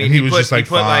 Yeah, I mean, and he was put, just like, he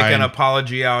put like an fine.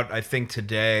 apology out, I think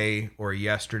today or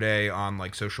yesterday on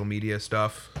like social media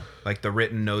stuff. Like the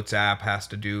written notes app has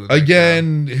to do. Like,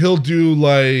 Again, he'll do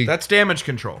like that's damage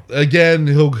control. Again,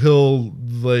 he'll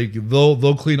like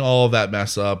they'll clean all of that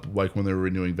mess up like when they're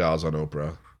renewing vows on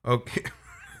Oprah. Okay.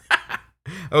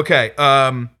 Okay.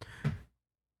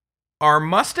 Are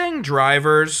Mustang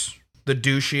drivers the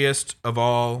douchiest of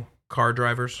all car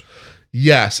drivers?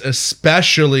 Yes,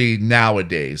 especially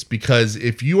nowadays, because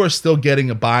if you are still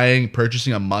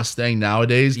purchasing a Mustang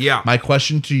nowadays, yeah. My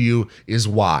question to you is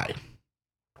why?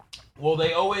 Well,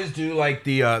 they always do like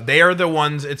they are the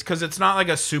ones. It's because it's not like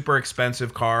a super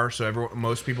expensive car, so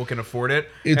most people can afford it,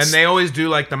 and they always do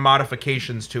like the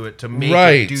modifications to it to make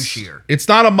it douchier. It's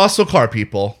not a muscle car,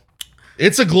 people.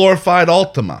 It's a glorified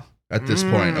Altima at this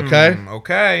point. Okay.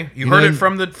 Okay. You heard it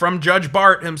from Judge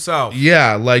Bart himself.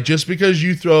 Yeah, like just because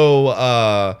you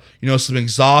throw some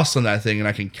exhaust on that thing, and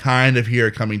I can kind of hear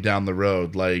it coming down the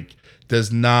road, like.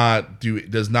 Does not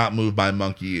move my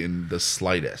monkey in the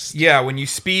slightest. Yeah, when you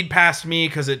speed past me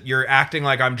because you're acting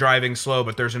like I'm driving slow,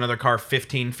 but there's another car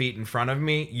 15 feet in front of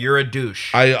me, you're a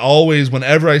douche.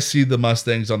 Whenever I see the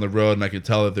Mustangs on the road and I can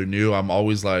tell that they're new, I'm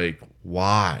always like,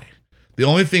 why? The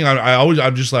only thing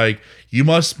I'm just like, you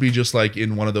must be just like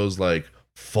in one of those like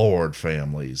Ford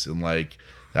families, and like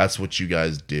that's what you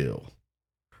guys do.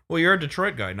 Well, you're a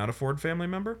Detroit guy, not a Ford family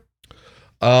member.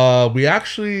 We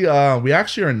actually are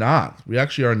not. We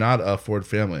actually are not a Ford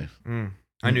family.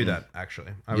 I knew that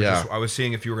actually. I was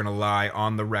seeing if you were gonna lie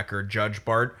on the record, Judge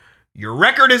Bart. Your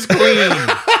record is clean.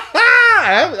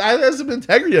 I have some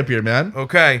integrity up here, man.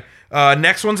 Okay.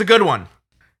 Next one's a good one.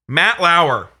 Matt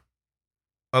Lauer.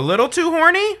 A little too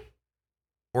horny,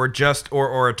 or just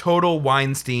or a total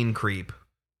Weinstein creep.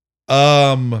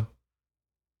 I'll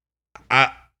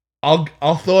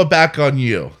throw it back on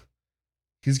you.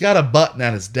 He's got a button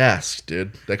at his desk,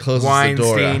 dude, that closes the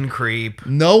door. Weinstein creep.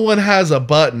 No one has a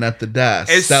button at the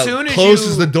desk that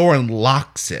closes the door and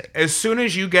locks it. As soon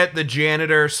as you get the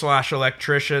janitor /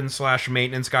 electrician /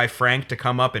 maintenance guy Frank to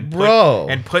come up and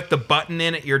put the button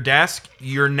in at your desk,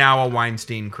 you're now a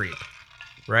Weinstein creep,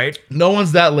 right? No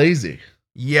one's that lazy.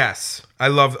 Yes, I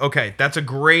love. Okay, that's a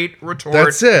great retort.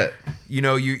 That's it.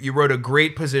 You wrote a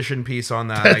great position piece on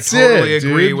that. That's I totally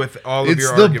agree dude. with all of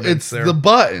your arguments there. It's the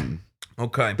button.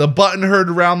 Okay. The button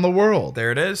heard around the world.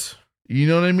 There it is. You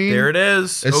know what I mean? There it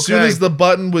is. As soon as the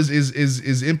button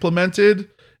is implemented,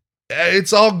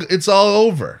 it's all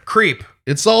over. Creep.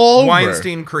 It's all over.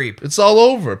 Weinstein creep. It's all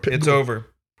over. It's over.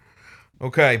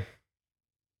 Okay.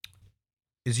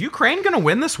 Is Ukraine going to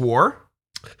win this war?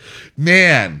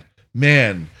 Man.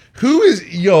 Who is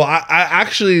I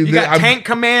actually You got tank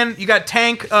command, you got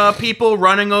tank people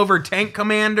running over tank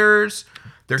commanders.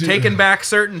 They're taking back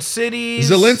certain cities.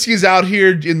 Zelensky's out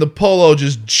here in the polo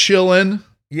just chilling.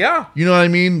 Yeah. You know what I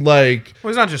mean? Like,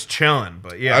 well, he's not just chilling,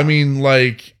 but yeah. I mean,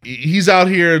 like, he's out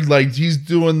here, like, he's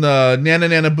doing the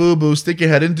nana boo boo, stick your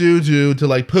head in doo doo to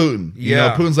like Putin. You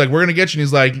know, Putin's like, we're gonna get you. And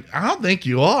he's like, I don't think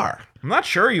you are. I'm not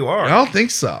sure you are. I don't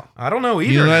think so. I don't know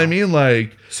either. You know what I mean?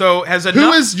 Like, so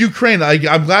who is Ukraine?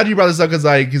 I'm glad you brought this up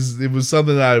because it was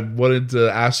something that I wanted to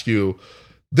ask you.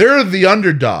 They're the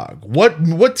underdog.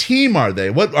 What team are they?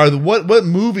 What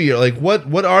movie? Like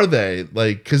what are they?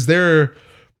 Like, because they're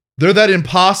that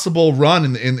impossible run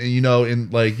in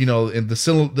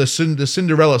the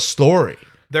Cinderella story.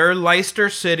 They're Leicester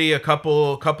City a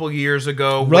couple years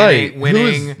ago, right?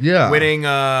 winning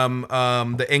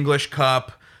the English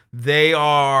Cup. They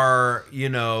are,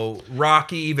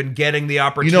 Rocky even getting the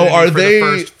opportunity the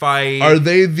first fight. Are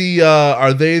they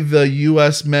the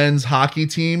U.S. men's hockey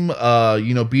team?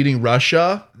 Beating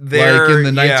Russia like in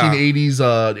the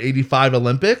 1980s, 85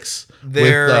 Olympics.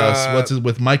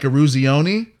 With Mike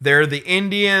Eruzione. They're the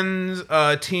Indians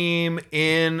team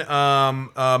in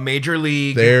Major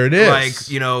League. There it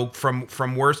is. Like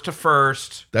from worst to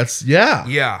first.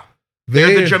 Yeah.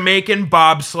 They're the Jamaican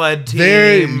bobsled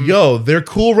team. They're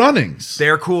cool runnings.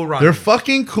 They're cool runnings. They're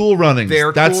fucking cool runnings.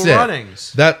 That's cool it.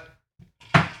 runnings.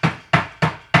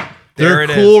 They're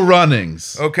cool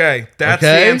runnings. Okay, that's the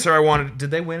answer I wanted. Did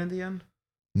they win in the end?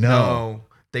 No.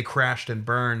 They crashed and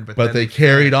burned, but they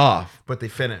carried off. But they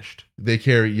finished. They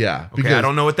carry, yeah. Okay, I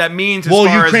don't know what that means.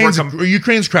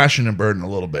 Ukraine's crashing and burning a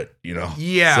little bit,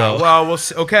 Yeah. So. Well, we'll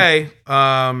see. Okay.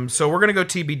 So we're gonna go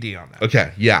TBD on that.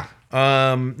 Okay. Yeah.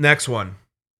 Next one.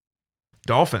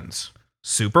 Dolphins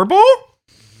Super Bowl.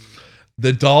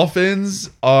 The Dolphins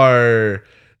are.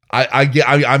 I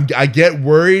get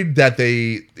worried that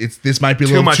this might be a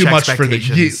little too much for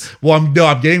the. Well, I'm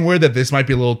getting worried that this might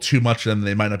be a little too much for them.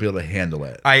 They might not be able to handle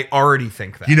it. I already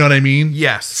think that. You know what I mean?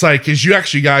 Yes. It's like because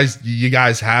you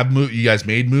guys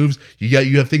made moves.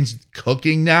 You have things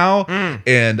cooking now,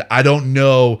 and I don't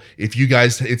know if you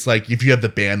guys. It's like if you have the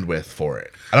bandwidth for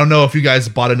it. I don't know if you guys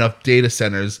bought enough data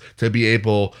centers to be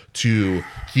able to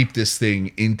keep this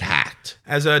thing intact.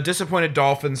 As a disappointed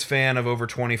Dolphins fan of over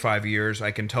 25 years,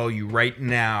 I can tell you right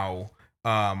now,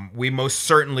 we most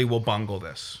certainly will bungle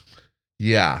this.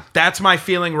 Yeah. That's my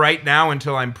feeling right now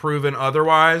until I'm proven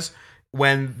otherwise.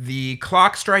 When the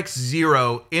clock strikes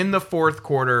 0 in the fourth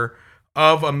quarter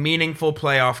of a meaningful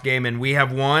playoff game and we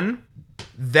have won,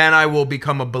 then I will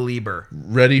become a believer.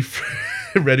 Ready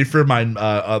for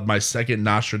my second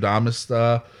Nostradamus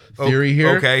theory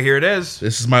here. Okay, here it is.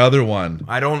 This is my other one.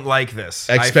 I don't like this.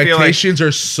 Expectations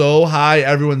are so high.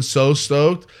 Everyone's so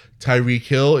stoked. Tyreek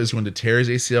Hill is going to tear his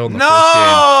ACL in the first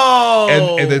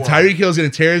game. And the Tyreek Hill is going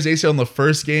to tear his ACL in the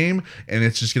first game, and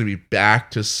it's just going to be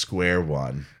back to square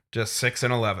one. Just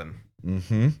 6-11.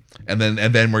 Mm-hmm. And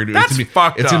then we're That's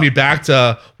fucked up. It's going to be back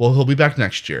to, he'll be back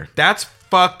next year. That's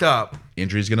fucked up.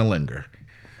 Injury's going to linger.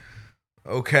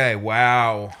 Okay,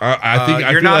 wow. I think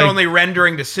you're not only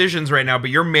rendering decisions right now, but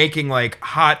you're making like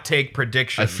hot take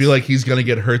predictions. I feel like he's gonna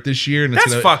get hurt this year, and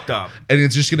that's fucked up. And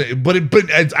it's just gonna.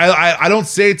 I don't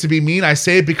say it to be mean. I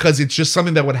say it because it's just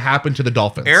something that would happen to the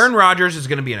Dolphins. Aaron Rodgers is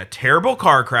gonna be in a terrible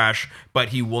car crash, but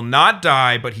he will not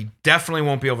die. But he definitely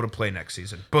won't be able to play next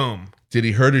season. Boom. Did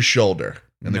he hurt his shoulder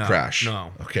in the crash?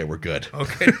 No. Okay, we're good.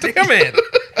 Okay, damn it.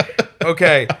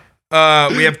 Okay.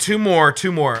 We have two more.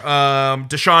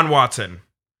 Deshaun Watson.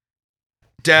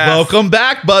 Death. Welcome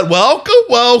back, but welcome.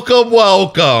 Well,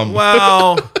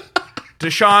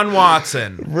 Deshaun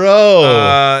Watson,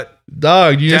 bro,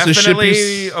 dog, you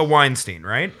definitely a Weinstein,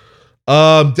 right?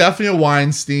 Definitely a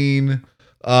Weinstein.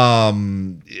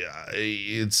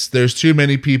 There's too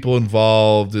many people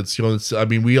involved.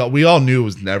 We all knew it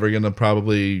was never gonna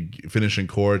probably finish in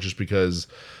court just because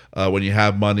when you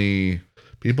have money.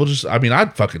 People just,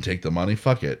 I'd fucking take the money.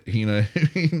 Fuck it. You know what I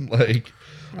mean? Like,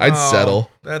 I'd settle.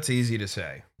 That's easy to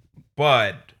say.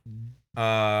 But,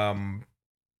 yeah,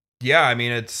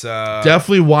 it's...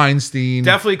 definitely Weinstein.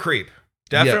 Definitely creep.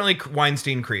 Definitely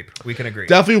Weinstein creep. We can agree.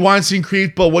 Definitely Weinstein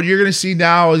creep. But what you're going to see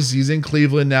now is he's in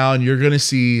Cleveland now, and you're going to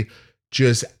see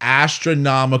just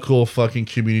astronomical fucking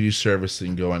community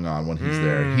servicing going on when he's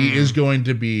there. He is going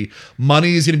to be...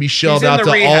 Money is going to be shelled out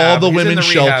to all the women's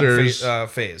shelters.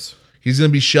 Phase. He's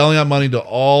going to be shelling out money to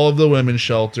all of the women's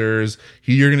shelters.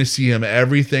 You're going to see him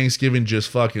every Thanksgiving just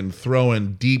fucking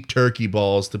throwing deep turkey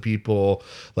balls to people.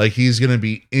 Like, he's going to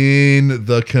be in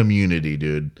the community,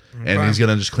 dude. Okay. And he's going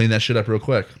to just clean that shit up real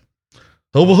quick.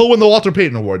 He'll win the Walter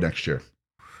Payton Award next year.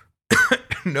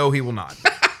 No, he will not.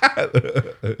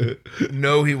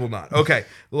 No, he will not. Okay,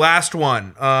 last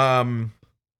one. And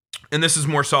this is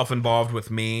more self-involved with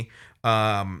me.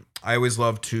 I always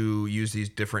love to use these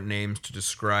different names to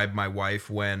describe my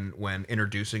wife when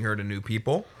introducing her to new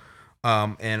people.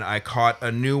 And I caught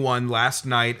a new one last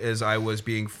night as I was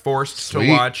being forced to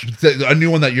watch. A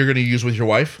new one that you're going to use with your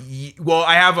wife? Well,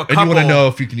 I have a couple. And you want to know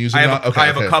if you can use it or not? I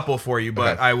have a couple for you,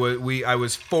 but I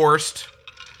was forced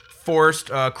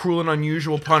Cruel and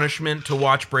Unusual Punishment to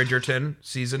watch Bridgerton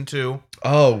season 2.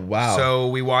 Oh, wow. So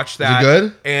we watched that. Is it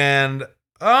good? And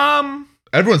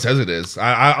everyone says it is.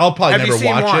 I'll probably never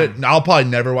watch it. I'll probably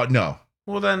never watch. No.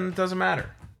 Well, then it doesn't matter.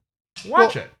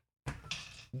 Watch it.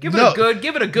 Give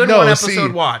it a good one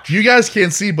episode watch. You guys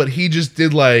can't see, but he just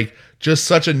did just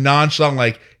such a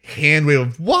nonchalant hand wave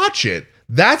of watch it.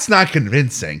 That's not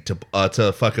convincing to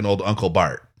fucking old Uncle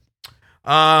Bart.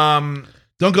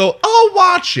 Don't go, I'll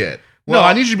watch it. Well, no,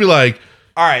 I need you to be like,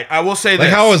 all right, I will say like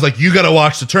this. how I was like, you got to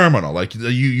watch The Terminal. Like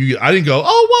you, I didn't go,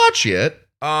 I'll watch it.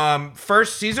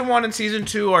 First, season 1 and season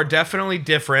 2 are definitely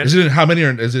different. Is it how many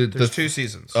are? Is it There's 2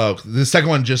 seasons? Oh, the second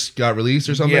one just got released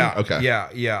or something. Yeah. Okay.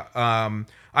 Yeah.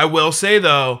 I will say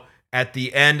though, at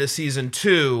the end of season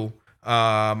 2,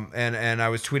 and I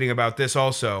was tweeting about this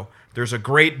also. There's a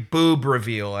great boob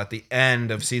reveal at the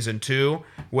end of season 2,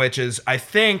 which is I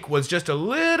think was just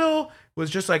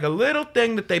like a little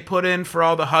thing that they put in for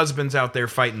all the husbands out there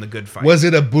fighting the good fight. Was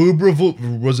it a boob reveal?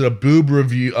 Was it a boob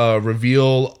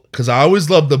reveal? Because I always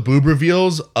love the boob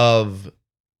reveals of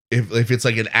if it's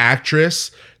like an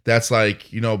actress that's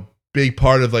like, you know, big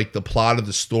part of like the plot of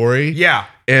the story. Yeah.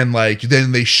 And like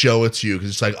then they show it to you because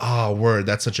it's like, oh, word,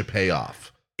 that's such a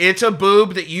payoff. It's a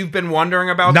boob that you've been wondering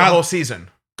about the whole season.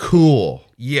 Cool.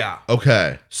 Yeah.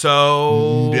 Okay.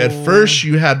 So at first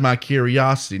you had my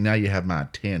curiosity, now you have my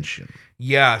attention.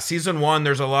 Yeah, season 1,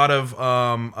 there's a lot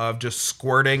of just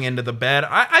squirting into the bed.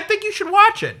 I think you should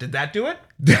watch it. Did that do it?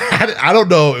 I don't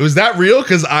know. Was that real?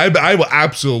 Because I will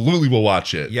absolutely will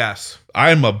watch it. Yes.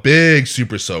 I'm a big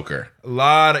super soaker.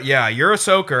 You're a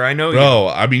soaker. I know.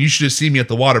 Bro, I mean, you should have seen me at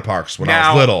the water parks when I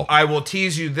was little. I will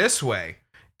tease you this way.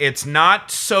 It's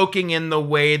not soaking in the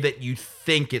way that you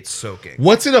think it's soaking.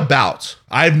 What's it about?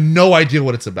 I have no idea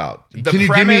what it's about. Can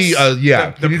you give me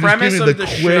the premise of the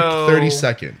quick show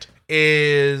 30-second?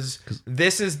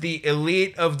 This is the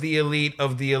elite of the elite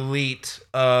of the elite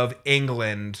of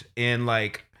England in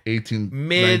like mid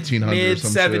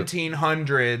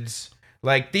 1700s.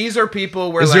 Like these are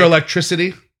people where is there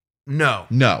electricity? No.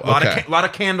 A lot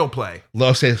of candle play.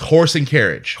 Let's say horse and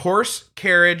carriage. Horse,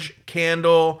 carriage,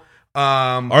 candle.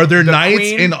 Are there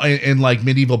knights in like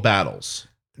medieval battles?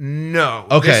 No.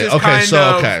 Okay.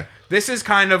 This is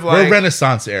kind of like we're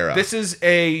Renaissance era. This is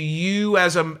you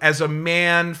as a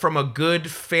man from a good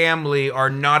family are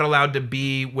not allowed to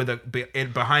be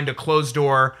behind a closed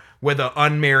door with an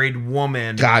unmarried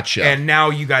woman. Gotcha. And now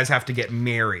you guys have to get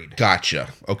married. Gotcha.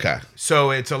 Okay.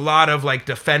 So it's a lot of like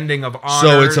defending of honors.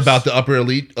 So it's about the upper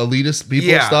elitist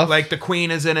people and stuff? Like the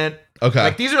queen is in it. Okay.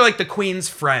 Like these are like the queen's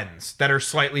friends that are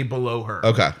slightly below her.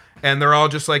 Okay. And they're all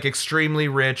just like extremely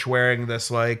rich wearing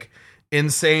this like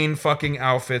insane fucking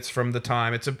outfits from the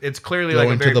time. It's clearly going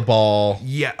like a very, to the ball.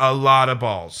 Yeah, a lot of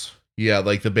balls. Yeah,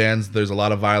 like the bands, there's a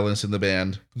lot of violence in the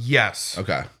band. Yes.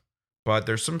 Okay. But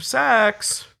there's some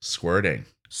sex. Squirting.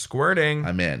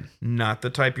 I'm in. Not the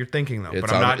type you're thinking though.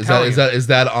 But I'm not telling you. Is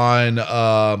that on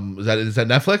is that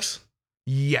Netflix?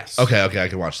 Yes. Okay, I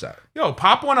can watch that. Yo,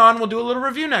 pop one on. We'll do a little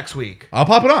review next week. I'll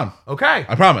pop it on. Okay.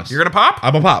 I promise. You're gonna pop?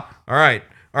 I'm gonna pop. All right.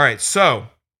 So,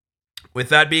 with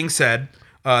that being said,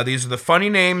 these are the funny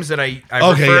names that I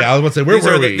refer, I was about to say, where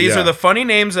were we? These are the funny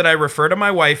names that I refer to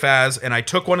my wife as, and I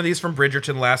took one of these from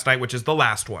Bridgerton last night, which is the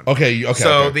last one. Okay.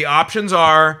 So the options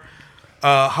are,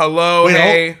 hello,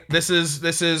 hey, this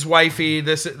is wifey,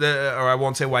 or I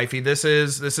won't say wifey. This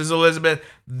is Elizabeth.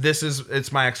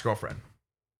 It's my ex-girlfriend.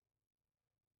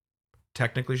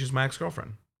 Technically, she's my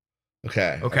ex-girlfriend.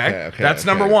 Okay. That's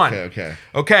number one.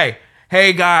 Okay.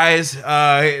 Hey guys,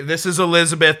 this is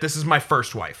Elizabeth. This is my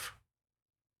first wife.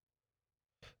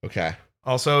 Okay.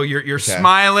 Also, you're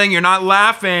smiling. You're not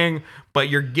laughing, but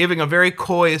you're giving a very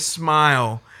coy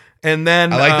smile. And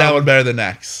then I like that one better than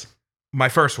next. My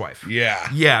first wife.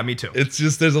 Yeah, me too. It's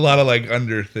just there's a lot of like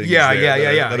under things. Yeah.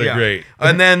 That are great.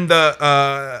 And then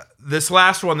this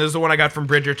last one. This is the one I got from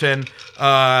Bridgerton.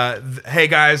 Hey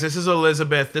guys, this is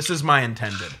Elizabeth. This is my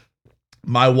intended.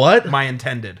 My what? My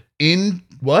intended. In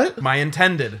what? My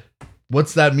intended.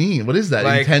 What's that mean? What is that?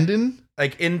 Like, intended?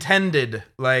 Like intended.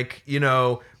 Like, you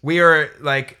know, we are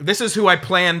like, this is who I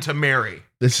plan to marry.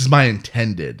 This is my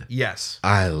intended. Yes.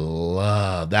 I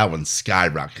love that one.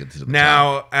 Skyrocketed to the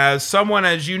now, top. As someone,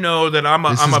 as you know, that I'm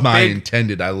a big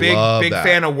intended. I love big that.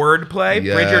 fan of wordplay.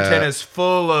 Yeah. Bridgerton is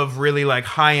full of really like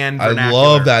high end vernacular. I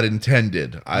love that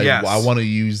intended. Yes. I want to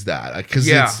use that because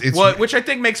it's which I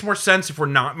think makes more sense if we're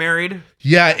not married.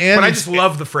 Yeah, but I just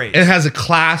love the phrase. It has a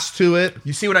class to it.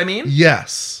 You see what I mean?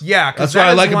 Yes. Yeah, that's what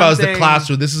I like about it is the class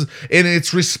to it. This is, and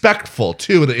it's respectful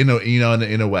too. In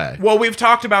a way. Well, we've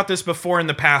talked about this before in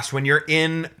the past. When you're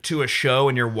into a show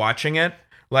and you're watching it,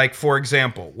 like for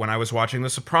example, when I was watching The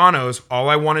Sopranos, all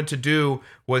I wanted to do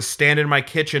was stand in my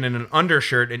kitchen in an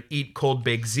undershirt and eat cold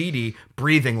baked ziti,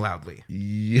 breathing loudly.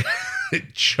 Yeah,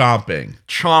 chomping.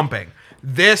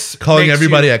 This calling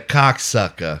everybody a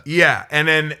cocksucker. Yeah, and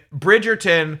then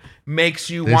Bridgerton makes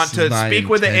you want to speak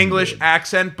with an English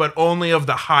accent, but only of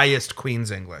the highest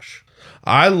Queen's English.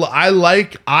 I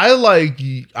like a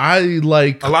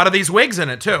lot of these wigs in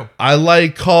it too. I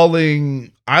like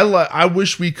calling I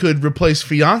wish we could replace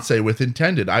fiance with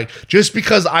intended. Just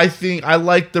because I think I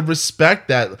like the respect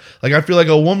that, like, I feel like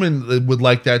a woman would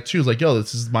like that too. It's like, yo,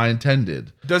 this is my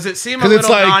intended. Does it seem a little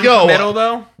non-committal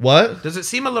though? What? Does it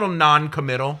seem a little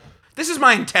non-committal? This is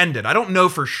my intended. I don't know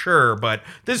for sure, but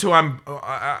this is who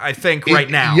I think right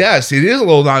now. Yes, it is a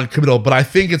little non-committal, but I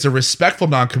think it's a respectful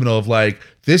non-committal of like,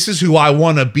 this is who I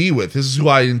want to be with. This is who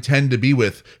I intend to be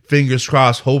with. Fingers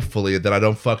crossed, hopefully, that I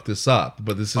don't fuck this up.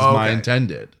 But this is my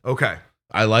intended. Okay.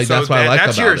 That's what I like about it.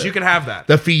 That's yours. You can have that.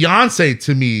 The fiance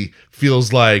to me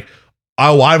feels like,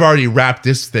 oh, I've already wrapped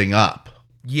this thing up.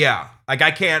 Yeah. Like,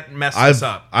 I can't mess this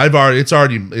up. It's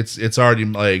already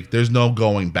like, there's no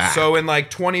going back. So in like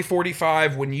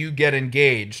 2045, when you get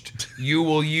engaged, you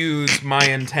will use my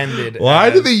intended.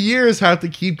 Why do the years have to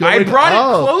keep going? I brought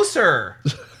it closer.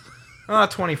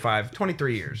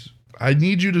 23 years. I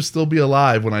need you to still be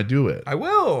alive when I do it. I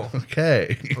will.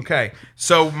 Okay. Okay.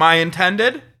 So my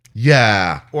intended?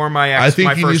 Yeah. Or my ex? I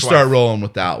think you need to start rolling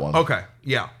with that one. Okay.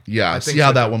 Yeah. Yeah. See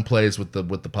how that one plays with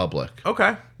the public.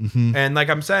 Okay. Mm-hmm. And like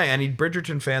I'm saying, any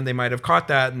Bridgerton fan, they might have caught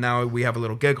that, and now we have a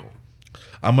little giggle.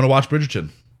 I'm gonna watch Bridgerton.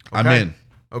 Okay. I'm in.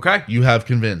 Okay. You have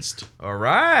convinced. All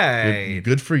right.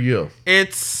 Good for you.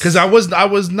 It's because I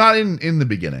was not in the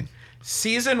beginning.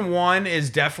 Season 1 is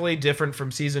definitely different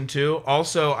from season 2.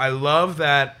 Also, I love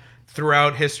that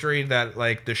throughout history that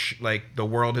like the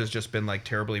world has just been like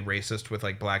terribly racist with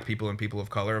like black people and people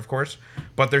of color, of course.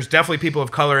 But there's definitely people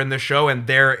of color in this show, and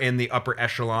they're in the upper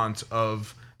echelons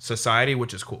of society,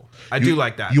 which is cool. I do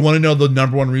like that. You want to know the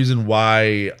number one reason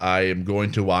why I am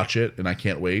going to watch it and I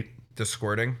can't wait? The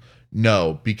squirting?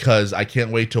 No, because I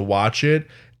can't wait to watch it.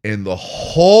 And the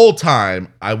whole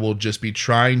time, I will just be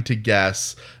trying to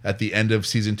guess at the end of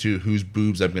season 2 whose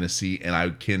boobs I'm going to see. And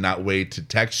I cannot wait to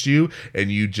text you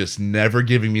and you just never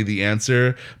giving me the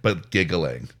answer, but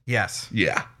giggling. Yes.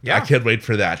 Yeah. I can't wait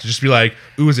for that. To just be like,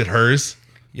 ooh, is it hers?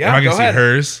 Yeah. Am I going to see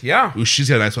hers? Yeah. Ooh, she's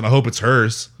got a nice one. I hope it's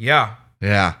hers. Yeah.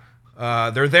 Yeah.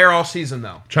 They're there all season,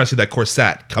 though. Try to see that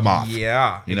corset come off.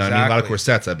 Yeah. You know what I mean? A lot of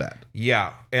corsets, I bet.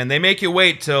 Yeah. And they make you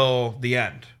wait till the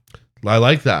end. I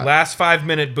like that. Last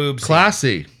 5-minute boob scene.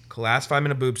 Classy. Last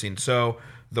 5-minute boob scene. So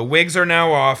the wigs are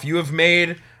now off. You have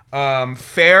made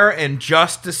fair and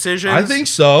just decisions. I think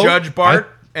so. Judge Bart.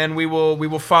 And we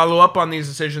will follow up on these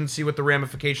decisions, see what the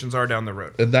ramifications are down the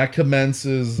road. And that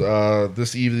commences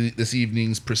this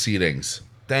evening's proceedings.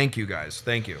 Thank you, guys.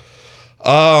 Thank you.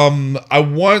 I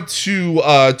want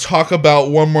to talk about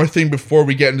one more thing before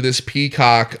we get into this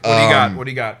Peacock. What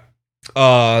do you got?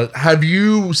 Have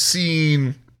you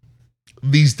seen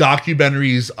these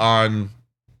documentaries on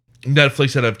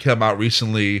Netflix that have come out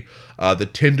recently? The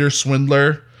Tinder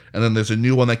Swindler, and then there's a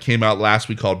new one that came out last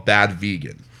week called Bad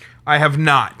Vegan. I have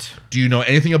not. Do you know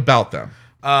anything about them?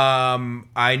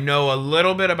 I know a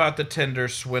little bit about the Tinder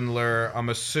Swindler. I'm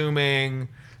assuming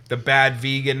the Bad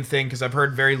Vegan thing, because I've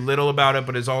heard very little about it,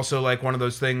 but it's also like one of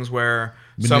those things where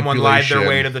someone lied their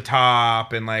way to the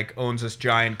top and like owns this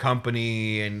giant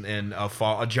company and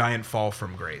a giant fall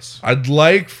from grace. I'd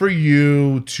like for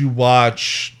you to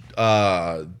watch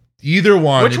either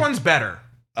one. Which one's better?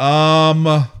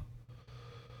 I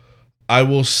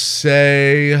will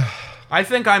say I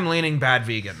think I'm leaning Bad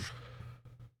Vegan.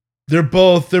 They're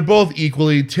both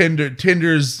equally.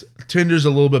 Tinder's a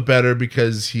little bit better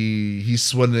because he's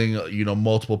swindling,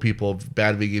 multiple people.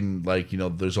 Bad Vegan,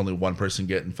 there's only one person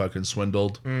getting fucking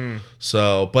swindled.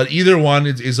 So, but either one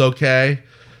is okay.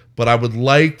 But I would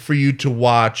like for you to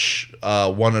watch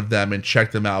one of them and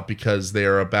check them out, because they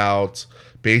are about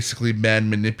basically men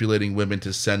manipulating women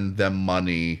to send them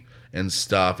money and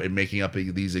stuff, and making up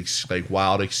these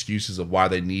wild excuses of why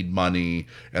they need money,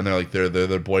 and they're like they're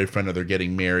their boyfriend or they're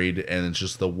getting married, and it's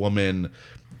just the woman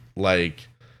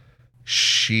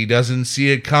she doesn't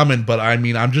see it coming. But I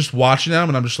mean, I'm just watching them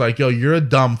and I'm just like, yo, you're a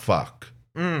dumb fuck.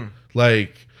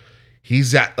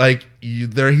 He's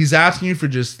asking you for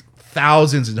just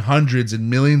thousands and hundreds and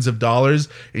millions of dollars,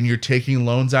 and you're taking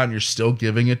loans out and you're still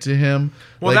giving it to him.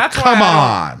 Well, that's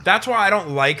why I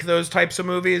don't like those types of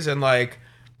movies. And like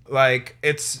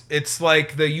it's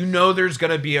like there's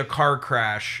gonna be a car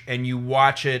crash and you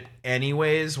watch it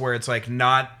anyways, where it's like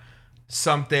not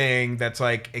something that's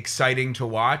like exciting to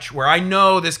watch, where I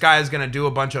know this guy is gonna do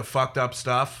a bunch of fucked up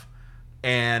stuff,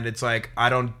 and it's like I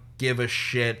don't give a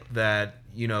shit that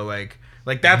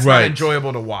that's not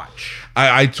enjoyable to watch.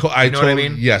 I totally, what I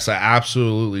mean? Yes, I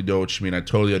absolutely know what you mean. I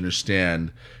totally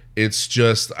understand. It's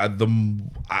just I've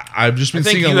just been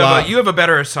seeing a lot. You have a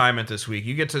better assignment this week.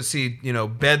 You get to see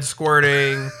bed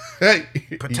squirting,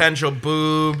 potential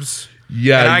boobs.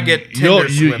 Yeah, and I get Tinder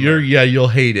Swindler. You'll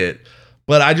hate it.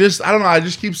 But I don't know. I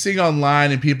just keep seeing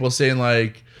online and people saying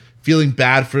like feeling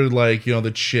bad for like, you know,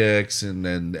 the chicks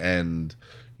and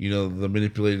you know, the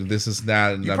manipulating this and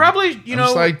that. And You I'm know,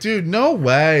 just like, dude, no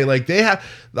way. Like they have,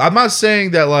 I'm not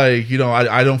saying that like, you know,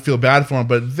 I don't feel bad for them,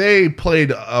 but they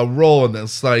played a role in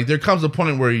this. Like there comes a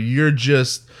point where you're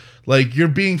just like, you're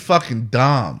being fucking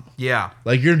dumb. yeah.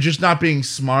 Like you're just not being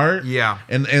smart. Yeah.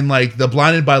 And like the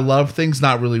blinded by love thing's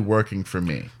not really working for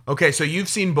me. Okay, so you've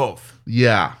seen both.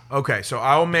 Yeah. Okay, so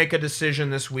I will make a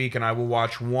decision this week, and I will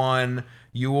watch one.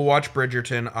 You will watch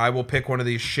Bridgerton. I will pick one of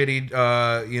these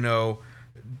shitty, you know,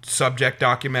 subject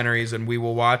documentaries, and we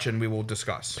will watch and we will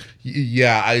discuss.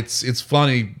 Yeah, it's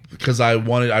funny because I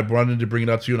wanted to bring it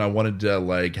up to you, and I wanted to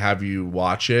like have you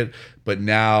watch it, but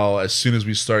now as soon as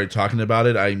we started talking about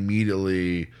it, I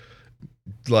immediately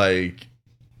like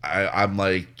I'm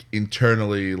like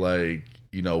internally like,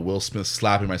 you know, Will Smith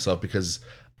slapping myself because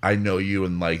I know you,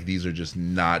 and like these are just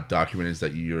not documentaries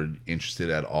that you're interested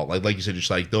at all. Like you said, just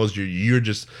like those you're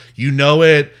just, you know,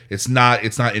 it's not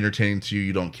entertaining to you.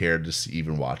 You don't care to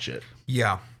even watch it.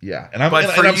 Yeah. Yeah, and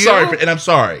I'm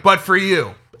sorry. But for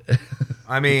you,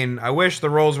 I mean, I wish the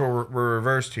roles were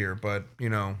reversed here, but you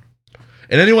know.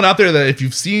 And anyone out there that if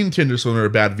you've seen Tinder Swindler or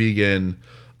Bad Vegan,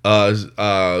 let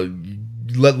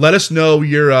us know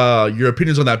your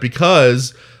opinions on that,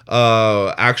 because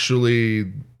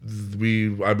actually we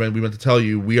meant to tell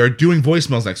you we are doing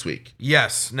voicemails next week.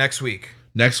 Yes, next week.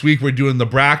 Next week we're doing the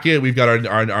bracket. We've got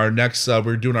our next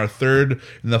we're doing our third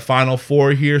and the final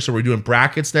 4 here, so we're doing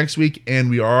brackets next week, and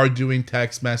we are doing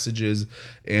text messages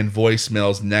and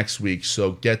voicemails next week.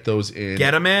 So get those in.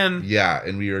 Get them in. Yeah,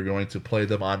 and we are going to play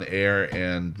them on air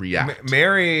and react.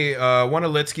 Mary, one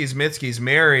of Mitski's,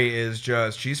 Mary is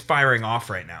just, she's firing off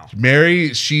right now.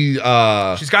 Mary, she's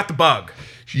got the bug.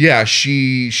 Yeah,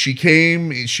 she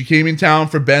came in town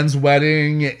for Ben's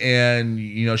wedding, and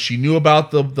you know, she knew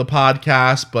about the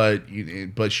podcast,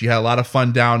 but she had a lot of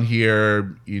fun down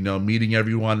here, you know, meeting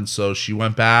everyone, and so she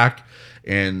went back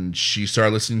and she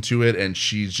started listening to it, and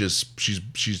she's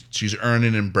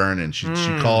earning and burning. She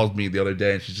called me the other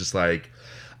day, and she's just like,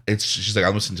 she's like,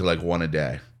 I'm listening to like one a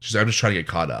day. She's like, I'm just trying to get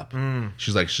caught up.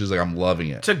 She's like, I'm loving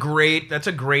it. That's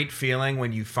a great feeling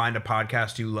when you find a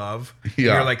podcast you love.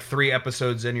 Yeah. You're like 3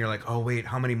 episodes in, you're like, oh wait,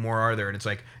 how many more are there? And it's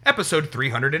like episode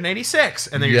 386.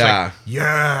 And then you're like,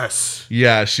 yes.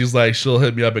 Yeah, she's like, she'll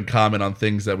hit me up and comment on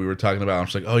things that we were talking about. I'm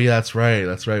just like, oh yeah, that's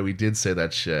right. We did say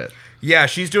that shit. Yeah,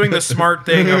 she's doing the smart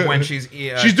thing of when she's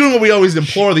doing what we always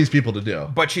implore these people to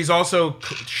do. But she's also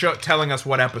telling us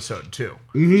what episode too.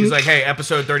 She's like, hey,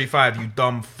 episode 35, you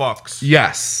dumb fucks.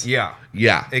 Yes. Yeah.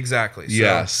 Yeah. Exactly. So,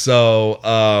 yeah. So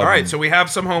all right, so we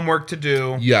have some homework to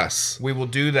do. Yes. We will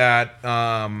do that.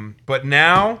 But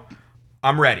now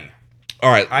I'm ready.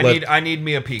 All right. I need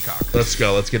me a peacock. Let's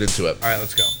go. Let's get into it. All right,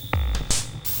 let's go.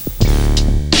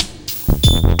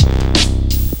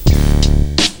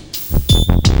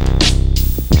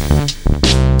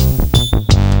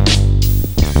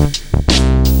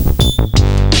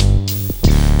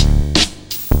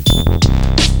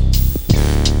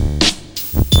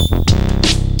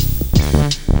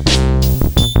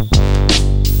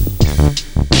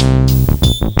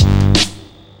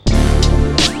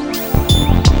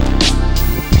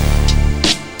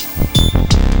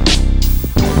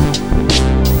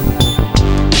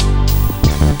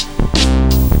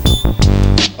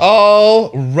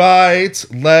 All right,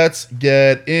 let's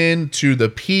get into the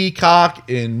Peacock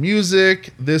in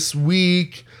music this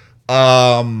week.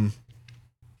 Just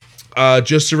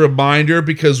a reminder,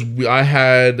 because we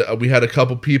had a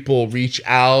couple people reach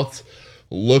out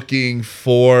looking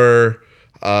for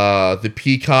the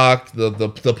Peacock, the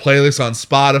playlist on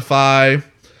Spotify,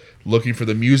 looking for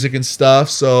the music and stuff.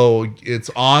 So it's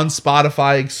on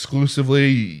Spotify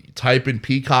exclusively. Type in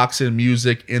Peacocks and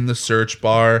Music in the search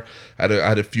bar. I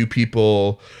had a few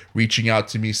people reaching out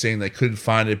to me saying they couldn't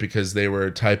find it because they were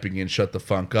typing in Shut the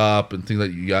Funk Up and things like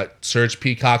that. You got search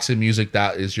Peacocks and Music.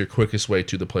 That is your quickest way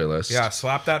to the playlist. Yeah,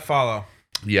 slap that follow.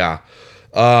 Yeah.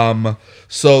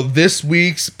 So this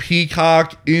week's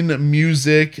Peacock in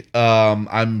Music,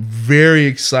 I'm very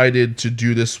excited to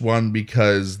do this one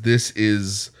because this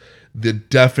is the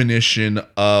definition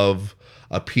of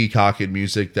a peacock in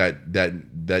music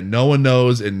that no one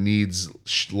knows and needs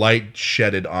light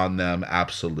shedded on them.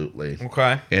 Absolutely.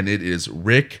 Okay. And it is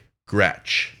Rick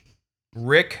Gretsch.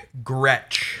 Rick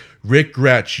Gretsch. Rick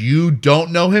Gretsch. You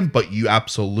don't know him, but you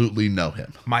absolutely know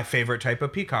him. My favorite type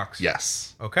of peacocks.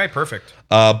 Yes. Okay, perfect.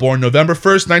 Born November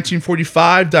 1st,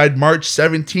 1945, died March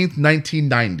 17th,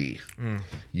 1990.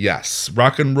 Yes.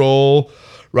 Rock and roller,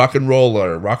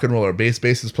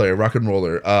 bassist player, rock and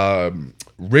roller.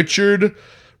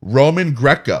 Roman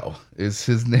Greco is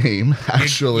his name,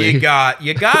 actually. You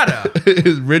gotta.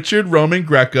 Richard Roman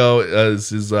Greco is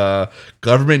his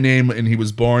government name, and he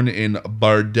was born in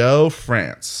Bordeaux,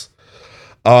 France.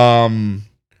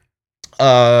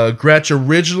 Gretsch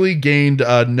originally gained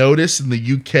notice in the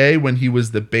UK when he was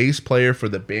the bass player for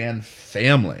the band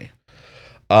Family.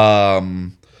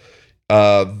 Family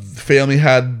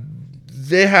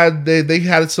they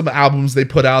had some albums they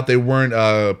put out. They weren't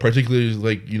particularly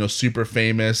like, you know, super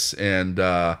famous, and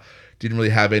didn't really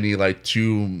have any like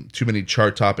too many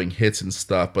chart topping hits and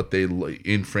stuff. But they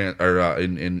in France or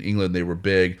in England they were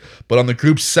big. But on the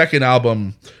group's second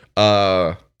album,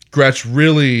 Gretsch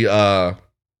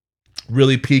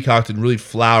really peacocked and really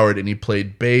flowered, and he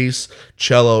played bass,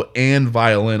 cello, and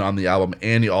violin on the album,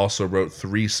 and he also wrote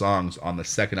 3 songs on the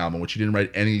second album, which he didn't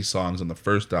write any songs on the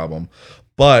first album.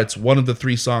 But one of the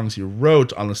 3 songs he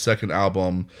wrote on the second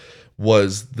album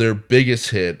was their biggest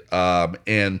hit,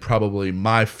 and probably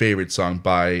my favorite song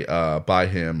by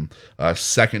him,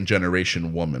 "Second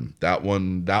Generation Woman." That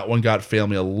one got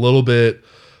Family a little bit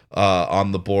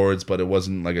on the boards, but it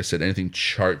wasn't, like I said, anything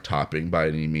chart topping by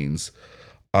any means.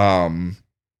 But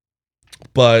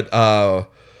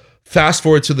fast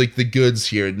forward to the goods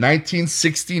here.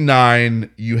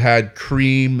 1969, you had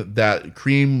Cream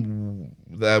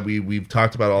that we've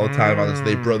talked about all the time on this.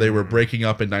 They were breaking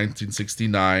up in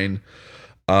 1969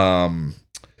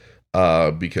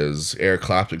 because Eric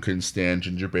Clapton couldn't stand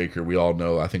Ginger Baker. We all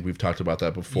know. I think we've talked about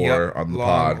that before on the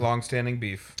pod. Long-standing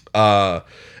beef. But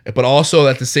also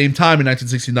at the same time in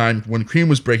 1969, when Cream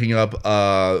was breaking up,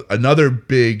 another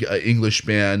big English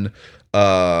band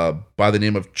by the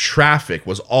name of Traffic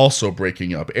was also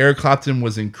breaking up. Eric Clapton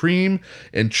was in Cream,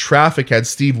 and Traffic had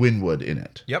Steve Winwood in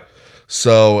it. Yep.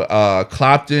 So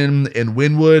Clapton and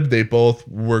Winwood, they both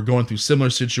were going through similar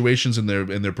situations in their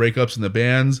breakups in the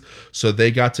bands. So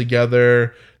they got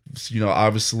together, you know,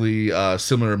 obviously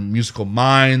similar musical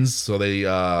minds. So they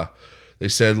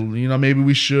said, you know, maybe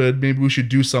we should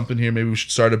do something here. Maybe we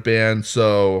should start a band.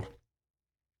 So,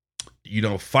 you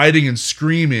know, fighting and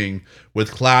screaming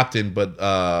with Clapton, but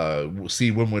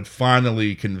Steve Winwood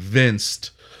finally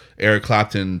convinced Eric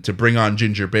Clapton to bring on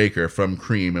Ginger Baker from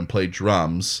Cream and play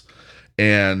drums.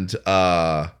 And Rick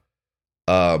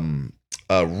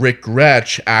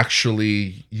Gretsch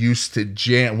actually used to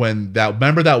jam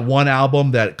remember that one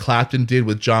album that Clapton did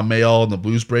with John Mayall and the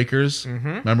Blues Breakers? Mm-hmm.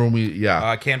 Remember when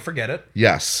I can't forget it.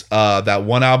 Yes. That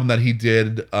one album that he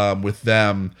did with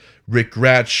them, Rick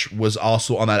Gretsch was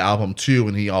also on that album too,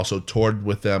 and he also toured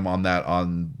with them on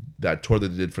that tour that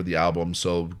they did for the album.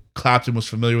 So Clapton was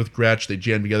familiar with Gretsch. They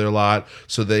jammed together a lot,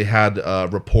 so they had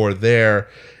rapport there.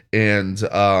 And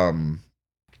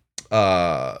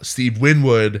Steve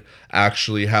Winwood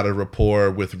actually had a rapport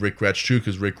with Rick Gretsch too,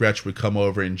 because Rick Gretsch would come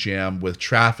over and jam with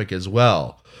Traffic as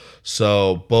well.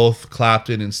 So both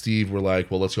Clapton and Steve were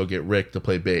like, well, let's go get Rick to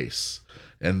play bass.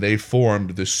 And they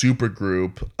formed the super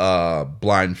group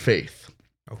Blind Faith.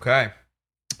 Okay.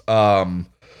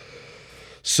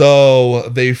 So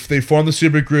they formed the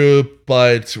super group,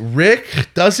 but Rick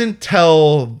doesn't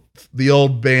tell his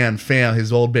old band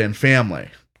family.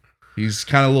 He's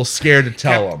kind of a little scared to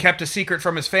tell them. Kept a secret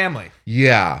from his family.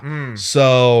 Yeah.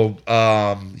 So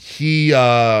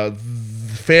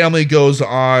family goes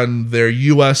on their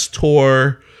U.S.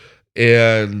 tour,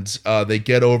 and they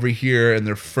get over here, and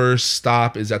their first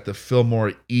stop is at the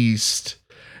Fillmore East.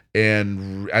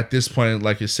 And at this point,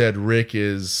 like I said, Rick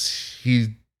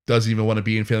he doesn't even want to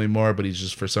be in Family anymore, but he's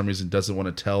just for some reason doesn't want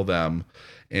to tell them.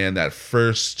 And that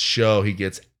first show, he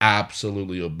gets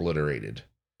absolutely obliterated.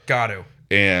 Got to.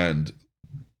 And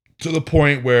to the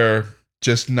point where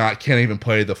can't even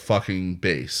play the fucking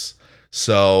bass.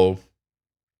 So,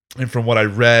 and from what I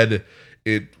read,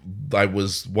 I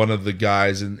was one of the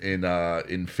guys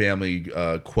in Family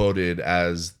quoted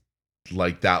as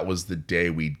like that was the day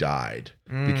we died,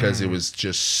 because it was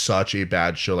just such a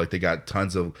bad show. Like they got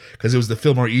tons of, because it was the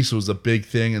Fillmore East, it was a big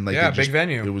thing, and like big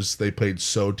venue. They played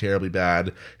so terribly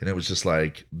bad, and it was just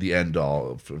like the end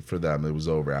all for them. It was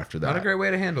over after that. Not a great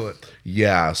way to handle it.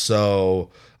 Yeah,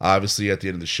 so obviously at the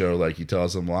end of the show, like he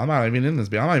tells them, well, I'm not even in this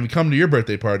band. I'm not even coming to your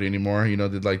birthday party anymore. You know,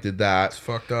 did that. It's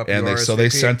fucked up. And they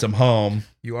sent him home.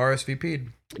 You RSVP'd.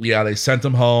 Yeah, they sent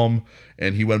him home,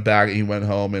 and he went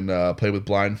home and played with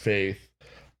Blind Faith.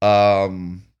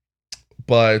 But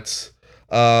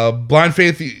Blind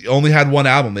Faith only had one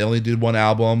album. They only did one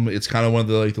album. It's kind of one of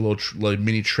the little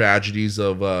mini tragedies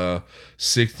of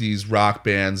 60s rock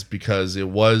bands, because it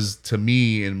was, to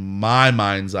me, in my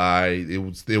mind's eye, it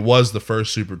was the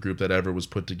first supergroup that ever was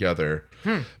put together.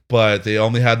 but they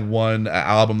only had one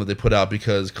album that they put out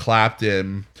because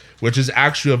Clapton, which is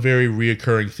actually a very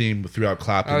reoccurring theme throughout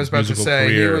Clapton's I was about to say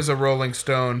career. he was a Rolling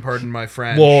Stone. Pardon my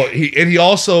French. Well, he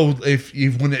also, if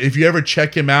you ever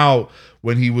check him out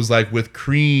when he was like with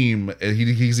Cream, and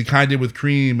he kind of did with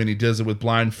Cream, and he does it with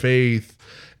Blind Faith,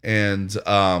 and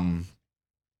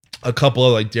a couple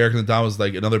of like Derek and the Dominos,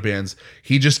 like in other bands,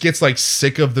 he just gets like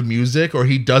sick of the music, or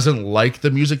he doesn't like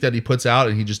the music that he puts out,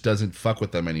 and he just doesn't fuck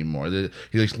with them anymore. He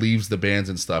like leaves the bands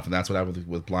and stuff, and that's what happened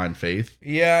with Blind Faith.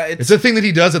 Yeah, it's a thing that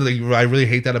he does, and I really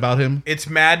hate that about him. It's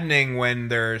maddening when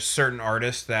there's certain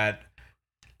artists that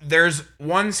there's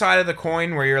one side of the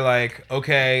coin where you're like,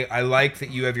 okay, I like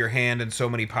that you have your hand in so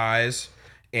many pies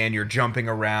and you're jumping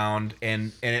around,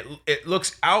 and it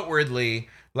looks outwardly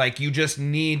like you just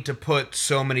need to put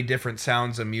so many different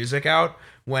sounds of music out,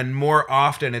 when more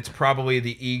often it's probably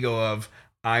the ego of,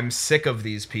 I'm sick of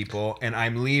these people and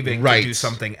I'm leaving to do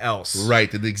something else.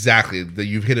 Right, exactly.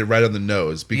 You've hit it right on the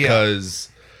nose, because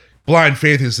Blind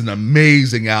Faith is an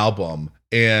amazing album,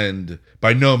 and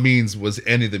by no means was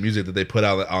any of the music that they put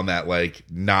out on that like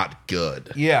not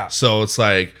good. Yeah. So it's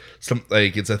like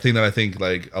it's a thing that I think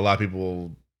like a lot of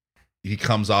people, he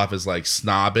comes off as like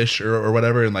snobbish or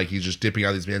whatever, and like he's just dipping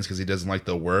out these bands because he doesn't like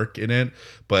the work in it.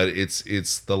 But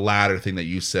it's the latter thing that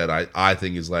you said. I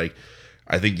think is like,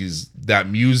 I think he's that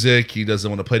music he doesn't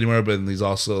want to play anymore, but he's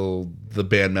also the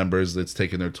band members that's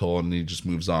taking their toll, and he just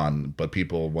moves on. But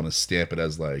people want to stamp it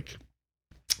as like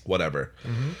whatever.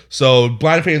 So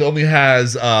Blind Faith only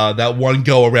has that one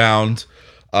go around.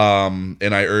 And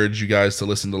I urge you guys to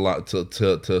listen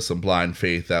to some Blind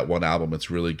Faith, that one album. It's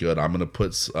really good. I'm gonna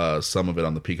put some of it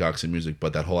on the Peacocks and Music,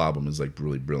 but that whole album is like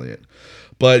really brilliant.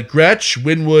 But Gretsch,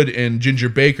 Winwood, and Ginger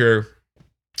Baker,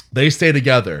 they stay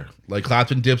together. Like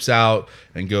Clapton dips out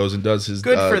and goes and does his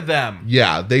good for them.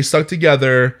 Yeah, they stuck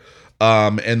together,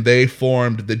 and they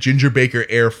formed the Ginger Baker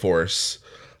Air Force,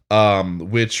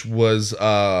 which was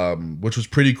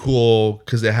pretty cool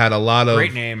because they had a lot of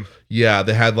great name. Yeah,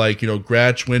 they had like,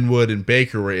 Gretsch, Winwood, and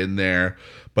Baker were in there,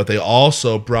 but they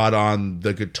also brought on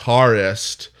the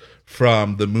guitarist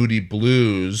from the Moody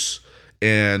Blues,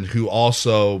 and who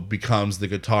also becomes the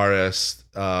guitarist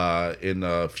in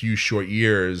a few short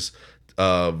years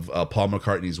of Paul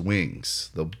McCartney's Wings,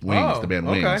 the band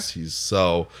Wings. He's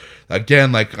so,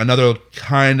 again, like another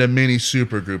kind of mini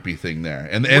super groupie thing there,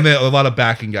 and a lot of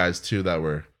backing guys too that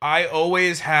were. I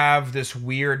always have this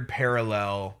weird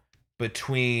parallel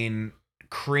between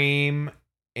Cream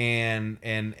and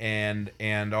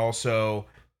also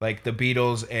like the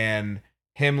Beatles and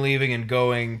him leaving and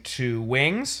going to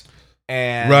Wings,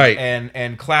 and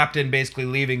and Clapton basically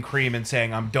leaving Cream and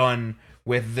saying, I'm done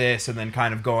with this, and then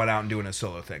kind of going out and doing a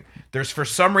solo thing. There's for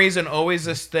some reason always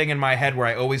this thing in my head where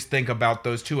I always think about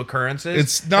those two occurrences.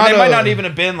 It's not. They might not even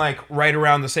have been like right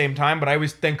around the same time, but I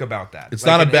always think about that. It's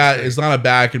not a bad. It's not a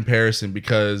bad comparison,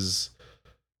 because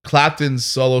Clapton's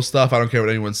solo stuff, I don't care what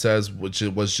anyone says, which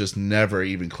it was just never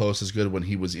even close as good when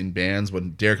he was in bands.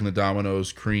 When Derek and the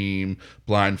Dominos, Cream,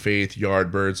 Blind Faith,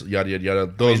 Yardbirds, yada yada yada.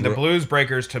 Those the Blues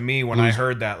Breakers, to me, when I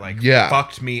heard that, like,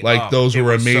 fucked me like up. Those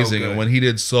were amazing. So, and when he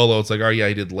did solo, it's like, oh yeah,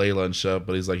 he did Layla and stuff,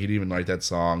 but he's like, he didn't even write that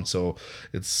song. So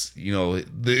it's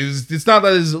it's not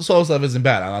that his solo stuff isn't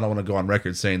bad. I don't want to go on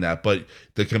record saying that, but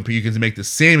you can make the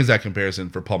same exact comparison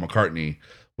for Paul McCartney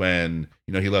when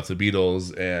he left the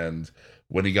Beatles and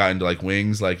when he got into like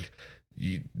Wings. Like,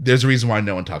 there's a reason why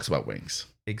no one talks about Wings.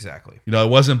 Exactly. It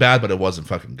wasn't bad, but it wasn't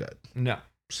fucking good. No.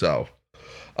 So,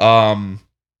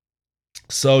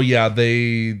 yeah,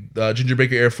 they Ginger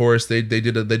Baker Air Force, they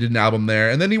did an album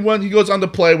there, and then he goes on to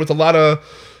play with a lot of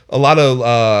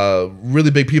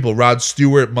really big people: Rod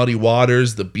Stewart, Muddy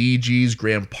Waters, the Bee Gees,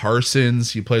 Graham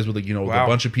Parsons. He plays with with a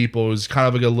bunch of people. He's kind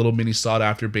of like a little mini sought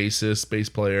after bass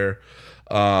player.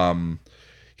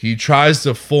 He tries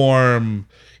to form.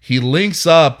 He links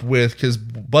up with, because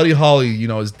Buddy Holly,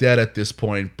 is dead at this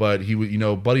point, but he,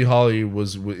 Buddy Holly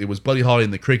was Buddy Holly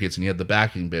and the Crickets, and he had the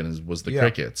backing band was the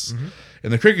Crickets,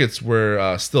 and the Crickets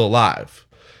were still alive,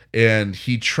 and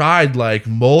he tried like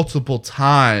multiple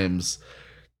times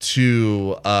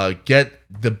to get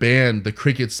the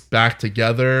Crickets back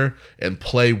together and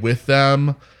play with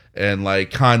them, and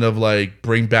like kind of like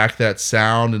bring back that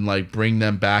sound and like bring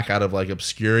them back out of like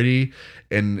obscurity.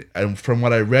 And from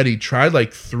what I read, he tried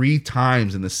like 3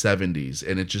 times in the 70s,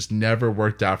 and it just never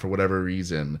worked out for whatever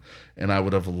reason. And I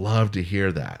would have loved to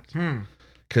hear that.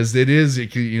 Because it is,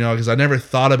 because I never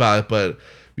thought about it, but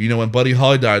when Buddy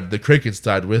Holly died, the Crickets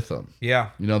died with him.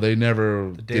 Yeah. They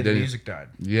never the day the music died.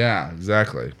 Yeah,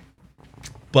 exactly.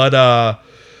 But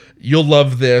you'll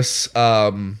love this.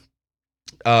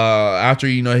 after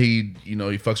he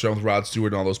fucks around with Rod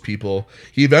Stewart and all those people,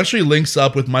 he eventually links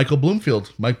up with Mike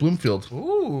Bloomfield.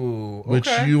 Ooh, which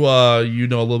okay. you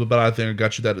know a little bit about. I think I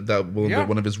got you that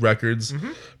one of his records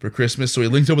for Christmas. So he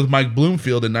linked up with Mike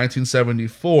Bloomfield in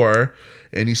 1974,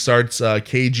 and he starts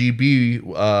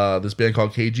KGB, this band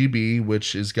called KGB,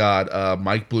 which has got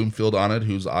Mike Bloomfield on it,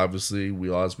 who's obviously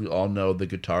as we all know, the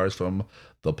guitarist from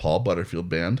the Paul Butterfield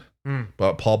Band,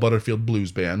 but Paul Butterfield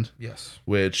Blues Band. Yes,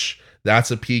 which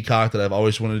that's a peacock that I've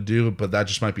always wanted to do, but that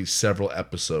just might be several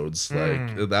episodes.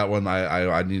 Like that one,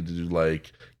 I need to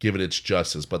like give it its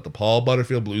justice. But the Paul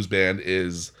Butterfield Blues Band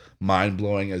is mind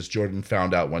blowing, as Jordan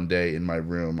found out one day in my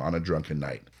room on a drunken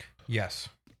night. Yes.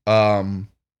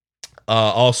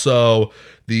 Also,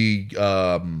 the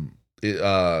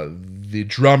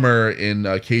drummer in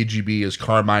KGB is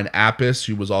Carmine Appice,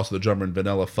 who was also the drummer in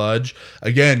Vanilla Fudge.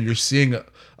 Again, you're seeing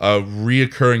a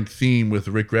reoccurring theme with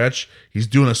Rick Gretsch. He's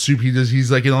doing he's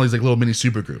like in all these like little mini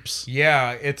super groups.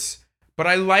 Yeah, but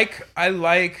I like I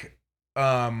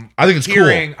think it's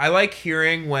cool. I like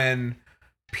hearing when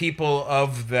people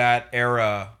of that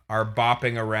era are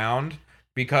bopping around,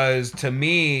 because to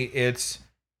me it's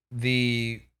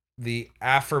the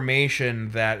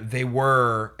affirmation that they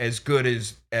were as good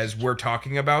as we're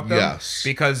talking about them. Yes.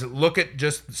 Because look at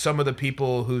just some of the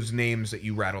people whose names that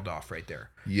you rattled off right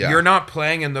there. Yeah. You're not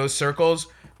playing in those circles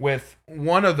with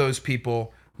one of those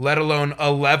people, let alone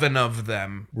 11 of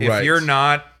them, if you're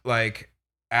not like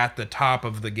at the top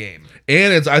of the game.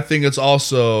 And I think it's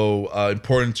also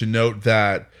important to note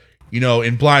that,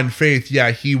 in Blind Faith,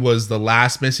 he was the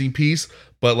last missing piece.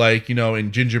 But like,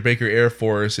 in Ginger Baker Air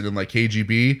Force and in like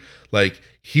KGB, like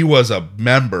he was a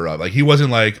member of, like, he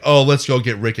wasn't like, oh, let's go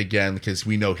get Rick again because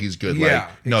we know he's good. Yeah,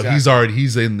 like, no, exactly.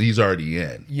 he's already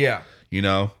in. Yeah.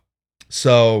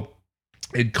 So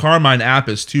in Carmine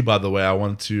Appice too, by the way, I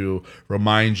want to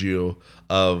remind you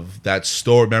of that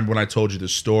story. Remember when I told you the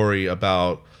story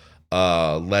about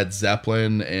Led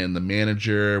Zeppelin and the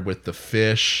manager with the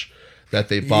fish that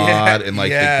they bought, and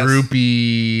like the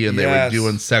groupie, and they were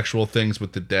doing sexual things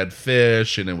with the dead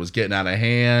fish, and it was getting out of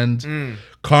hand.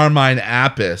 Carmine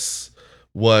Appice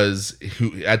was,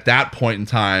 who at that point in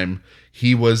time,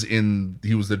 he was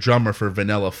the drummer for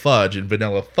Vanilla Fudge, and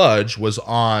Vanilla Fudge was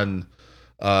on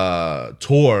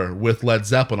tour with Led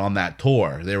Zeppelin. On that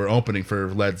tour, they were opening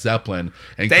for Led Zeppelin,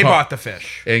 and they bought the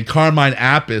fish. And Carmine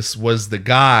Appice was the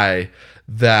guy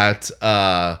that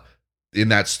in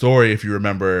that story, if you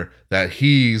remember, that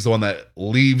he's the one that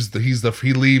leaves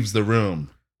he leaves the room.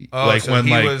 Oh, like so when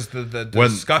he was the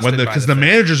disgusted because the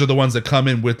managers are the ones that come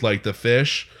in with like the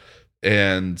fish,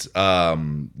 and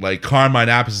like Carmine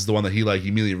Appice is the one that he like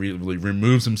immediately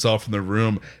removes himself from the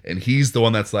room, and he's the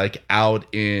one that's like out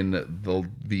in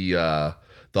the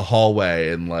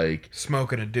hallway and like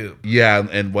smoking a doop. Yeah,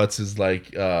 and what's his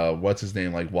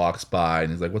name like walks by,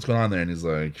 and he's like, "What's going on there?" And he's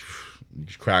like,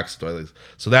 he cracks toilets.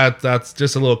 So that's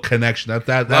just a little connection.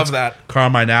 That's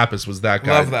Carmine Appice was that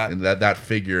guy. Love that. And that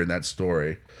figure in that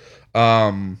story.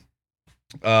 But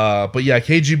yeah,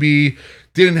 KGB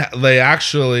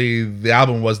the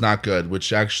album was not good,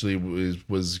 which actually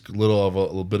was a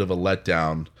little bit of a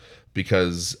letdown,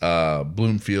 because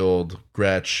Bloomfield,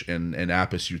 Gretsch, and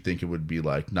Appice, you'd think it would be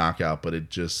like knockout, but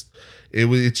it's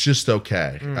just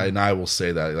okay. And I will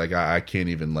say that, like, I can't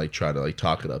even like try to like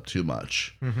talk it up too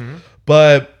much.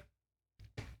 But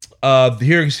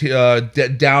here's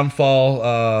downfall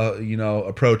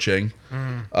approaching.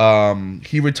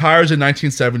 He retires in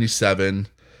 1977,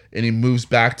 and he moves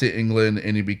back to England,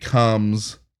 and he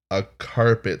becomes a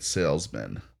carpet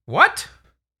salesman. What?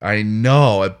 I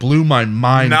know, it blew my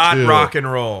mind. Not too. Rock and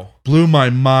roll. Blew my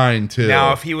mind too.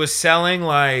 Now, if he was selling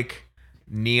like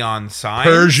neon signs,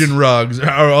 Persian rugs,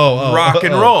 rock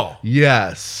and roll.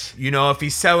 Yes. If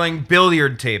he's selling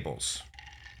billiard tables,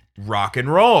 rock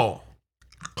and roll.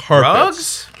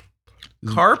 Carpets.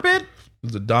 Rugs, carpet.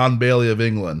 He's the Don Bailey of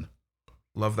England.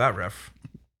 Love that riff.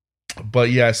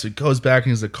 But yes, it goes back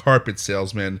and he's a carpet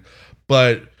salesman.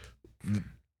 But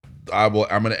I'm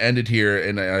going to end it here,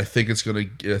 and I think it's gonna.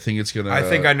 I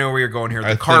think I know where you're going here.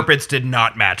 The carpets did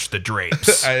not match the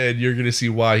drapes, and you're gonna see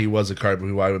why he was a carpet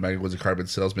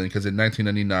salesman. Because in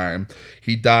 1999,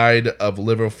 he died of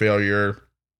liver failure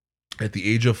at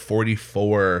the age of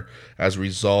 44 as a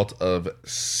result of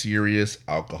serious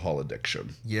alcohol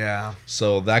addiction. Yeah.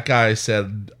 So that guy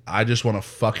said, "I just want to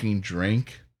fucking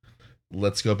drink.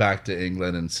 Let's go back to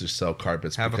England and just sell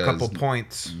carpets. Have a couple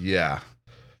points." Yeah.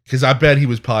 Because I bet he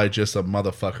was probably just a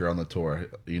motherfucker on the tour.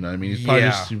 You know what I mean? He's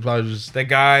probably just the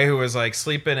guy who was like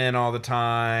sleeping in all the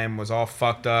time, was all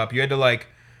fucked up. You had to like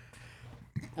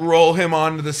roll him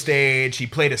onto the stage. He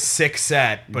played a sick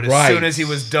set, but as soon as he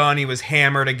was done, he was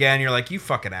hammered again. You're like, you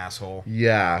fucking asshole.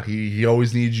 Yeah, he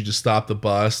always needs you to stop the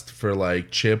bus for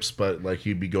like chips, but like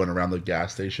he'd be going around the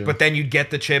gas station. But then you'd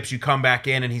get the chips, you come back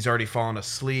in, and he's already fallen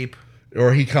asleep.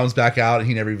 Or he comes back out and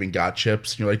he never even got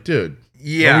chips. And you're like, dude,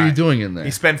 yeah, what are you doing in there?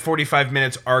 He spent 45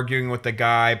 minutes arguing with the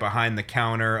guy behind the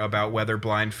counter about whether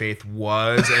Blind Faith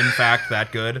was, in fact,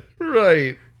 that good.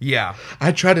 Right. Yeah.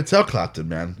 I tried to tell Clapton,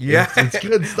 man. Yeah. It's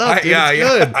good stuff, dude. It's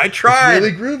good. I tried.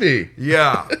 It's really groovy.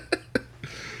 Yeah.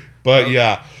 But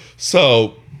yeah.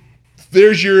 So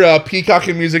there's your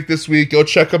Peacocking music this week. Go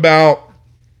check him out.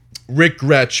 Rick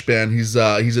Gretsch, man. He's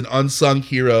an unsung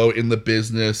hero in the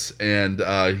business, and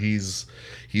he's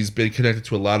been connected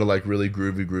to a lot of like really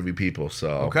groovy people. So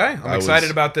okay, I'm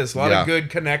excited about this. A lot of good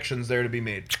connections there to be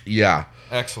made. Yeah.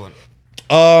 Excellent.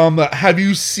 Have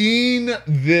you seen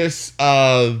this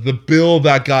the bill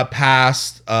that got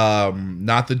passed?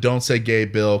 Not the Don't Say Gay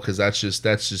bill, because that's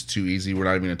just too easy. We're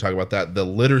not even going to talk about that. The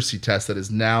literacy test that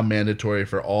is now mandatory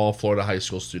for all Florida high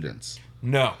school students.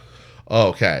 No.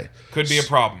 Okay. Could be a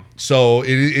problem. So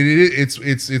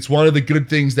it's one of the good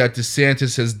things that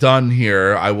DeSantis has done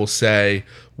here, I will say,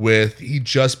 he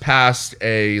just passed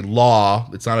a law.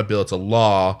 It's not a bill, it's a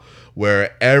law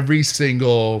where every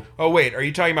single... Oh, wait. Are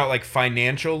you talking about like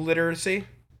financial literacy?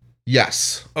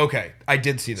 Yes. Okay. I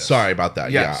did see this. Sorry about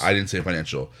that. Yes. Yeah, I didn't say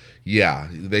financial. Yeah.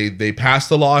 They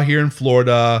passed a law here in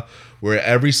Florida where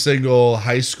every single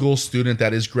high school student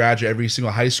that is every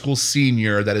single high school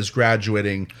senior that is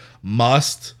graduating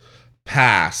must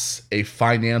pass a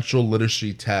financial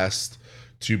literacy test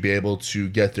to be able to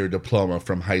get their diploma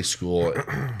from high school.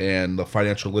 And the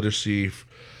financial literacy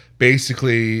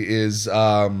basically is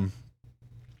a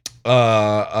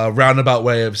roundabout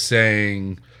way of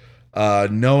saying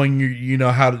knowing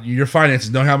your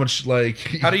finances, know how much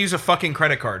how to use a fucking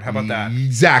credit card. How about that?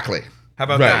 Exactly. How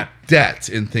about that? Debt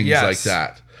and things like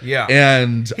that. Yeah.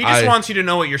 And he just wants you to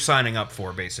know what you're signing up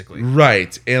for, basically.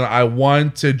 Right. And I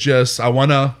want to it's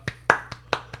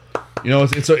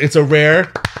a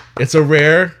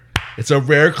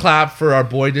rare clap for our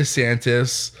boy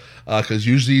DeSantis. Because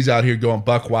usually he's out here going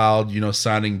buck wild,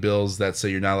 signing bills that say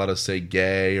you're not allowed to say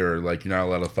gay, or like you're not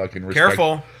allowed to fucking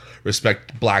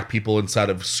respect black people inside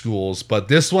of schools. But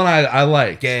this one I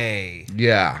like. Gay.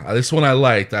 Yeah, this one I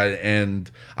liked,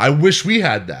 and I wish we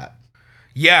had that.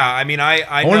 Yeah, I mean,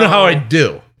 I wonder how I'd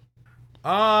do.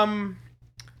 Well,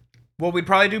 we'd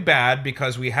probably do bad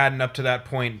because we hadn't up to that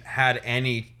point had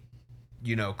any,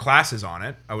 classes on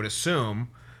it, I would assume.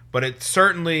 But it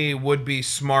certainly would be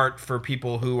smart for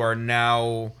people who are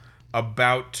now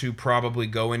about to probably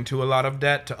go into a lot of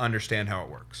debt to understand how it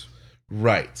works.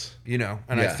 Right. And yes.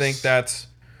 I think that's,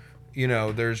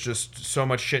 there's just so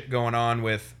much shit going on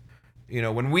with,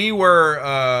 when we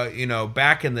were,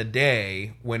 back in the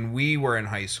day, when we were in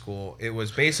high school, it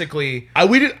was basically... I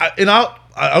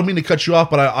don't mean to cut you off,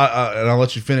 but I'll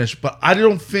let you finish, but I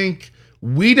don't think...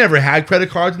 We never had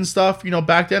credit cards and stuff,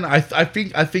 back then. I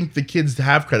think the kids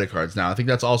have credit cards now. I think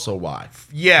that's also why.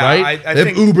 Yeah, right? I they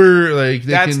think have Uber.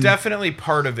 that's definitely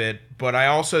part of it. But I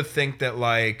also think that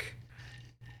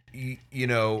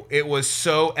it was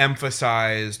so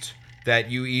emphasized that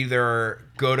you either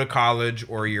go to college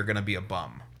or you're going to be a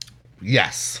bum.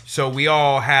 Yes. So we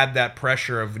all had that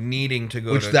pressure of needing to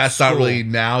go to school. Which that's not really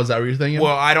now. Is that what you're thinking?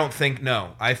 Well, I don't think,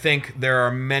 no. I think there are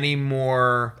many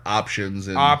more options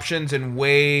and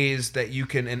ways that you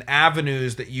can, and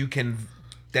avenues that you can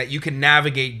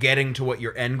navigate getting to what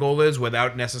your end goal is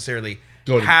without necessarily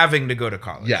having to go to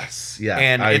college. Yes. Yeah.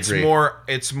 And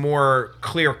it's more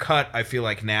clear cut, I feel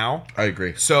like, now. I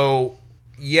agree. So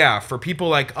yeah, for people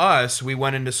like us, we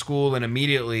went into school and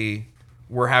immediately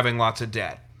we're having lots of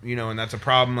debt. And that's a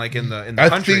problem in the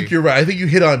country. I think you're right. I think you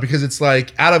hit on it because it's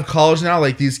like out of college now,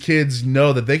 like these kids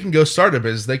know that they can go start a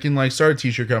business. They can start a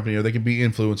t-shirt company, or they can be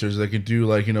influencers. They can do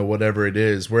whatever it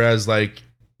is. Whereas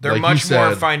they're much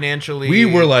more financially. We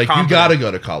were competent. You got to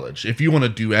go to college if you want to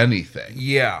do anything.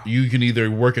 Yeah, you can either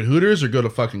work at Hooters or go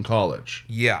to fucking college.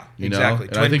 Yeah, exactly.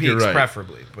 Twin Peaks, you're right.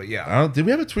 Preferably, but yeah. Did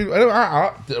we have a Twin?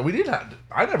 We did have.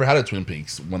 I never had a Twin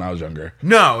Peaks when I was younger.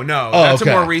 No, that's a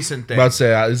more recent thing. I'm about to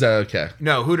say, is that okay?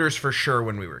 No, Hooters for sure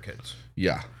when we were kids.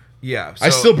 Yeah. Yeah. I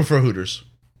still prefer Hooters.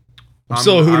 I'm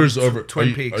still a Hooters over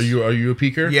Twin Peaks. Are you a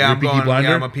peaker? Yeah, You're a peaky blinder?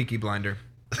 Yeah, I'm a peaky blinder.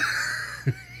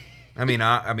 I mean,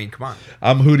 come on.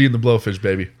 I'm Hootie and the Blowfish,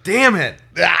 baby. Damn it!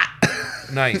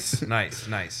 Nice.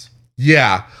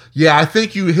 Yeah. I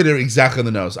think you hit it exactly on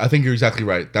the nose. I think you're exactly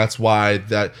right. That's why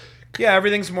that. Yeah,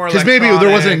 everything's more because maybe there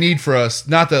wasn't a need for us.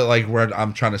 Not that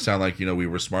I'm trying to sound like we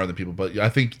were smarter than people, but I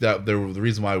think that the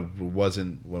reason why it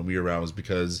wasn't when we were around was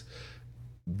because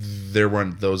there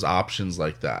weren't those options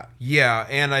like that. Yeah,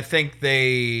 and I think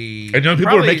And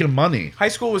people were making money. High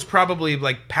school was probably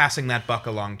like passing that buck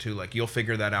along too. Like you'll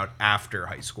figure that out after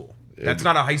high school. That's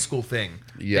not a high school thing.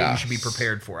 Yeah, that you should be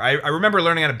prepared for. I remember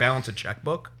learning how to balance a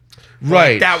checkbook.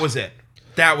 Right. Like, that was it.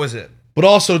 That was it. But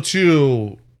also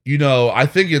too, I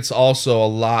think it's also a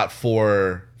lot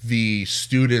for the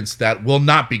students that will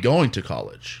not be going to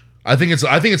college. I think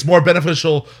it's more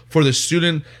beneficial for the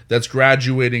student that's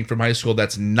graduating from high school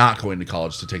that's not going to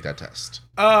college to take that test.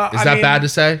 Is that bad to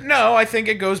say? No, I think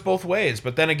it goes both ways.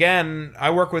 But then again, I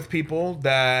work with people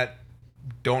that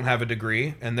don't have a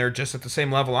degree and they're just at the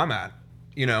same level I'm at.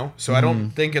 So I don't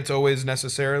think it's always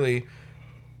necessarily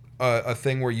a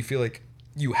thing where you feel like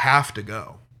you have to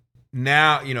go.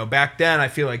 Now, back then I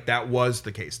feel like that was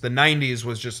the case. The 90s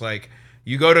was just like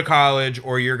you go to college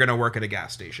or you're going to work at a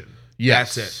gas station.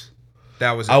 Yes. That's it.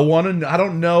 That was it. I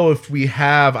don't know if we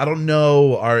have, I don't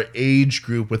know our age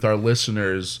group with our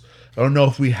listeners. I don't know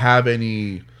if we have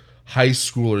any high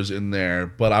schoolers in there,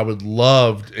 but I would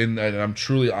love, and I'm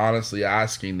truly honestly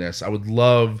asking this, I would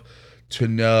love to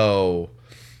know,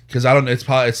 because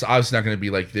it's obviously not going to be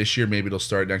like this year. Maybe it'll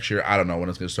start next year. I don't know when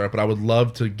it's going to start, but I would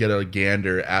love to get a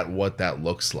gander at what that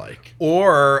looks like.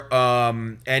 Or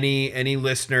any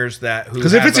listeners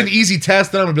because if it's an easy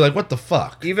test, then I'm gonna be like, what the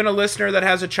fuck? Even a listener that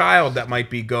has a child that might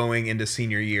be going into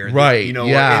senior year, right?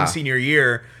 In senior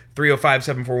year,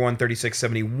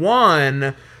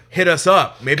 305-741-3671. Hit us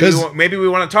up. Maybe we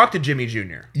want to talk to Jimmy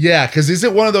Jr. Yeah, because is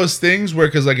it one of those things where,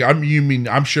 because like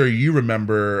I'm sure you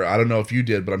remember, I don't know if you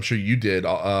did, but I'm sure you did,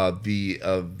 the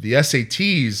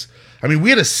SATs. I mean, we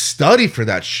had to study for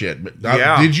that shit.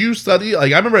 Yeah. Did you study?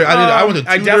 Like I remember I went to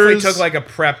tutors. I definitely took like a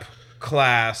prep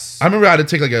class. I remember I had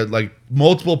to take like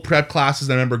multiple prep classes.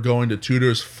 I remember going to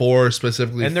tutors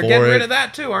specifically, and they're getting rid of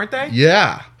that too, aren't they?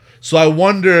 Yeah. So I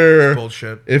wonder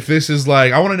bullshit. If this is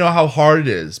like, I want to know how hard it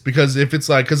is, because if it's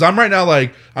like, because I'm right now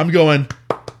like I'm going,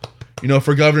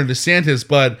 for Governor DeSantis,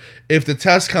 but if the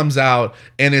test comes out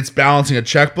and it's balancing a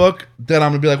checkbook, then I'm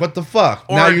gonna be like, what the fuck?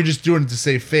 Now you're just doing it to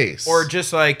save face, or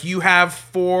just like you have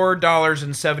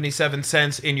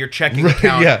 $4.77 in your checking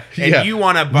account, you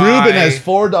want to buy. Ruben has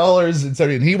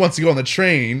 $4.70, and he wants to go on the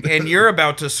train, and you're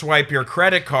about to swipe your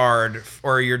credit card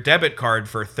or your debit card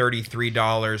for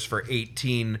 $33 for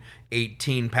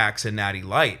 18 packs of Natty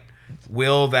Light.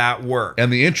 Will that work?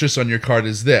 And the interest on your card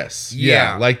is this.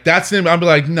 Yeah. Like that's him. I'd be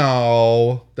like,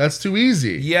 no, that's too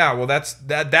easy. Yeah, well that's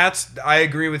I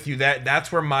agree with you.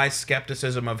 That's where my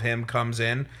skepticism of him comes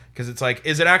in, because it's like,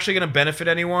 is it actually going to benefit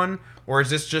anyone, or is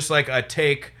this just like a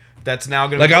take that's now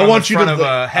going to be on the front of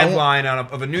a headline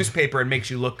of a newspaper and makes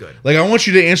you look good? Like I want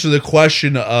you to answer the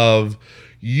question of,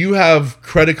 you have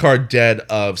credit card debt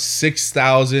of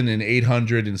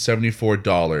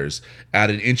 $6,874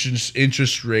 at an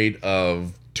interest rate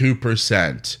of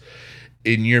 2%.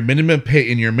 Your minimum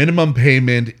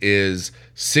payment is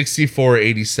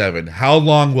 $64.87. How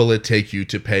long will it take you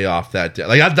to pay off that debt?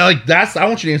 I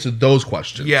want you to answer those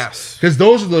questions. Yes, because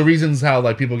those are the reasons how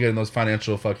like people get in those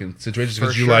financial fucking situations.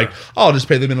 Because you're like, oh, I'll just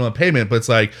pay the minimum payment, but it's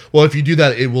like, well, if you do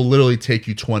that, it will literally take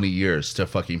you 20 years to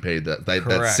fucking pay that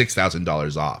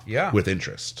 $6,000 off. Yeah, with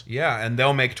interest. Yeah, and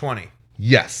they'll make 20.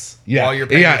 Yes. Yeah. While you're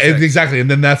paying exactly. And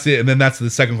then that's it. And then that's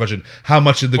the second question. How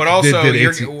much did the? But also,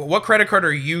 what credit card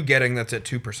are you getting that's at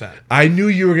 2%? I knew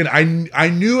you were gonna. I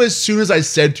knew as soon as I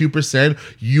said 2%,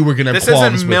 you were gonna. This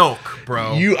isn't milk,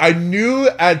 bro. I knew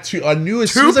as soon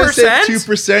as I said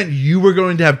 2%, you were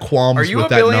going to have qualms with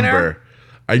that number.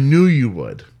 I knew you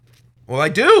would. Well, I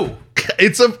do.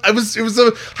 It was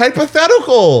a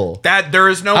hypothetical. That there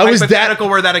is no hypothetical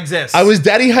where that exists. I was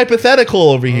daddy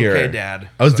hypothetical over here. Okay, Dad.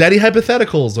 I was daddy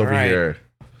hypotheticals over here.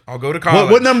 I'll go to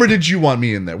college. What number did you want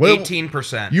me in there?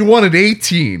 18%. You wanted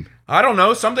 18. I don't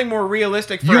know, something more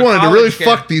realistic. You wanted to really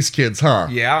fuck these kids, huh?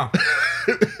 Yeah.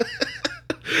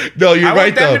 No, you're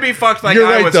right though. I want them to be fucked like you're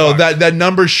I right was though. fucked. That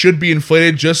number should be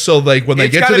inflated just so like when they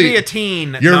get to the. It's gotta be a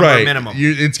teen. You're number right. Minimum.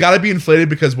 It's got to be inflated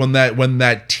because when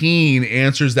that teen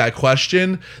answers that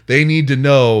question, they need to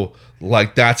know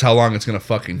like that's how long it's gonna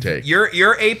fucking take. Your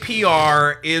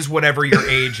APR is whatever your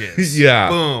age is. Yeah.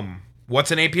 Boom.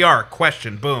 What's an APR?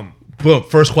 Question. Boom. Boom.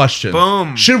 First question.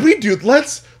 Boom. Should we do?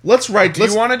 Let's write. Do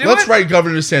you want to do Let's it? write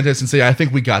Governor DeSantis and say, I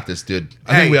think we got this, dude.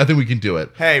 I think we can do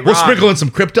it. Hey, we'll Ron. sprinkle in some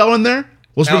crypto in there.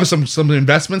 We'll sprinkle some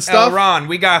investment stuff. Ron,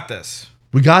 we got this.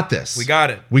 We got this. We got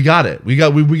it. We got it. We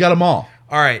got them all.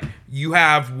 All right. You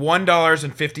have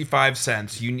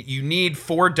 $1.55. You need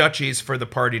 4 Dutchies for the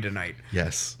party tonight.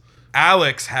 Yes.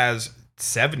 Alex has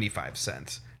 75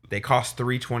 cents. They cost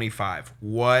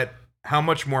 $3.25. How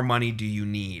much more money do you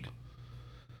need?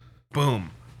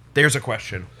 Boom. There's a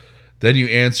question. Then you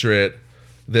answer it.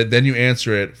 Then you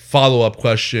answer it. Follow-up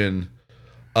question.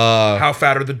 How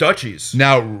fat are the Dutchies?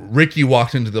 Now, Ricky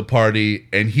walked into the party,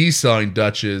 and he's selling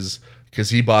Dutches because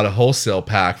he bought a wholesale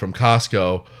pack from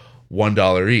Costco,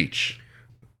 $1 each.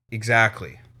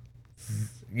 Exactly.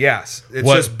 Yes. It's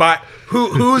just, but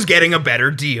who's getting a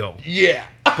better deal? Yeah.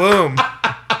 Boom.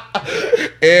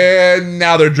 And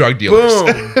now they're drug dealers.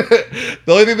 Boom. The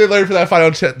only thing they learned from that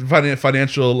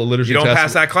financial literacy You don't test.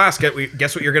 pass that class,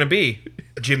 guess what you're going to be,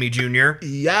 Jimmy Jr.?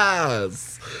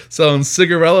 Yes. Selling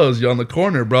cigarillos, you on the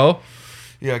corner, bro.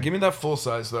 Yeah, give me that full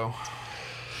size, though.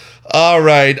 All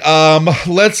right,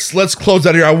 let's close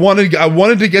out here. I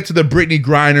wanted to get to the Brittany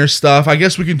Griner stuff. I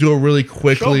guess we can do it really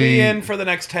quickly. She'll be in for the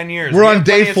next 10 years. We're on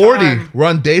day 40. We're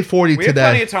on day 40 we today. have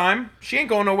plenty of time. She ain't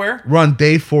going nowhere. We're on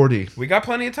day 40. We got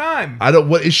plenty of time.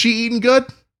 What is she eating good?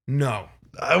 No.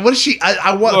 What is she?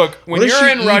 I want. Look, when you're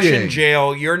in Russian eating?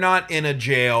 jail, you're not in a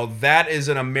jail. That is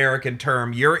an American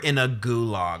term. You're in a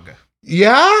gulag.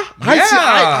 Yeah?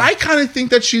 Yeah. I kind of think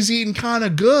that she's eating kind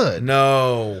of good.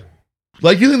 No.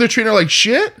 Like, you think they're treating her like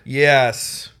shit?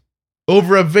 Yes.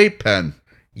 Over a vape pen.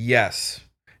 Yes.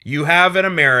 You have an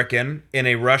American in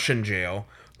a Russian jail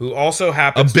who also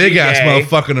happens A big ass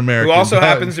motherfucking American. who also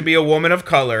happens to be a woman of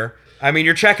color. I mean,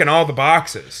 you're checking all the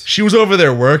boxes. She was over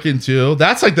there working too.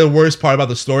 That's like the worst part about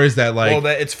the story is that like, Well,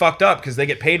 it's fucked up because they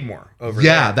get paid more over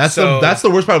yeah, there. that's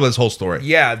the worst part of this whole story.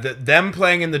 Yeah, them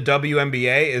playing in the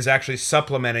WNBA is actually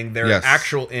supplementing their Yes.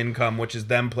 actual income, which is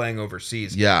them playing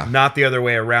overseas. Yeah. Not the other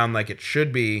way around like it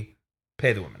should be.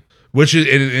 Pay the women. Which is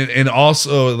and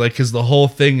also like because the whole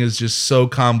thing is just so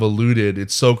convoluted.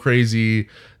 It's so crazy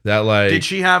that like Did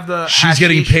she have the she's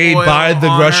getting hashish paid oil by the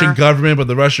on Russian her? government, but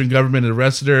the Russian government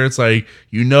arrested her. It's like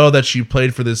you know that she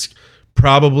played for this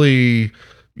probably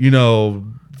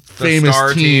famous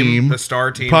star team, the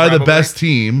star team, probably the best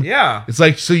team. Yeah. It's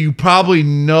like so you probably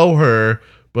know her,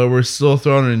 but we're still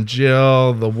throwing her in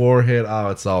jail. The war hit. Oh,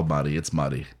 it's all muddy. It's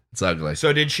muddy. It's ugly.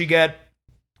 So did she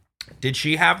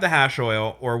have the hash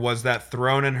oil, or was that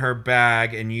thrown in her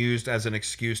bag and used as an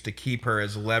excuse to keep her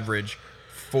as leverage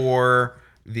for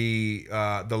the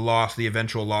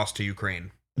eventual loss to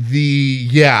Ukraine?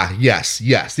 Yes.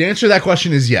 The answer to that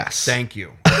question is yes. Thank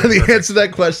you.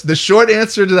 The short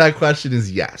answer to that question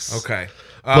is yes. Okay.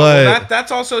 But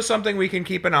that's also something we can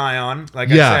keep an eye on. Like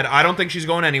Yeah. I said, I don't think she's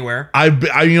going anywhere. I've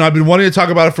been wanting to talk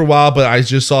about it for a while, but I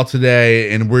just saw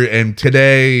today, and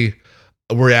today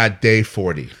we're at day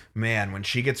 40. Man, when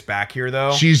she gets back here,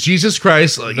 though, She's Jesus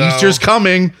Christ. Easter's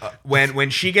coming, when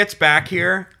she gets back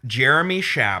here, Jeremy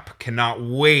Schaap cannot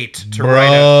wait to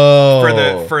bro.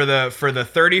 write for the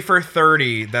 30 for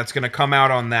 30 that's gonna come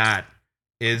out on that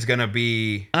is gonna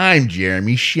be. I'm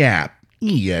Jeremy Schaap,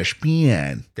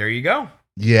 ESPN. There you go.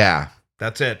 Yeah.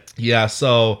 That's it. Yeah,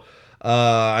 so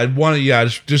I want to,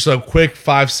 just a quick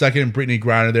 5-second Brittany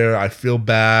Griner there. I feel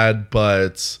bad,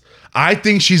 but I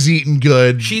think she's eating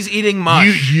good. She's eating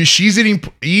mush. She's eating,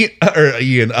 Ian,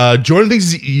 Jordan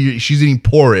thinks she's eating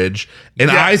porridge, and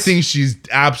Yes. I think she's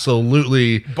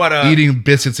absolutely eating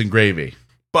biscuits and gravy.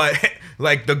 But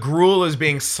like the gruel is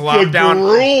being slopped down.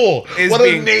 Gruel. Is What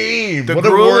being, a name. The What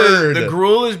gruel a word. the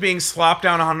gruel is being slopped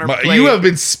down on her plate. You have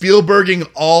been Spielberging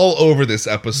all over this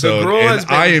episode, The gruel has and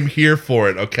been- I am here for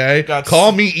it, okay? Got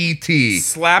Call me E.T.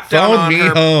 slapped down Phone on me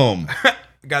her. home.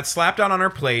 Got slapped down on her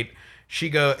plate. She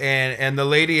go and the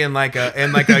lady in like a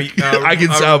I can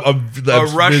tell a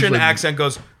Russian accent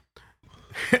goes,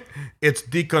 it's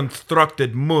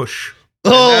deconstructed mush.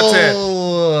 And that's it.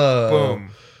 Boom.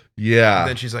 Yeah. And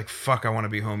then she's like, fuck, I want to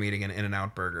be home eating an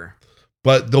In-N-Out burger.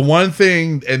 But the one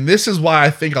thing, and this is why I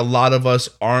think a lot of us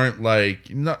aren't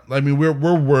like, we're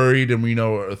worried and we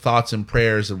know our thoughts and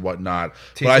prayers and whatnot.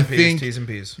 T's but and I P's, think T's and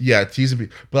P's. Yeah, T's and P's.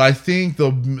 But I think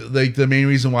the main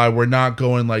reason why we're not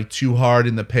going like too hard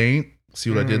in the paint, see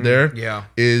what I did there? Yeah.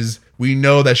 Is we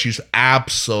know that she's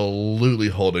absolutely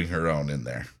holding her own in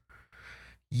there.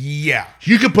 Yeah.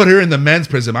 You could put her in the men's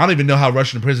prison. I don't even know how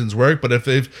Russian prisons work, but if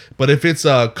it's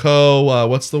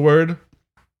what's the word?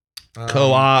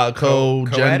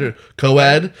 Co-gender,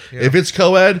 co-ed. Yeah. If it's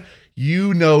co-ed,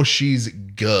 you know she's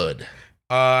good.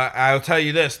 I'll tell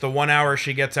you this: the 1 hour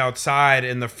she gets outside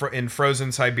in in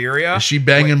frozen Siberia, Is she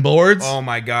banging boards? oh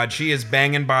my god, she is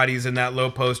banging bodies in that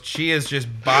low post. She is just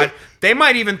They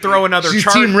might even throw another She's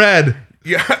charge. Team Red.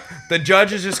 Yeah, the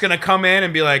judge is just gonna come in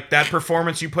and be like, "That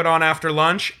performance you put on after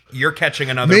lunch, you're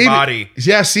catching another body."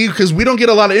 Yeah, see, because we don't get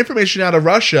a lot of information out of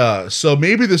Russia, so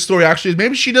maybe the story actually is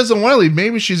maybe she doesn't want to leave.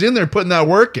 Maybe she's in there putting that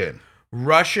work in.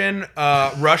 Russian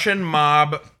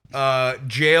mob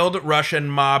jailed Russian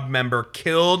mob member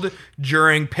killed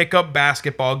during pickup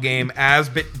basketball game as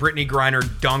Brittany Griner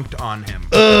dunked on him.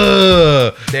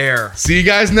 Ugh. There. See you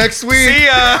guys next week. See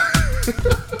ya.